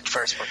who attacked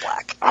first were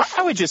black.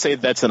 I would just say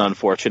that's an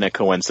unfortunate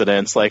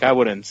coincidence. Like, I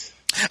would say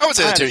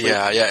that too.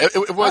 Yeah.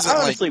 It wasn't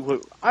honestly,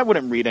 I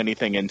wouldn't read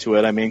anything into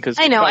it. I mean, because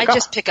I know I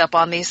just pick up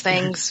on these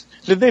things.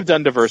 They've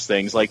done diverse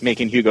things, like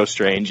making Hugo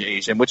Strange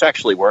Asian, which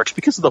actually works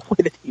because of the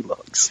way that he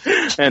looks.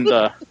 And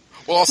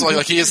well, also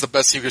like he is the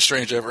best Hugo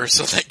Strange ever.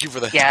 So thank you for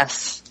that.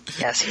 Yes.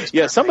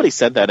 Yeah, somebody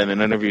said that in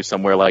an interview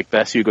somewhere, like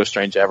best Hugo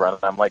Strange ever, and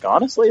I'm like,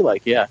 honestly,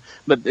 like, yeah.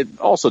 But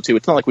also too,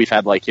 it's not like we've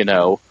had like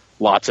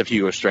lots of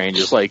Hugo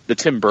Stranges. Like the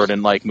Tim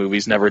Burton like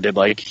movies never did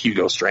like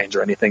Hugo Strange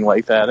or anything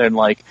like that, and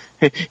like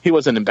he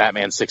wasn't in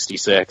Batman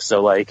 66,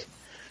 so like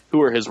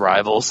who are his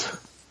rivals?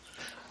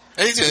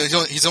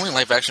 He's only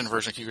live action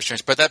version of Hugo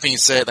Strange. But that being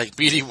said, like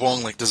B.D.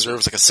 Wong like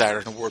deserves like a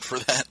Saturn Award for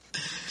that.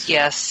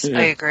 Yes, yeah.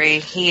 I agree.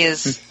 He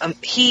is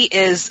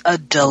a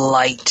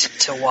delight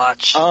to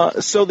watch.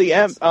 So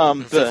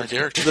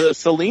the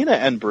Selena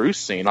and Bruce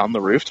scene on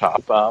the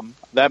rooftop,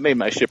 that made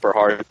my shipper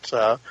heart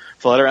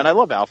flutter. And I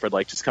love Alfred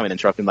like just coming and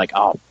interrupting like,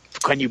 oh,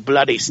 can you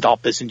bloody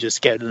stop this and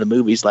just get to the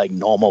movies like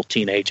normal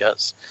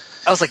teenagers?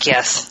 I was like,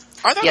 yes.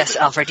 Yes,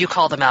 Alfred, you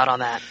called him out on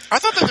that. I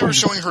thought that they were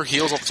showing her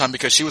heels all the time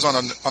because she was on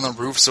the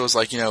roof, so it was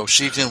like,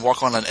 she didn't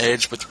walk on an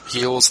edge with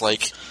heels,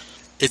 like,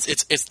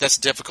 It's that's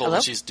difficult Hello?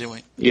 what she's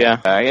doing. Yeah,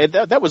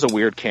 that was a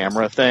weird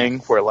camera thing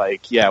where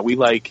like, I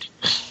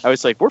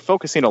was like, we're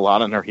focusing a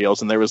lot on her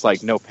heels, and there was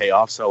like no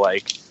payoff. So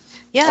like,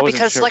 Yeah, I wasn't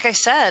because sure. like I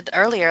said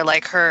earlier,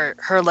 like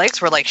her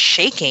legs were like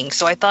shaking,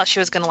 so I thought she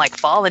was gonna like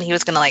fall and he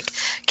was gonna like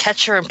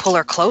catch her and pull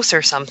her close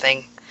or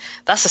something.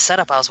 That's the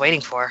setup I was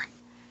waiting for.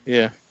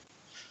 Yeah.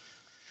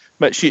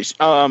 But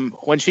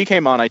when she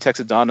came on, I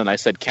texted Dawn and I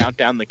said,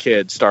 "Countdown the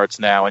kid starts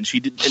now," and she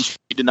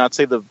did not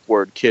say the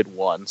word "kid"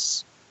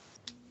 once.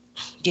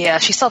 Yeah,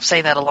 she stopped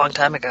saying that a long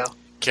time ago.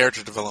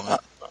 Character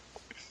development.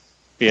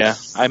 Yeah,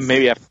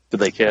 maybe after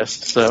they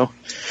kissed. So,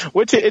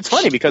 which it's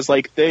funny because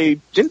like they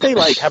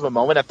like have a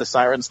moment at the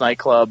Sirens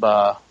nightclub.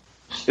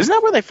 Isn't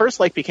that where they first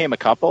like became a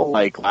couple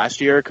like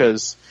last year?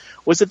 Because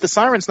was it the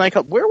Sirens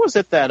nightclub? Where was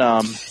it that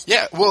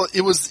Yeah, well,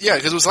 it was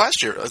because it was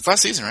last year, it was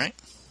last season, right?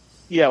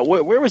 Yeah,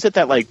 where was it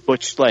that like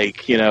Butch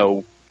like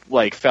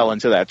like fell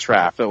into that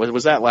trap?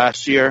 Was that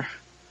last year,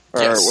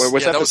 or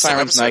was that the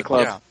Sirens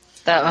nightclub? Yeah,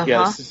 That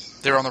Yes.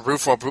 they were on the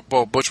roof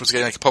while Butch was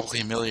getting like publicly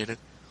humiliated.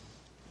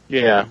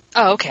 Yeah.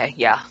 Oh, okay,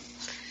 yeah.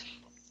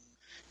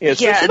 Yeah,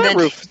 so, Yeah, so and that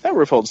then-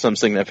 roof holds some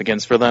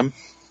significance for them.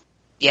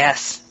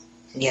 Yes.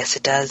 Yes,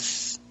 it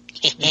does.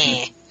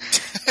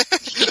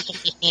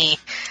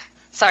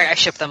 Sorry, I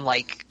ship them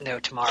like no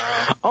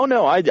tomorrow. Oh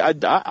no, I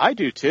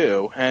do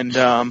too, and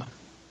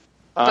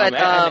But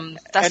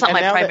that's not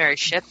my now primary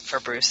ship for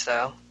Bruce,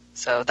 though.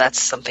 So that's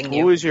something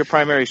new. Who is your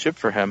primary ship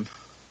for him?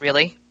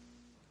 Really?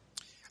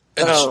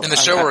 In the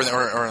show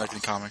I- or like in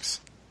comics?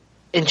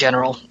 In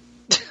general.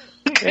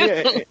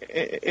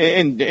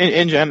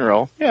 in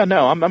general, yeah.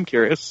 No, I'm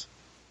curious.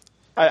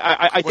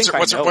 I think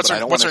What's I know, but I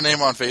don't what's wanna, her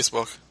name on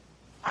Facebook?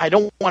 I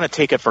don't want to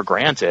take it for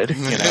granted. You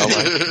know,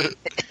 like,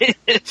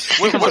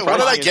 Where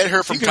did I get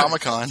her from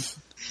Comic-Con?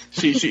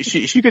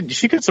 she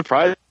could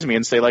surprise me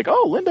and say like,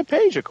 "Oh, Linda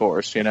Page, of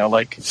course." You know,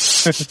 like What?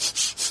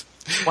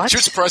 She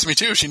would surprise me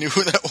too if she knew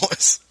who that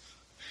was.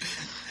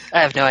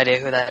 I have no idea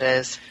who that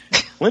is.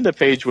 Linda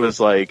Page was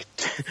like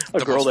a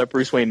girl that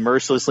Bruce Wayne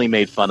mercilessly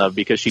made fun of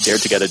because she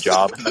dared to get a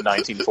job in the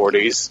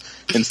 1940s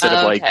instead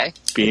of like Okay.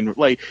 being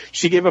like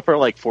she gave up her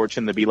like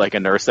fortune to be like a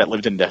nurse that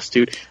lived in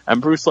destitute,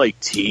 and Bruce like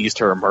teased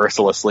her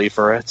mercilessly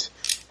for it,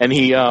 and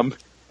he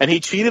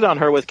cheated on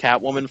her with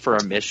Catwoman for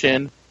a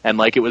mission, and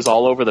like it was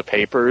all over the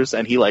papers,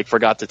 and he like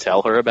forgot to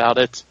tell her about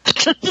it.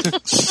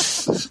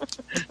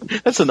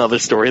 That's another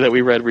story that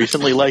we read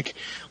recently. Like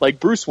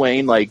Bruce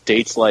Wayne like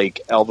dates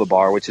like Elva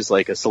Barr, which is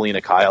like a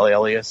Selena Kyle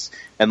alias,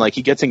 and like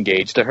he gets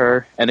engaged to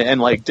her, and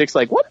like Dick's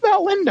like, "What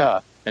about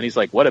Linda?" And he's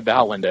like, "What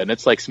about Linda?" And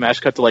it's like smash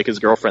cut to like his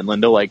girlfriend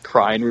Linda like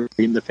crying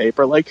reading the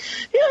paper, like,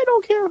 "Yeah, I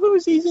don't care who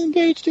he's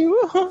engaged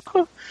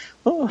to."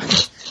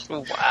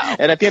 Wow.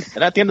 And at the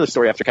end of the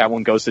story, after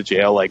Catwoman goes to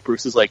jail, like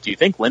Bruce is like, "Do you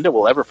think Linda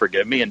will ever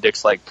forgive me?" And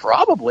Dick's like,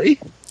 "Probably,"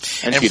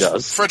 and she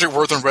does. Frederick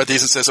Wertham read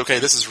these and says, "Okay,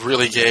 this is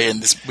really gay,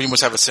 and we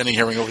must have a Senate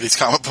hearing over these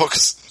comic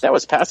books." That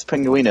was past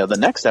Penguina. The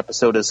next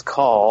episode is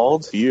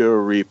called Fear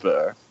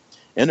Reaper.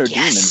 Inner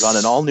demons on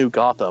an all-new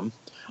Gotham.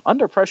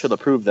 Under pressure to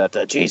prove that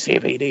the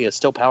GCPD is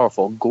still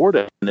powerful,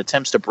 Gordon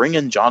attempts to bring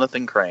in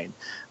Jonathan Crane.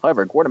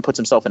 However, Gordon puts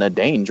himself in a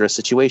dangerous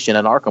situation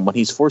in Arkham when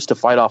he's forced to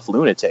fight off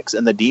lunatics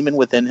and the demon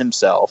within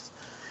himself.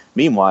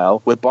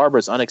 Meanwhile, with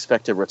Barbara's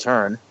unexpected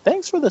return,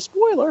 thanks for the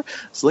spoiler,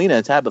 Selena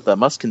and Tabitha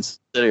must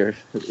consider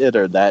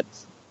that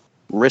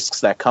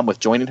risks that come with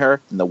joining her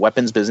in the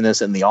weapons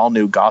business in the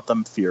all-new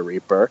Gotham Fear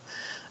Reaper.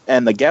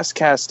 And the guest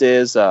cast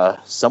is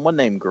someone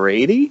named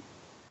Grady,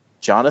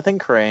 Jonathan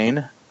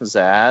Crane,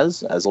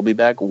 Zaz, as will be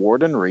back,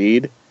 Warden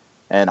Reed,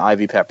 and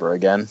Ivy Pepper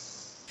again.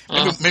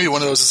 Maybe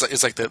one of those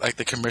is like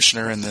the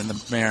commissioner and then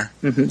the mayor.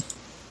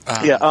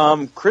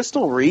 Mm-hmm.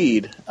 Crystal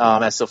Reed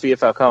as Sophia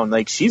Falcone,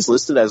 like she's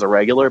listed as a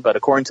regular, but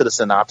according to the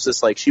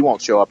synopsis, like she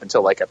won't show up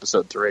until like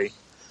episode 3.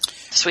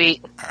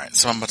 Sweet. All right,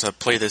 so I'm about to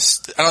play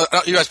this.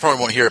 You guys probably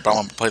won't hear it, but I'm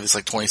going to play this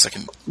like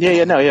 20-second.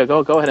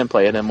 Go ahead and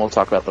play it, and we'll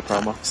talk about the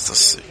promo. Let's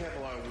see.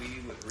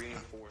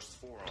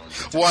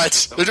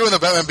 What? They're doing the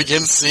Batman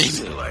Begins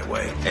scene.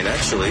 And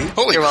actually,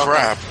 Holy You're welcome.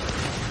 crap!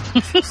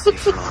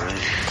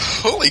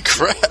 Holy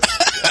crap!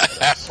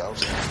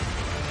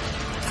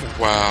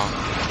 Wow.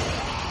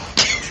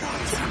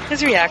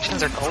 His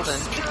reactions are golden.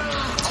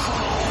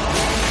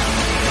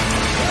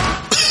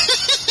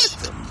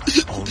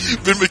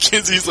 Ben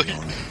McKenzie's like,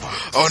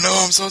 "Oh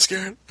no, I'm so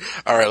scared."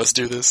 All right, let's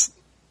do this.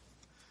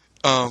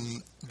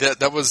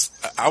 That was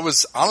I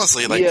was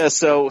honestly like, Yeah,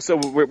 so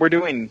we're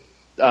doing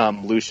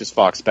Lucius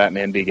Fox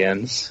Batman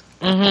Begins.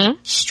 Mm-hmm.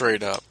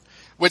 straight up.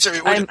 Which I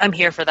mean, I'm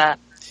here for that.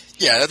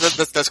 yeah,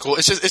 that's cool.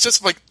 It's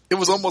just like it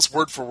was almost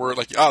word for word.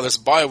 Like, oh, there's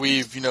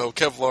Bioweave,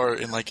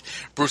 Kevlar, and like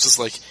Bruce is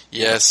like,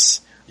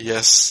 yes.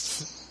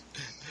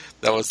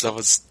 that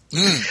was.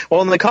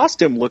 Well, and the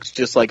costume looks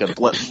just like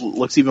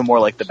looks even more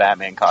like the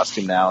Batman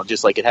costume now.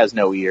 Just like it has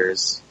no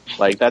ears.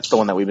 Like that's the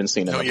one that we've been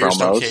seeing in No the ears, promos.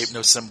 no cape,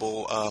 no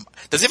symbol.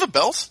 Does he have a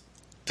belt?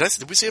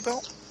 Did we see a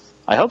belt?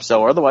 I hope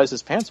so. Otherwise,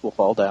 his pants will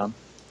fall down.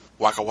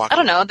 Waka waka. I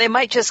don't know. They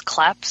might just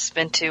clasp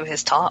into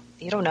his top.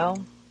 You don't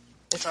know.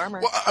 It's armor.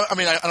 Well, I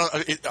mean, I don't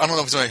know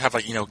if it's going to have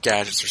like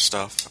gadgets or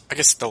stuff. I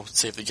guess they'll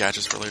save the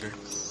gadgets for later.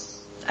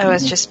 I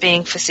was just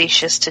being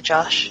facetious to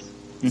Josh.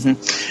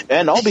 Mm-hmm.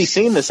 And I'll be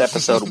seeing this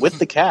episode with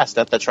the cast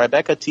at the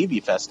Tribeca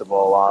TV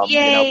Festival.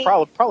 Yay.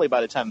 Probably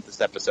by the time this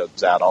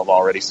episode's out, I'll have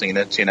already seen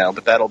it.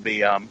 But that'll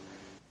be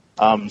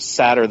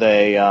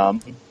Saturday,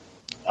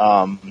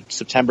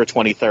 September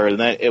 23rd, and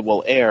then it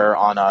will air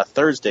on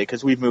Thursday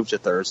because we've moved to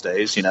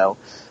Thursdays.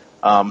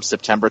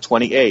 September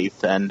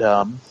 28th,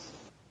 and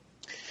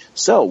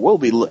so we'll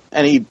be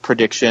any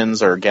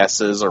predictions or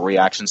guesses or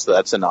reactions to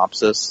that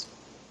synopsis.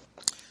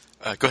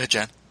 Go ahead,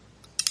 Jen.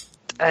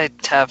 I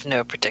have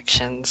no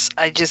predictions.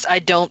 I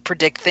don't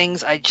predict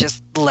things. I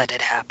just let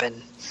it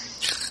happen.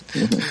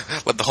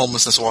 Let the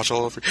homelessness wash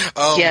all over you.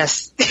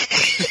 Yes.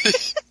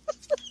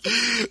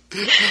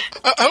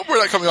 I hope we're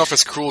not coming off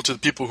as cruel to the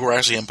people who are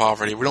actually in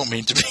poverty. We don't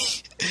mean to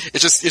be.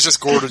 It's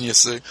just Gordon, you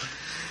see.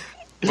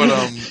 But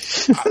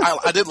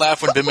I did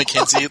laugh when Ben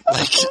McKenzie,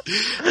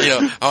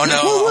 oh no,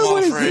 I'm all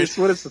afraid.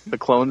 What is this, the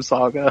Clone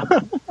Saga?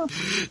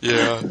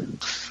 Yeah.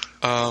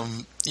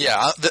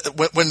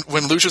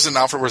 When Lucius and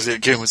Alfred was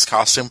giving his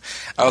costume,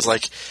 I was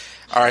like,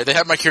 all right, they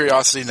have my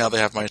curiosity, now they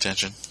have my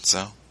attention.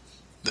 So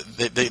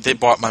they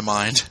bought my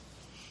mind.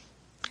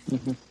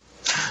 Mm-hmm.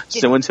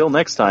 So until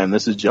next time,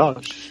 this is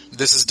Josh.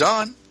 This is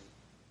Don.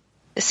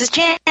 This is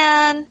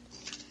Jan.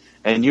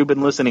 And you've been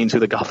listening to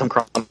the Gotham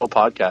Chronicle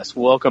podcast.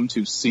 Welcome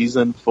to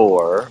Season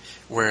 4.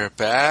 We're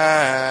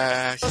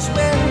back. When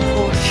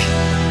push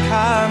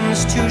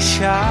comes to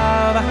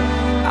shove,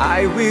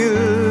 I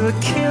will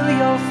kill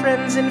your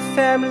friends and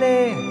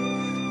family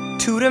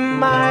to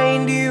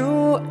remind you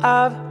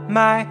of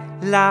my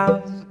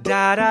love.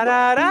 Da da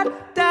da da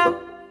da.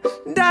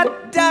 Da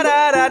da da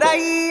da da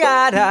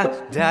da da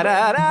da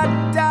da da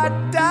da da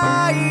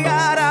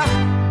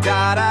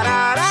da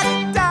da da.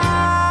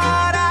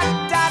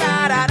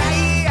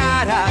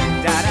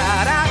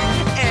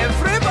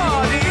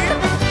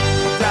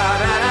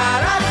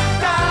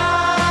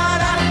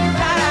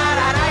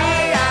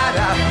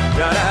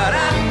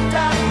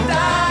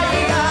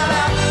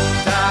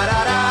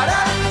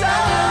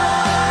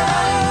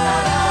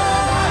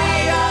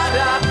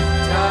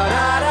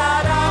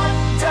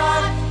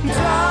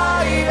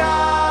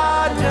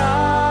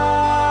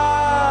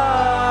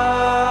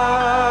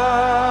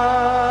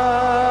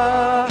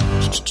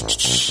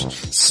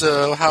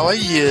 So, how are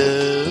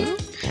you?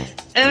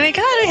 Oh my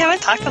god, we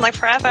haven't talked in like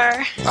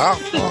forever. Oh.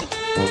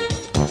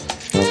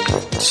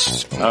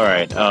 All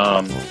right.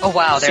 Oh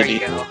wow, there you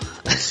go.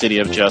 City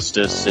of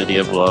Justice, City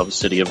of Love,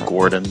 City of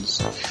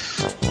Gordons.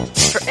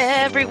 For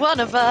every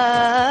one of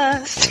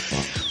us.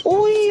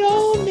 We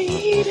all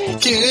need it.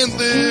 Can't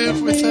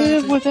live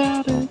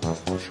without it.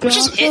 Which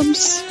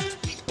is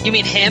You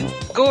mean him?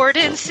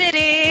 Gordon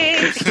City.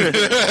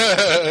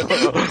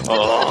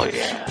 Oh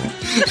yeah.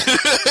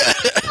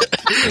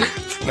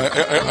 No,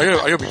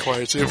 I gotta be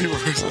quiet too. People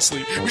are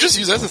asleep. We just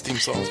use that as a theme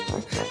song.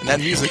 And that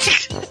music.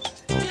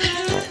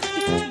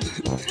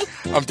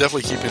 I'm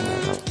definitely keeping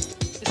that.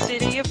 The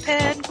city of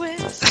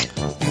penguins.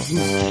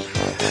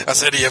 A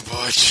city of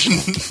Butch.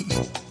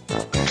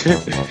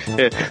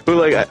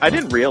 Who I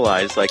didn't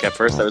realize at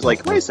first I was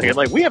like, wait a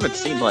second, we haven't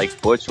seen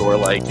Butch or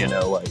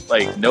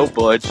no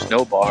Butch,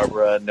 no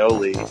Barbara, no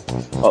Lee.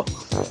 Oh,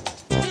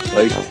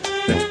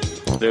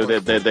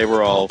 they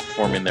were all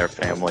forming their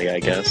family,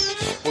 I guess.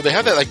 Well, they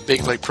have that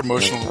big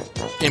promotional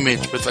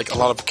image with a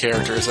lot of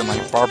characters,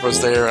 and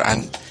Barbara's there,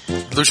 and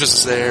Lucius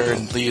is there,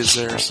 and Lee is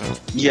there. So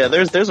yeah,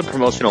 there's a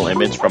promotional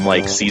image from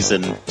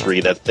season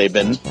 3 that they've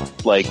been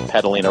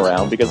peddling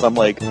around because I'm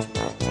like,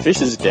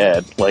 Fish is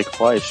dead.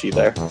 Why is she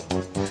there?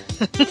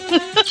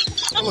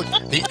 Oh, look,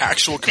 the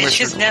actual commissioner.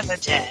 Fish is never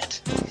dead.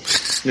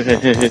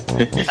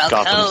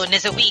 Falcone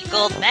is a weak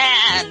old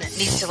man.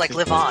 Needs to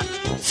live on.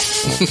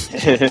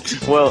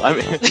 Well, I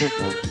mean,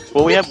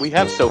 we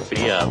have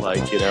Sophia,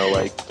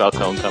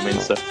 Falcone coming,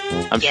 so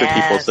I'm sure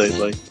people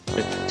say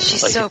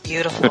she's so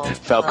beautiful.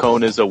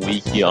 Falcone is a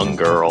weak young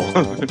girl,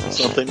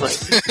 something like.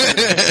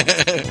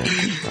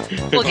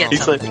 We'll get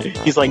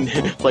he's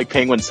like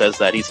Penguin says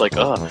that he's like,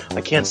 oh,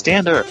 I can't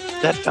stand her.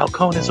 That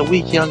Falcone is a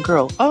weak young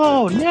girl.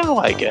 Oh, now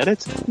I get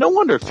it. No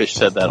wonder Fish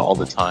said that all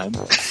the time.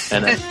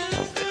 And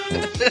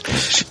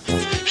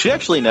she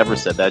actually never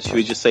said that. She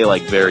would just say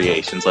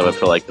variations of it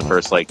for the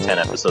first 10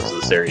 episodes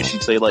of the series.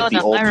 She'd say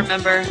I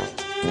remember.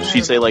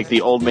 She'd say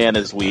the old man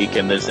is weak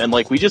and this, and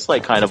we just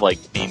kind of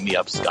beam me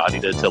up Scotty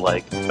to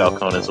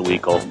Falcone is a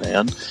weak old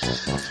man.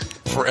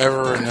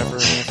 Forever and ever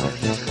and ever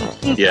and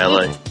ever.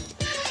 Yeah,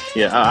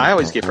 yeah, I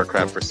always give her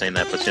crap for saying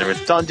that, but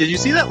Don, did you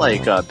see that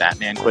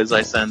Batman quiz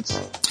I sent?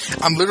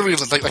 I'm literally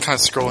kind of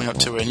scrolling up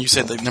to it, and you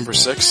said number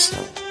 6.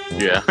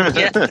 Yeah.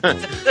 Yeah.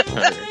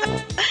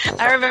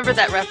 I remember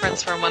that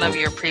reference from one of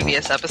your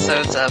previous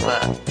episodes of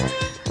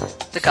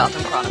the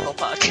Gotham Chronicle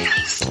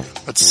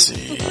podcast. Let's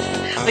see.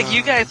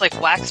 You guys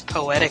wax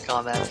poetic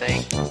on that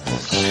thing.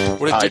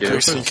 What did Dick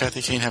Grayson and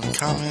Kathy Kane have in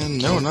common?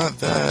 No, not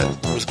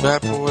that. It was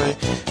Batboy,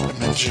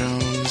 Batman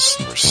Jones,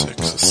 number 6.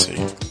 Let's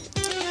see.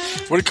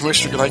 What a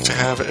commissioner you like to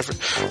have ever?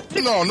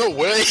 No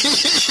way.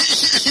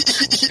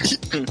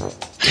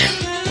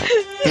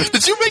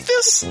 Did you make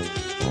this?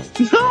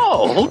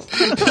 No.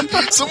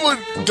 Someone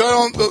got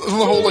on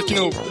the whole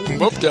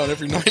mope down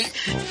every night.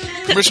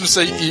 Permission to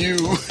say ew.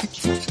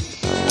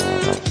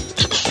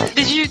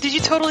 Did you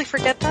totally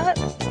forget that?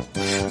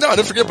 No, I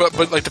didn't forget,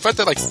 but like the fact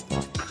that like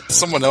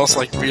someone else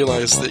like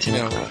realized that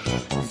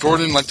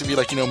Gordon liked to be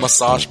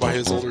massaged by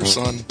his older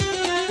son.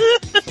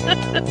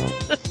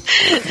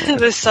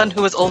 The son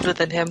who was older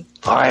than him.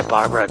 All right,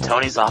 Barbara.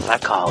 Tony's off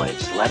at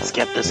college. Let's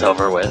get this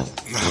over with.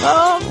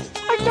 I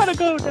gotta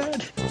go,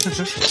 Dad.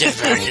 Get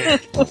back here.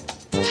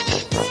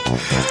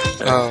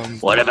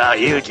 What about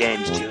you,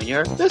 James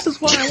Jr.? This is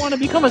why I want to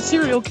become a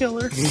serial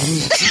killer.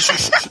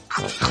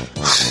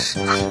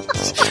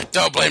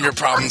 Don't blame your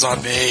problems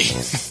on me.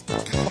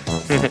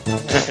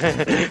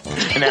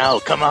 Now,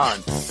 come on.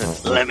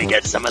 Let me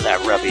get some of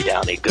that rubby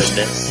downy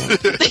goodness.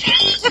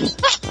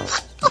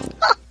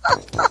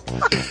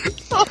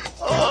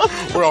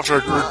 We're off to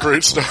a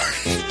great start.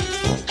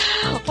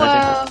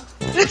 Wow.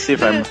 Let's see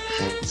if I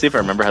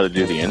remember how to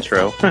do the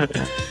intro. You're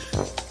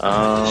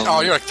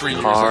like 3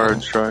 years car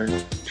old.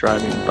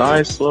 driving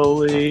by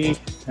slowly,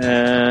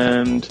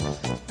 and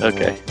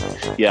okay,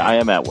 yeah, I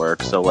am at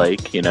work, so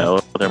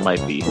there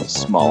might be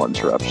small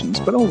interruptions,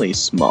 but only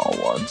small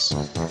ones.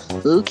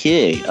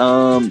 Okay,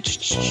 hello.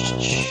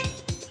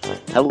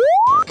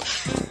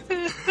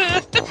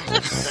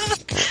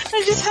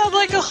 I just had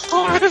like a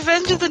whole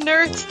Revenge of the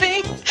Nerds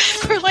thing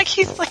where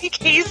he's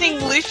hazing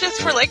Lucius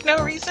for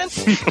no reason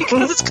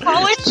because it's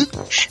college.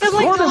 And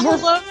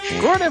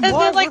Gordon, and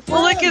then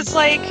Bullock is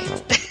like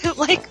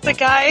the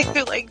guy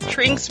who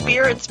drinks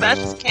beer and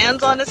smashes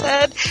cans on his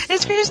head and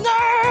screams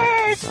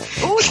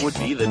nerd. Bullock would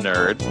be the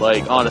nerd,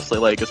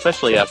 honestly,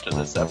 especially after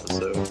this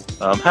episode.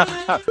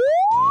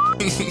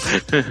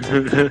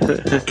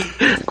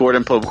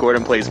 Gordon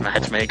plays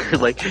matchmaker.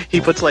 He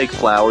puts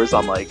flowers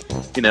on a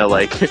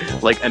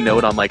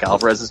note on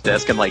Alvarez's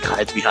desk and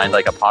hides behind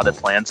a potted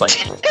plant.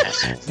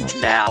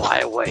 Now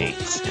I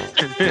wait.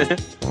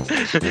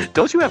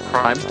 Don't you have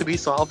crimes to be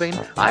solving?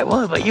 I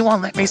will, but you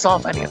won't let me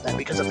solve any of them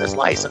because of this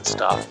license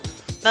stuff.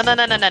 No.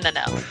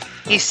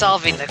 He's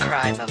solving the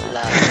crime of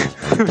love.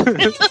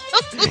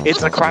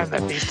 It's a crime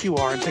that these two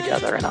aren't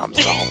together, and I'm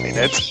solving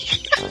it.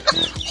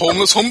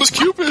 Homeless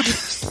Cupid.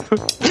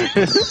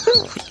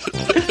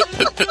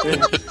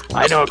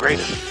 I know a great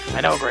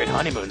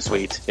honeymoon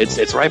suite.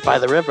 It's right by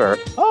the river.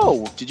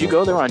 Oh, did you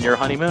go there on your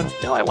honeymoon?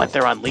 No, I went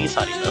there on Lee's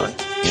honeymoon.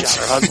 Shot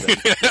her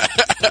husband.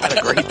 Had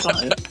a great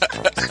time.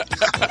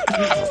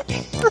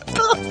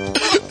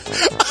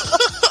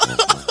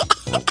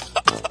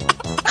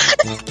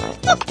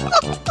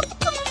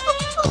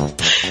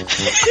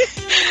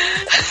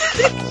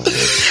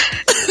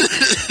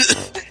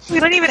 We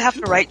don't even have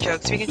to write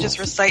jokes. We can just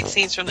recite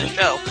scenes from the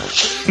show.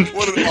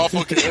 What an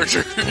awful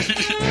character.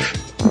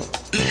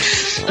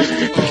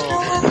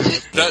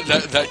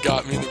 That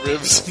got me in the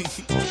ribs.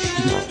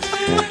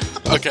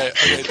 Okay.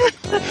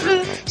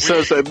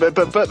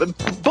 But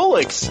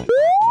Bullocks.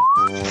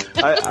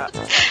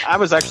 I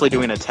was actually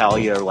doing a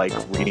Talia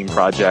reading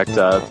project,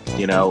 a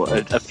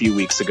few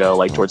weeks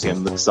ago, towards the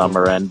end of the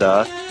summer, and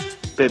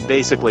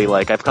basically,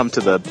 I've come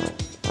to the,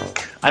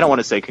 I don't want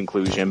to say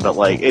conclusion, but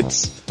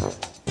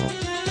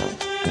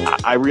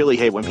I really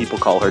hate when people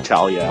call her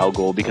Talia Al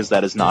Ghul because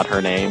that is not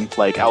her name.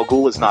 Al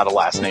Ghul is not a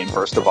last name,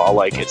 first of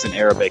all. It's an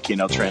Arabic,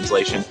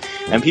 translation.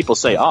 And people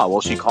say,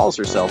 she calls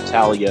herself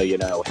Talia,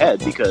 Head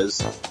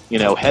because,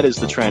 Head is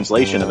the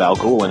translation of Al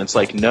Ghul. And it's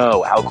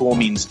no, Al Ghul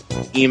means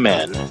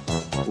Eman.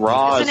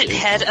 Isn't it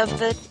head of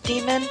the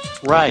demon?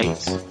 Right.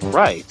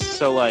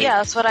 So, yeah,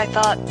 that's what I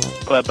thought.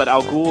 But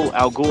Al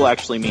Ghul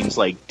actually means,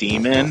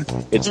 demon.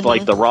 It's,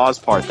 the Ra's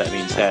part that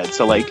means head.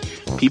 So,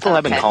 people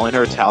have been calling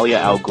her Talia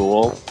Al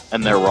Ghul,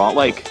 and they're wrong.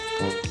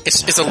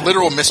 It's a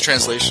literal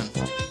mistranslation.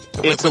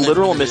 It's a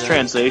literal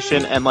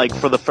mistranslation, and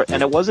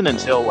and it wasn't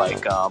until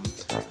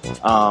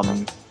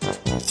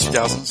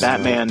 2000s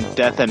Batman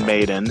Death and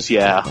Maidens,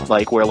 where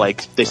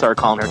they started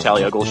calling her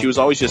Talia Al Ghul. She was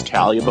always just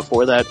Talia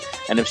before that,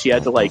 and if she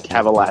had to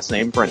have a last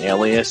name for an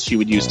alias, she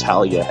would use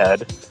Talia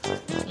Head.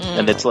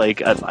 And it's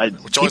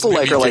people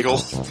her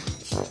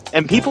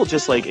and people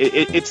just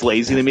it's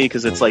lazy to me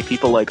because it's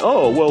people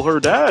her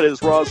dad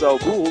is Ra's Al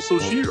Ghul, so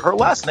her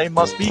last name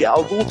must be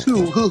Al Ghul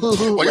too.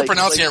 Well, you're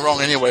pronouncing it wrong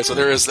anyway, so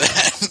there is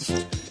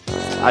that.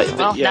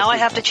 Now I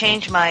have to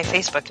change my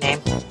Facebook name.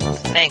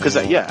 Thanks. Because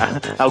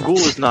Al Ghul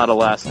is not a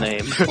last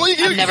name. Well,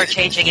 I'm never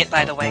changing it,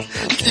 by the way.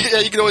 Yeah,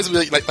 you can always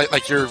be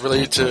like you're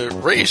related to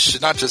Raish,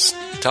 not just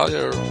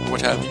Talia or what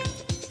have you.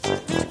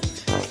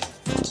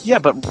 Yeah,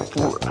 but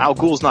Al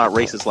Ghul's not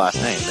Race's last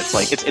name. It's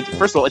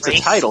first of all, it's Race?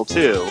 A title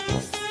too.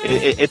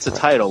 It's a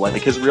title,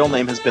 his real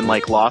name has been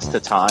lost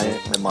to time,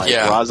 and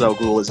Ra's al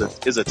Ghul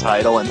is a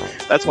title, and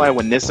that's why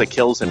when Nyssa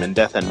kills him in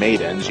Death and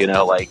Maidens,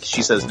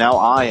 she says, "Now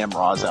I am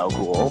Ra's al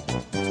Ghul."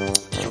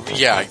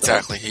 Yeah,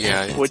 exactly.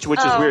 Yeah, which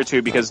is weird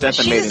too because Death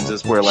and Maidens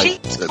is where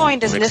she's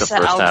coined as Nyssa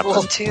al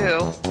Ghul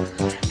too.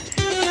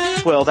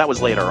 Well, that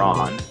was later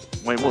on.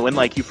 when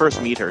like you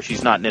first meet her,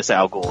 she's not Nissa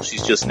Al Ghul,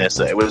 she's just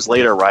Nissa. It was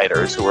later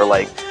writers who were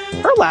like,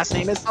 her last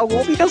name is Al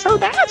Ghul because her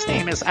dad's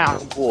name is Al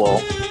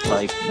Ghul.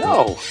 Like,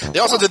 no. They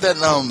also did that.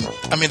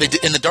 They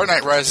did in the Dark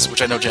Knight Rises,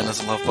 which I know Jen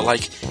doesn't love, but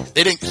like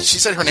they didn't. She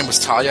said her name was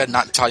Talia,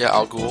 not Talia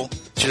Al Ghul.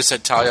 She just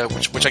said Talia,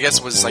 which I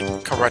guess was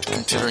like correct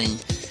considering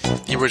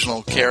the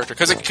original character.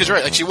 Because you're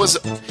right, like she was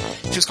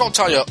called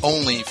Talia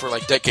only for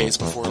like decades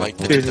before like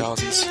the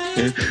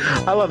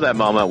 2000s. I love that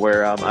moment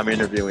where I'm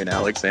interviewing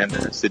Alexander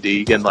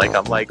Siddiq and like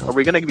I'm like, are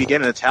we going to be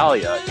getting a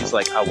Talia? He's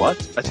like, a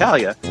what? A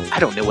Talia? I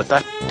don't know what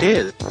that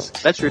is.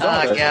 That's your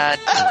daughter. Oh God.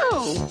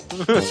 Oh.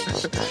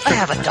 I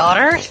have a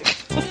daughter.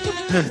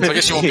 So I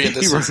guess you won't be in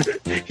this.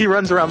 He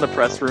runs around the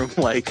press room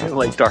like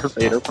Darth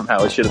Vader from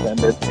How It Should Have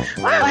Ended.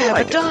 I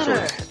have a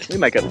daughter. We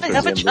might get I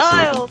have a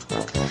child.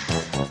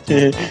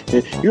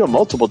 You have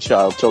multiple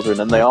children,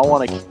 and they all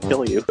want to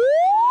kill you.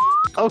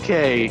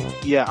 Okay,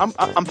 yeah,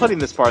 I'm putting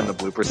this part in the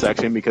blooper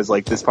section because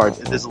like this part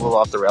is a little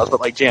off the rails. But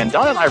like Jan,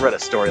 Don and I read a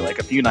story like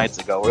a few nights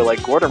ago where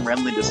like Gordon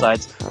Renly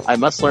decides I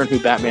must learn who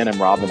Batman and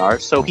Robin are.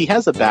 So he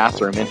has a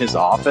bathroom in his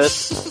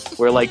office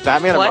where like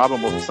Batman and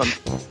Robin will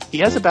He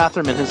has a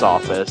bathroom in his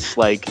office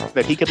like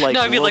that he could like.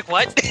 No, I mean like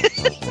what?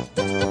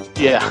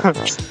 Yeah.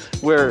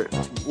 Where,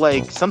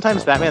 like,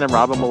 sometimes Batman and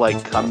Robin will,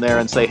 like, come there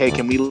and say, hey,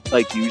 can we,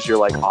 like, use your,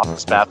 like,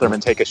 office bathroom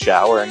and take a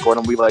shower? And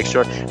Gordon will be like,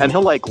 sure. And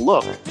he'll, like,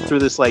 look through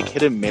this, like,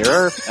 hidden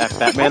mirror at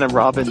Batman and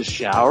Robin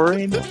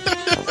showering. Like,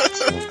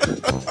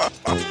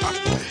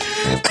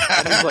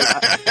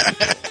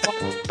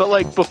 but,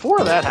 like, before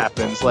that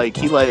happens, like,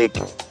 he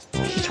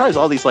tries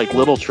all these like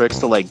little tricks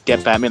to like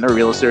get Batman a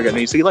real estate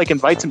identity. So he like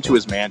invites him to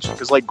his mansion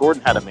because like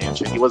Gordon had a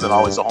mansion. He wasn't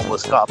always a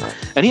homeless cop,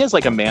 and he has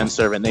like a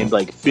manservant named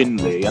like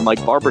Finley. And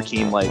like Barbara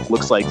Keene like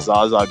looks like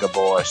Zsa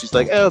Gabor. She's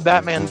like, oh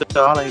Batman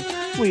darling,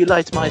 will you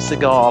light my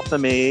cigar for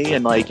me?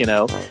 And like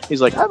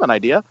he's like, I have an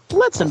idea.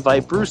 Let's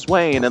invite Bruce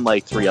Wayne and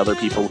like 3 other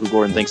people who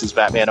Gordon thinks is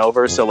Batman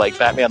over. So like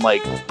Batman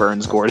like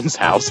burns Gordon's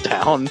house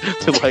down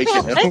to like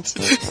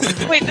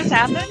Wait, this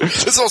happened?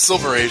 This is all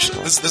Silver Age.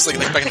 This is like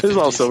back in the 50s. This is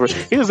all Silver.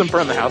 He doesn't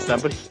burn the house down,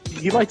 but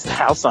he lights the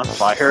house on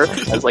fire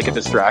as like a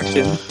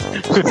distraction.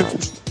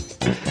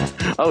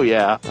 Oh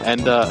yeah,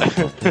 and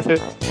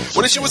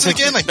what issue was it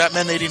again? Like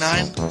Batman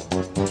 '89?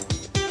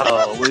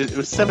 Oh, it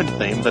was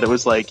 70, but it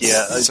was like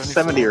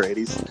 70 or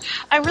 80s.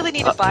 I really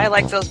need to buy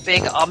like those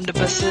big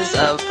omnibuses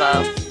of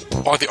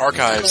the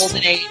archives,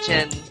 Golden Age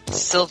and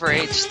Silver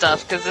Age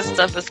stuff because this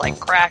stuff is like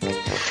crack.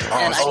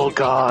 Oh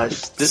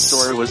gosh, this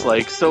story was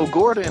like so.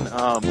 Gordon,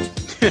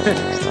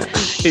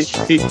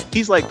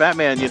 he's like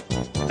Batman, you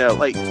know,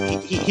 like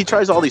he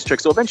tries all these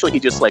tricks. So eventually, he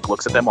just like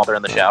looks at them while they're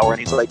in the shower, and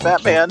he's like,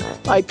 Batman,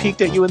 I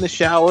peeked at you in the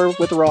shower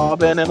with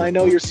Robin, and I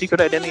know your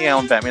secret identity.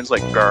 And Batman's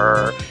like,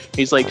 grr.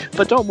 He's like,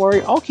 but don't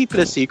worry, I'll keep it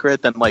a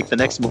secret. Then like the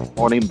next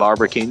morning,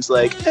 Barbara Keane's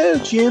like, oh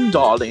Jim,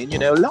 darling,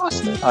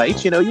 last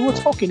night, you were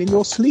talking in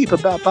your sleep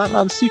about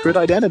Batman's secret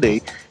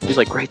identity. He's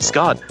like, great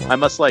Scott, I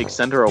must like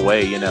send her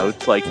away,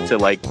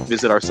 to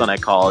visit our son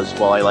at college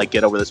while I like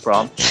get over this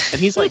problem. And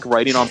he's like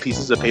writing on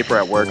pieces of paper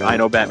at work, I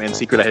know Batman's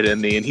secret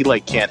identity, and he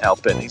like can't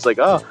help it. And he's like,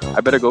 oh,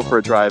 I better go for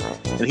a drive.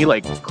 And he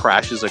like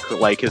crashes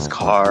his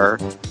car.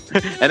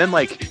 And then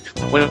like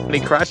when he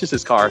crashes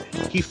his car,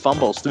 he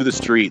fumbles through the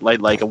street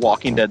like a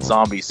Walking Dead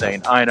zombie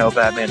saying, I know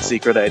Batman's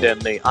secret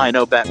identity. I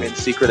know Batman's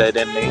secret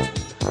identity.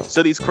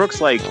 So these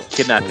crooks like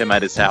kidnap him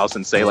at his house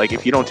and say like,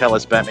 if you don't tell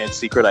us Batman's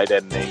secret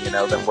identity,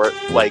 then we're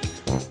like,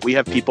 we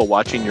have people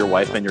watching your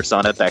wife and your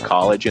son at that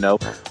college,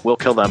 we'll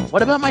kill them.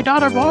 What about my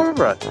daughter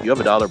Barbara? You have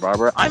a daughter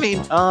Barbara? I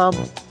mean,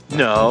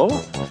 no.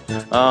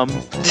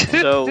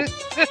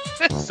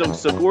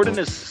 So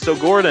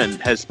Gordon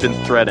has been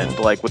threatened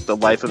like with the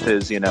life of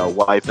his,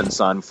 wife and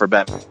son for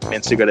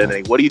Batman's secret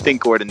identity. What do you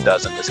think Gordon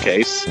does in this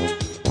case?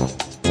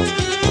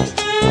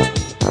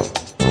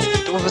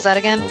 What was that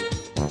again?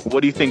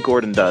 What do you think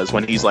Gordon does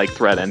when he's like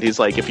threatened? He's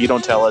like, if you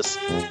don't tell us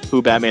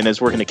who Batman is,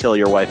 we're going to kill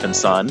your wife and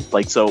son.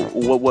 Like, so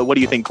what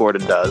do you think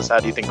Gordon does? How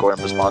do you think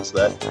Gordon responds to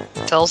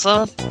that? Tells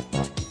them.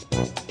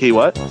 He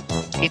what?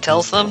 He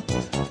tells them.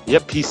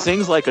 Yep, he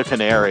sings like a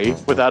canary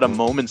without a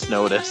moment's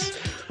notice.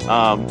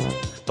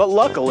 But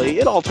luckily,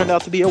 it all turned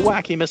out to be a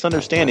wacky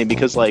misunderstanding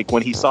because, like,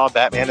 when he saw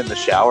Batman in the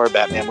shower,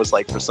 Batman was,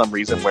 like, for some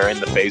reason wearing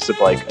the face of,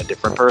 like, a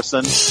different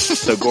person.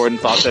 So Gordon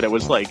thought that it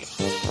was, like...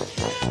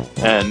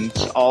 And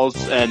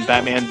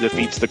Batman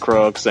defeats the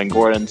crooks, and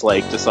Gordon's,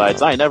 like,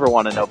 decides, I never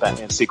want to know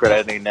Batman's secret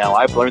identity now.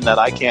 I've learned that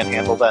I can't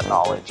handle that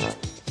knowledge.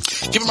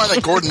 Keep in mind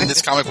that Gordon in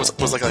this comic was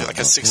like a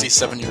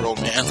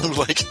 67-year-old man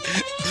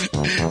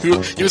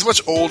he was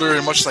much older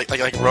and much like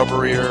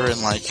rubberier,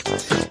 and like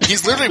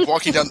he's literally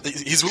walking down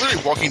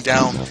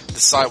the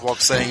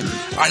sidewalk saying,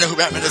 I know who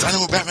Batman is, I know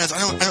who Batman is, I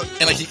know,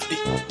 and like he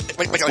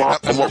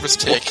a nervous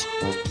tick.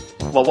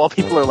 Well, while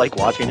people are like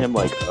watching him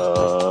like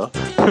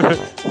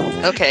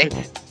Okay.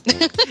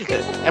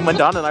 And when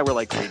Don and I were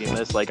like reading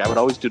this, like I would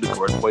always do the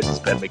Gordon voice as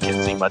Ben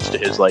McKenzie, much to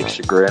his like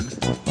chagrin.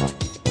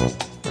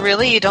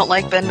 Really? You don't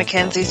like Ben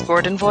McKenzie's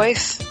Gordon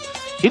voice?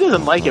 He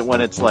doesn't like it when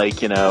it's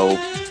like,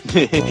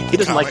 He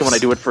doesn't like it when I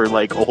do it for,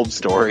 like, old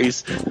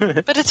stories.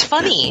 But it's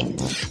funny.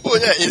 Well,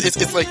 yeah,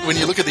 it's like when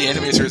you look at the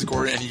anime series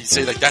Gordon and you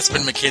say, like, that's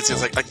Ben McKenzie,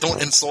 it's like,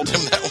 don't insult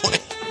him that way.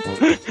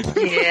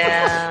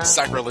 Yeah.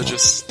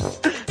 Sacrilegious.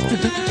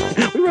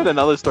 We read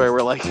another story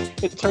where, like,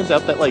 it turns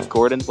out that, like,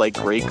 Gordon's, like,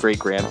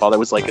 great-great-grandfather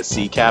was, like, a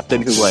sea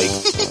captain who, like,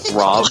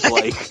 robbed,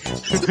 like...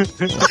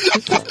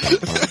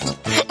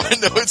 I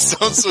know it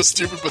sounds so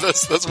stupid, but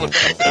that's what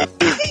happened.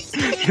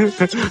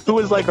 Who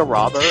was, like, a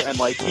robber, and,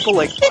 like, people,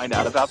 like, find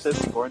out about this,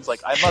 and Gordon's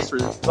like, I must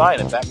resign,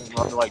 and Batman and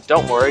Robin are like,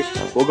 don't worry,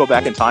 we'll go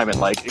back in time and,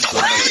 like,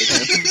 exonerate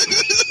him.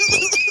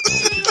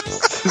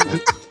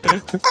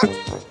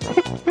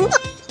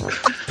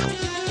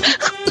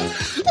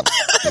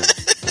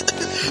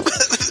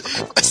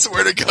 I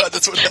swear to God,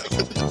 that's what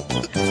happened.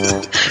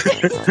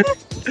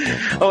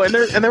 Oh, and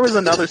there was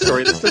another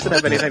story. This doesn't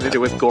have anything to do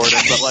with Gordon,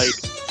 but, like,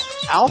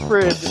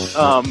 Alfred,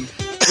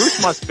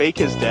 Bruce must fake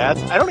his death.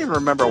 I don't even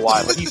remember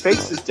why, but he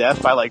fakes his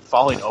death by, like,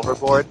 falling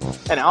overboard,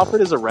 and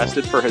Alfred is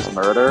arrested for his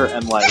murder,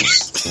 and, like,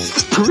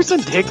 Bruce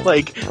and Dick,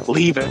 like,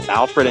 leave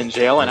Alfred in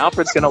jail, and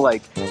Alfred's gonna,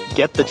 like,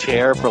 get the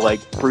chair for,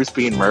 like, Bruce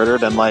being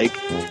murdered, and, like,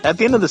 at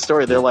the end of the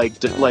story, they're like,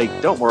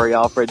 don't worry,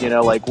 Alfred, you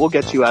know, like, we'll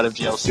get you out of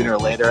jail sooner or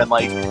later, and,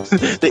 like,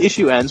 the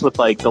issue ends with,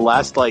 like, the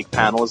last, like,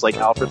 panel is, like,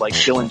 Alfred, like,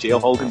 still in jail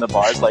holding the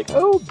bars, like,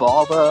 oh,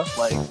 bother,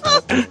 like...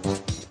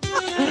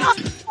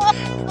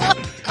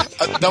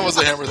 That was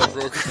the hammer that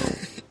broke.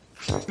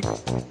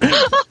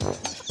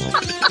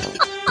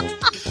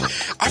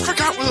 I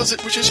forgot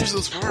which issues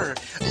those were.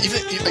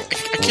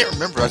 I can't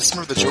remember. I just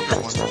remember the Joker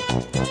one.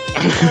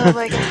 Oh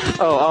my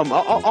God.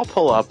 I'll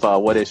pull up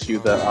what issue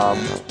the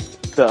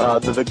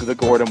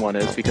Gordon one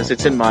is, because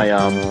it's in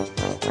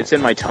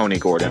my Tony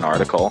Gordon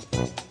article.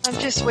 I'm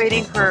just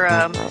waiting for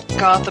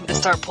Gotham to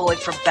start pulling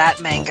from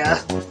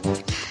Batmanga.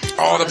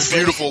 Oh, that's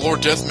beautiful,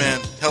 Lord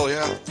Deathman. Hell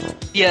yeah.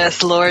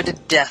 Yes, Lord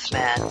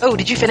Deathman. Oh,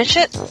 did you finish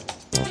it?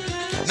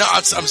 No,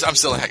 I'm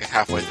still like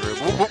halfway through.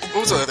 What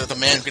was the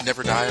man who could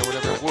never die or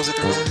whatever? What was it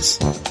there was?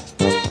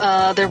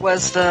 There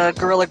was the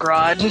Gorilla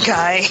Grodd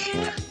guy.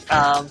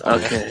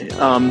 Okay.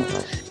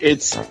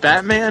 It's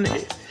Batman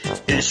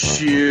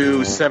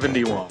issue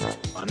 71.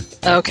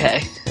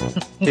 Okay.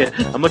 Yeah,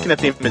 I'm looking at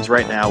the image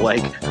right now,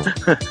 like,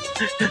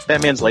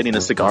 Batman's lighting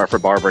a cigar for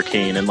Barbara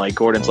Keane, and, like,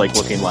 Gordon's, like,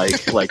 looking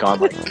like on,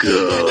 like,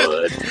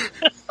 good.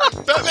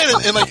 Batman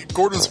and, like,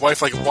 Gordon's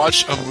wife, like,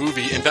 watch a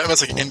movie, and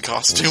Batman's, like, in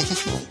costume.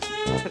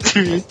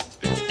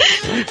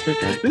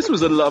 This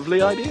was a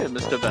lovely idea,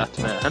 Mr.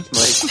 Batman.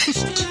 Like,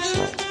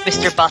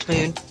 Mr.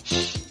 Batmoon.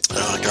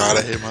 Oh, God,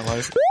 I hate my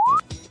life.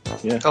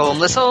 Yeah.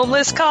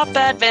 Homeless cop,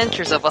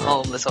 adventures of a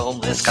homeless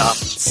cop.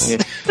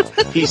 Yeah.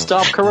 He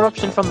stopped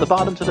corruption from the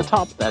bottom to the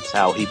top. That's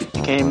how he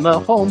became the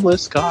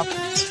homeless cop.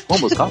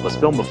 Homeless Cop was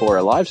filmed before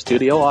a live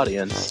studio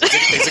audience.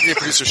 Executive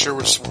producer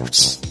Sherwood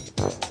Schwartz.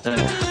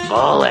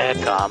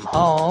 Bullet, come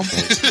home.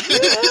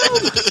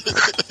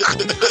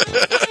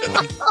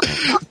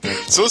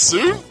 So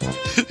soon?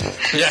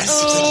 Yes.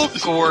 Oh,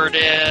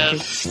 Gordon.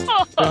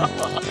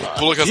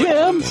 Bullock has,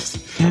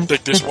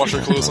 like,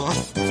 dishwasher clothes on.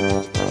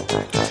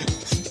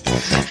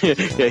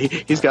 Yeah,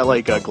 he's got,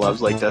 like,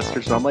 gloves like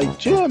dusters, so I'm like,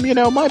 Jim, you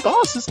know, my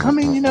boss is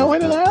coming, you know,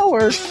 in an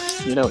hour.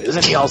 You know,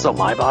 isn't he also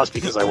my boss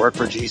because I work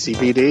for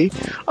GCPD?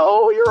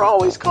 Oh, you're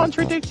always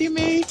contradicting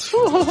me.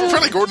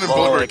 Apparently Gordon and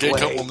Bullock are a gay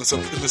couple in this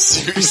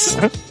series.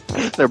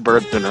 They're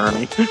Bert and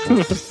Ernie.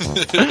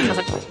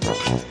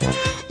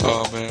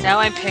 Oh, man. Now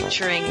I'm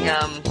picturing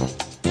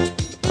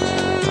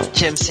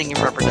Jim singing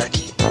Rubber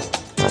Ducky.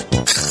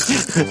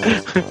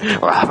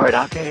 Rubber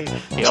Ducky,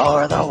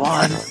 you're the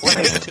one.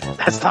 Wait,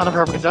 that's not a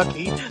Rubber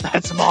Ducky.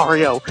 That's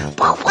Mario.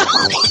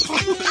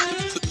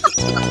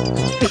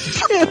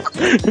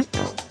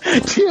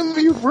 Jim,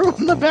 you've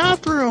ruined the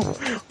bathroom.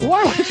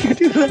 Why would you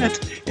do that?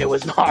 It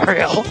was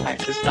Mario. I had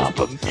to stop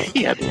him.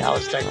 He had the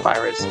Alistec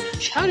virus.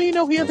 How do you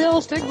know he had the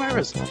Alistec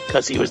virus?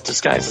 Because he was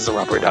disguised as a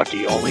Rubber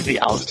Ducky. Only the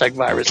Alistec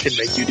virus can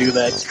make you do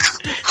that.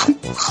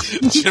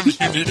 Jim,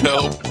 you need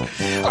help.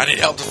 I need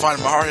help to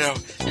find Mario.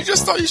 You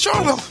just thought you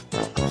shot him.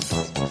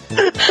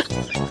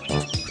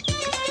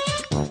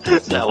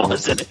 That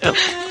wasn't him.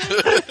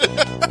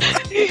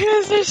 You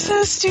guys are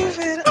so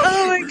stupid.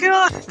 Oh my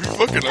God. We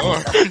fucking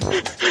are.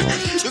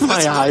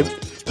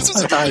 This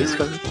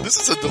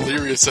is a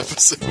delirious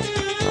episode.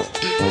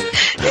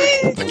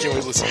 I can't wait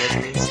to listen to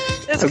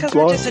this. That's because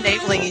we're just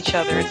enabling each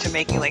other into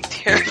making, like,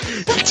 terrible.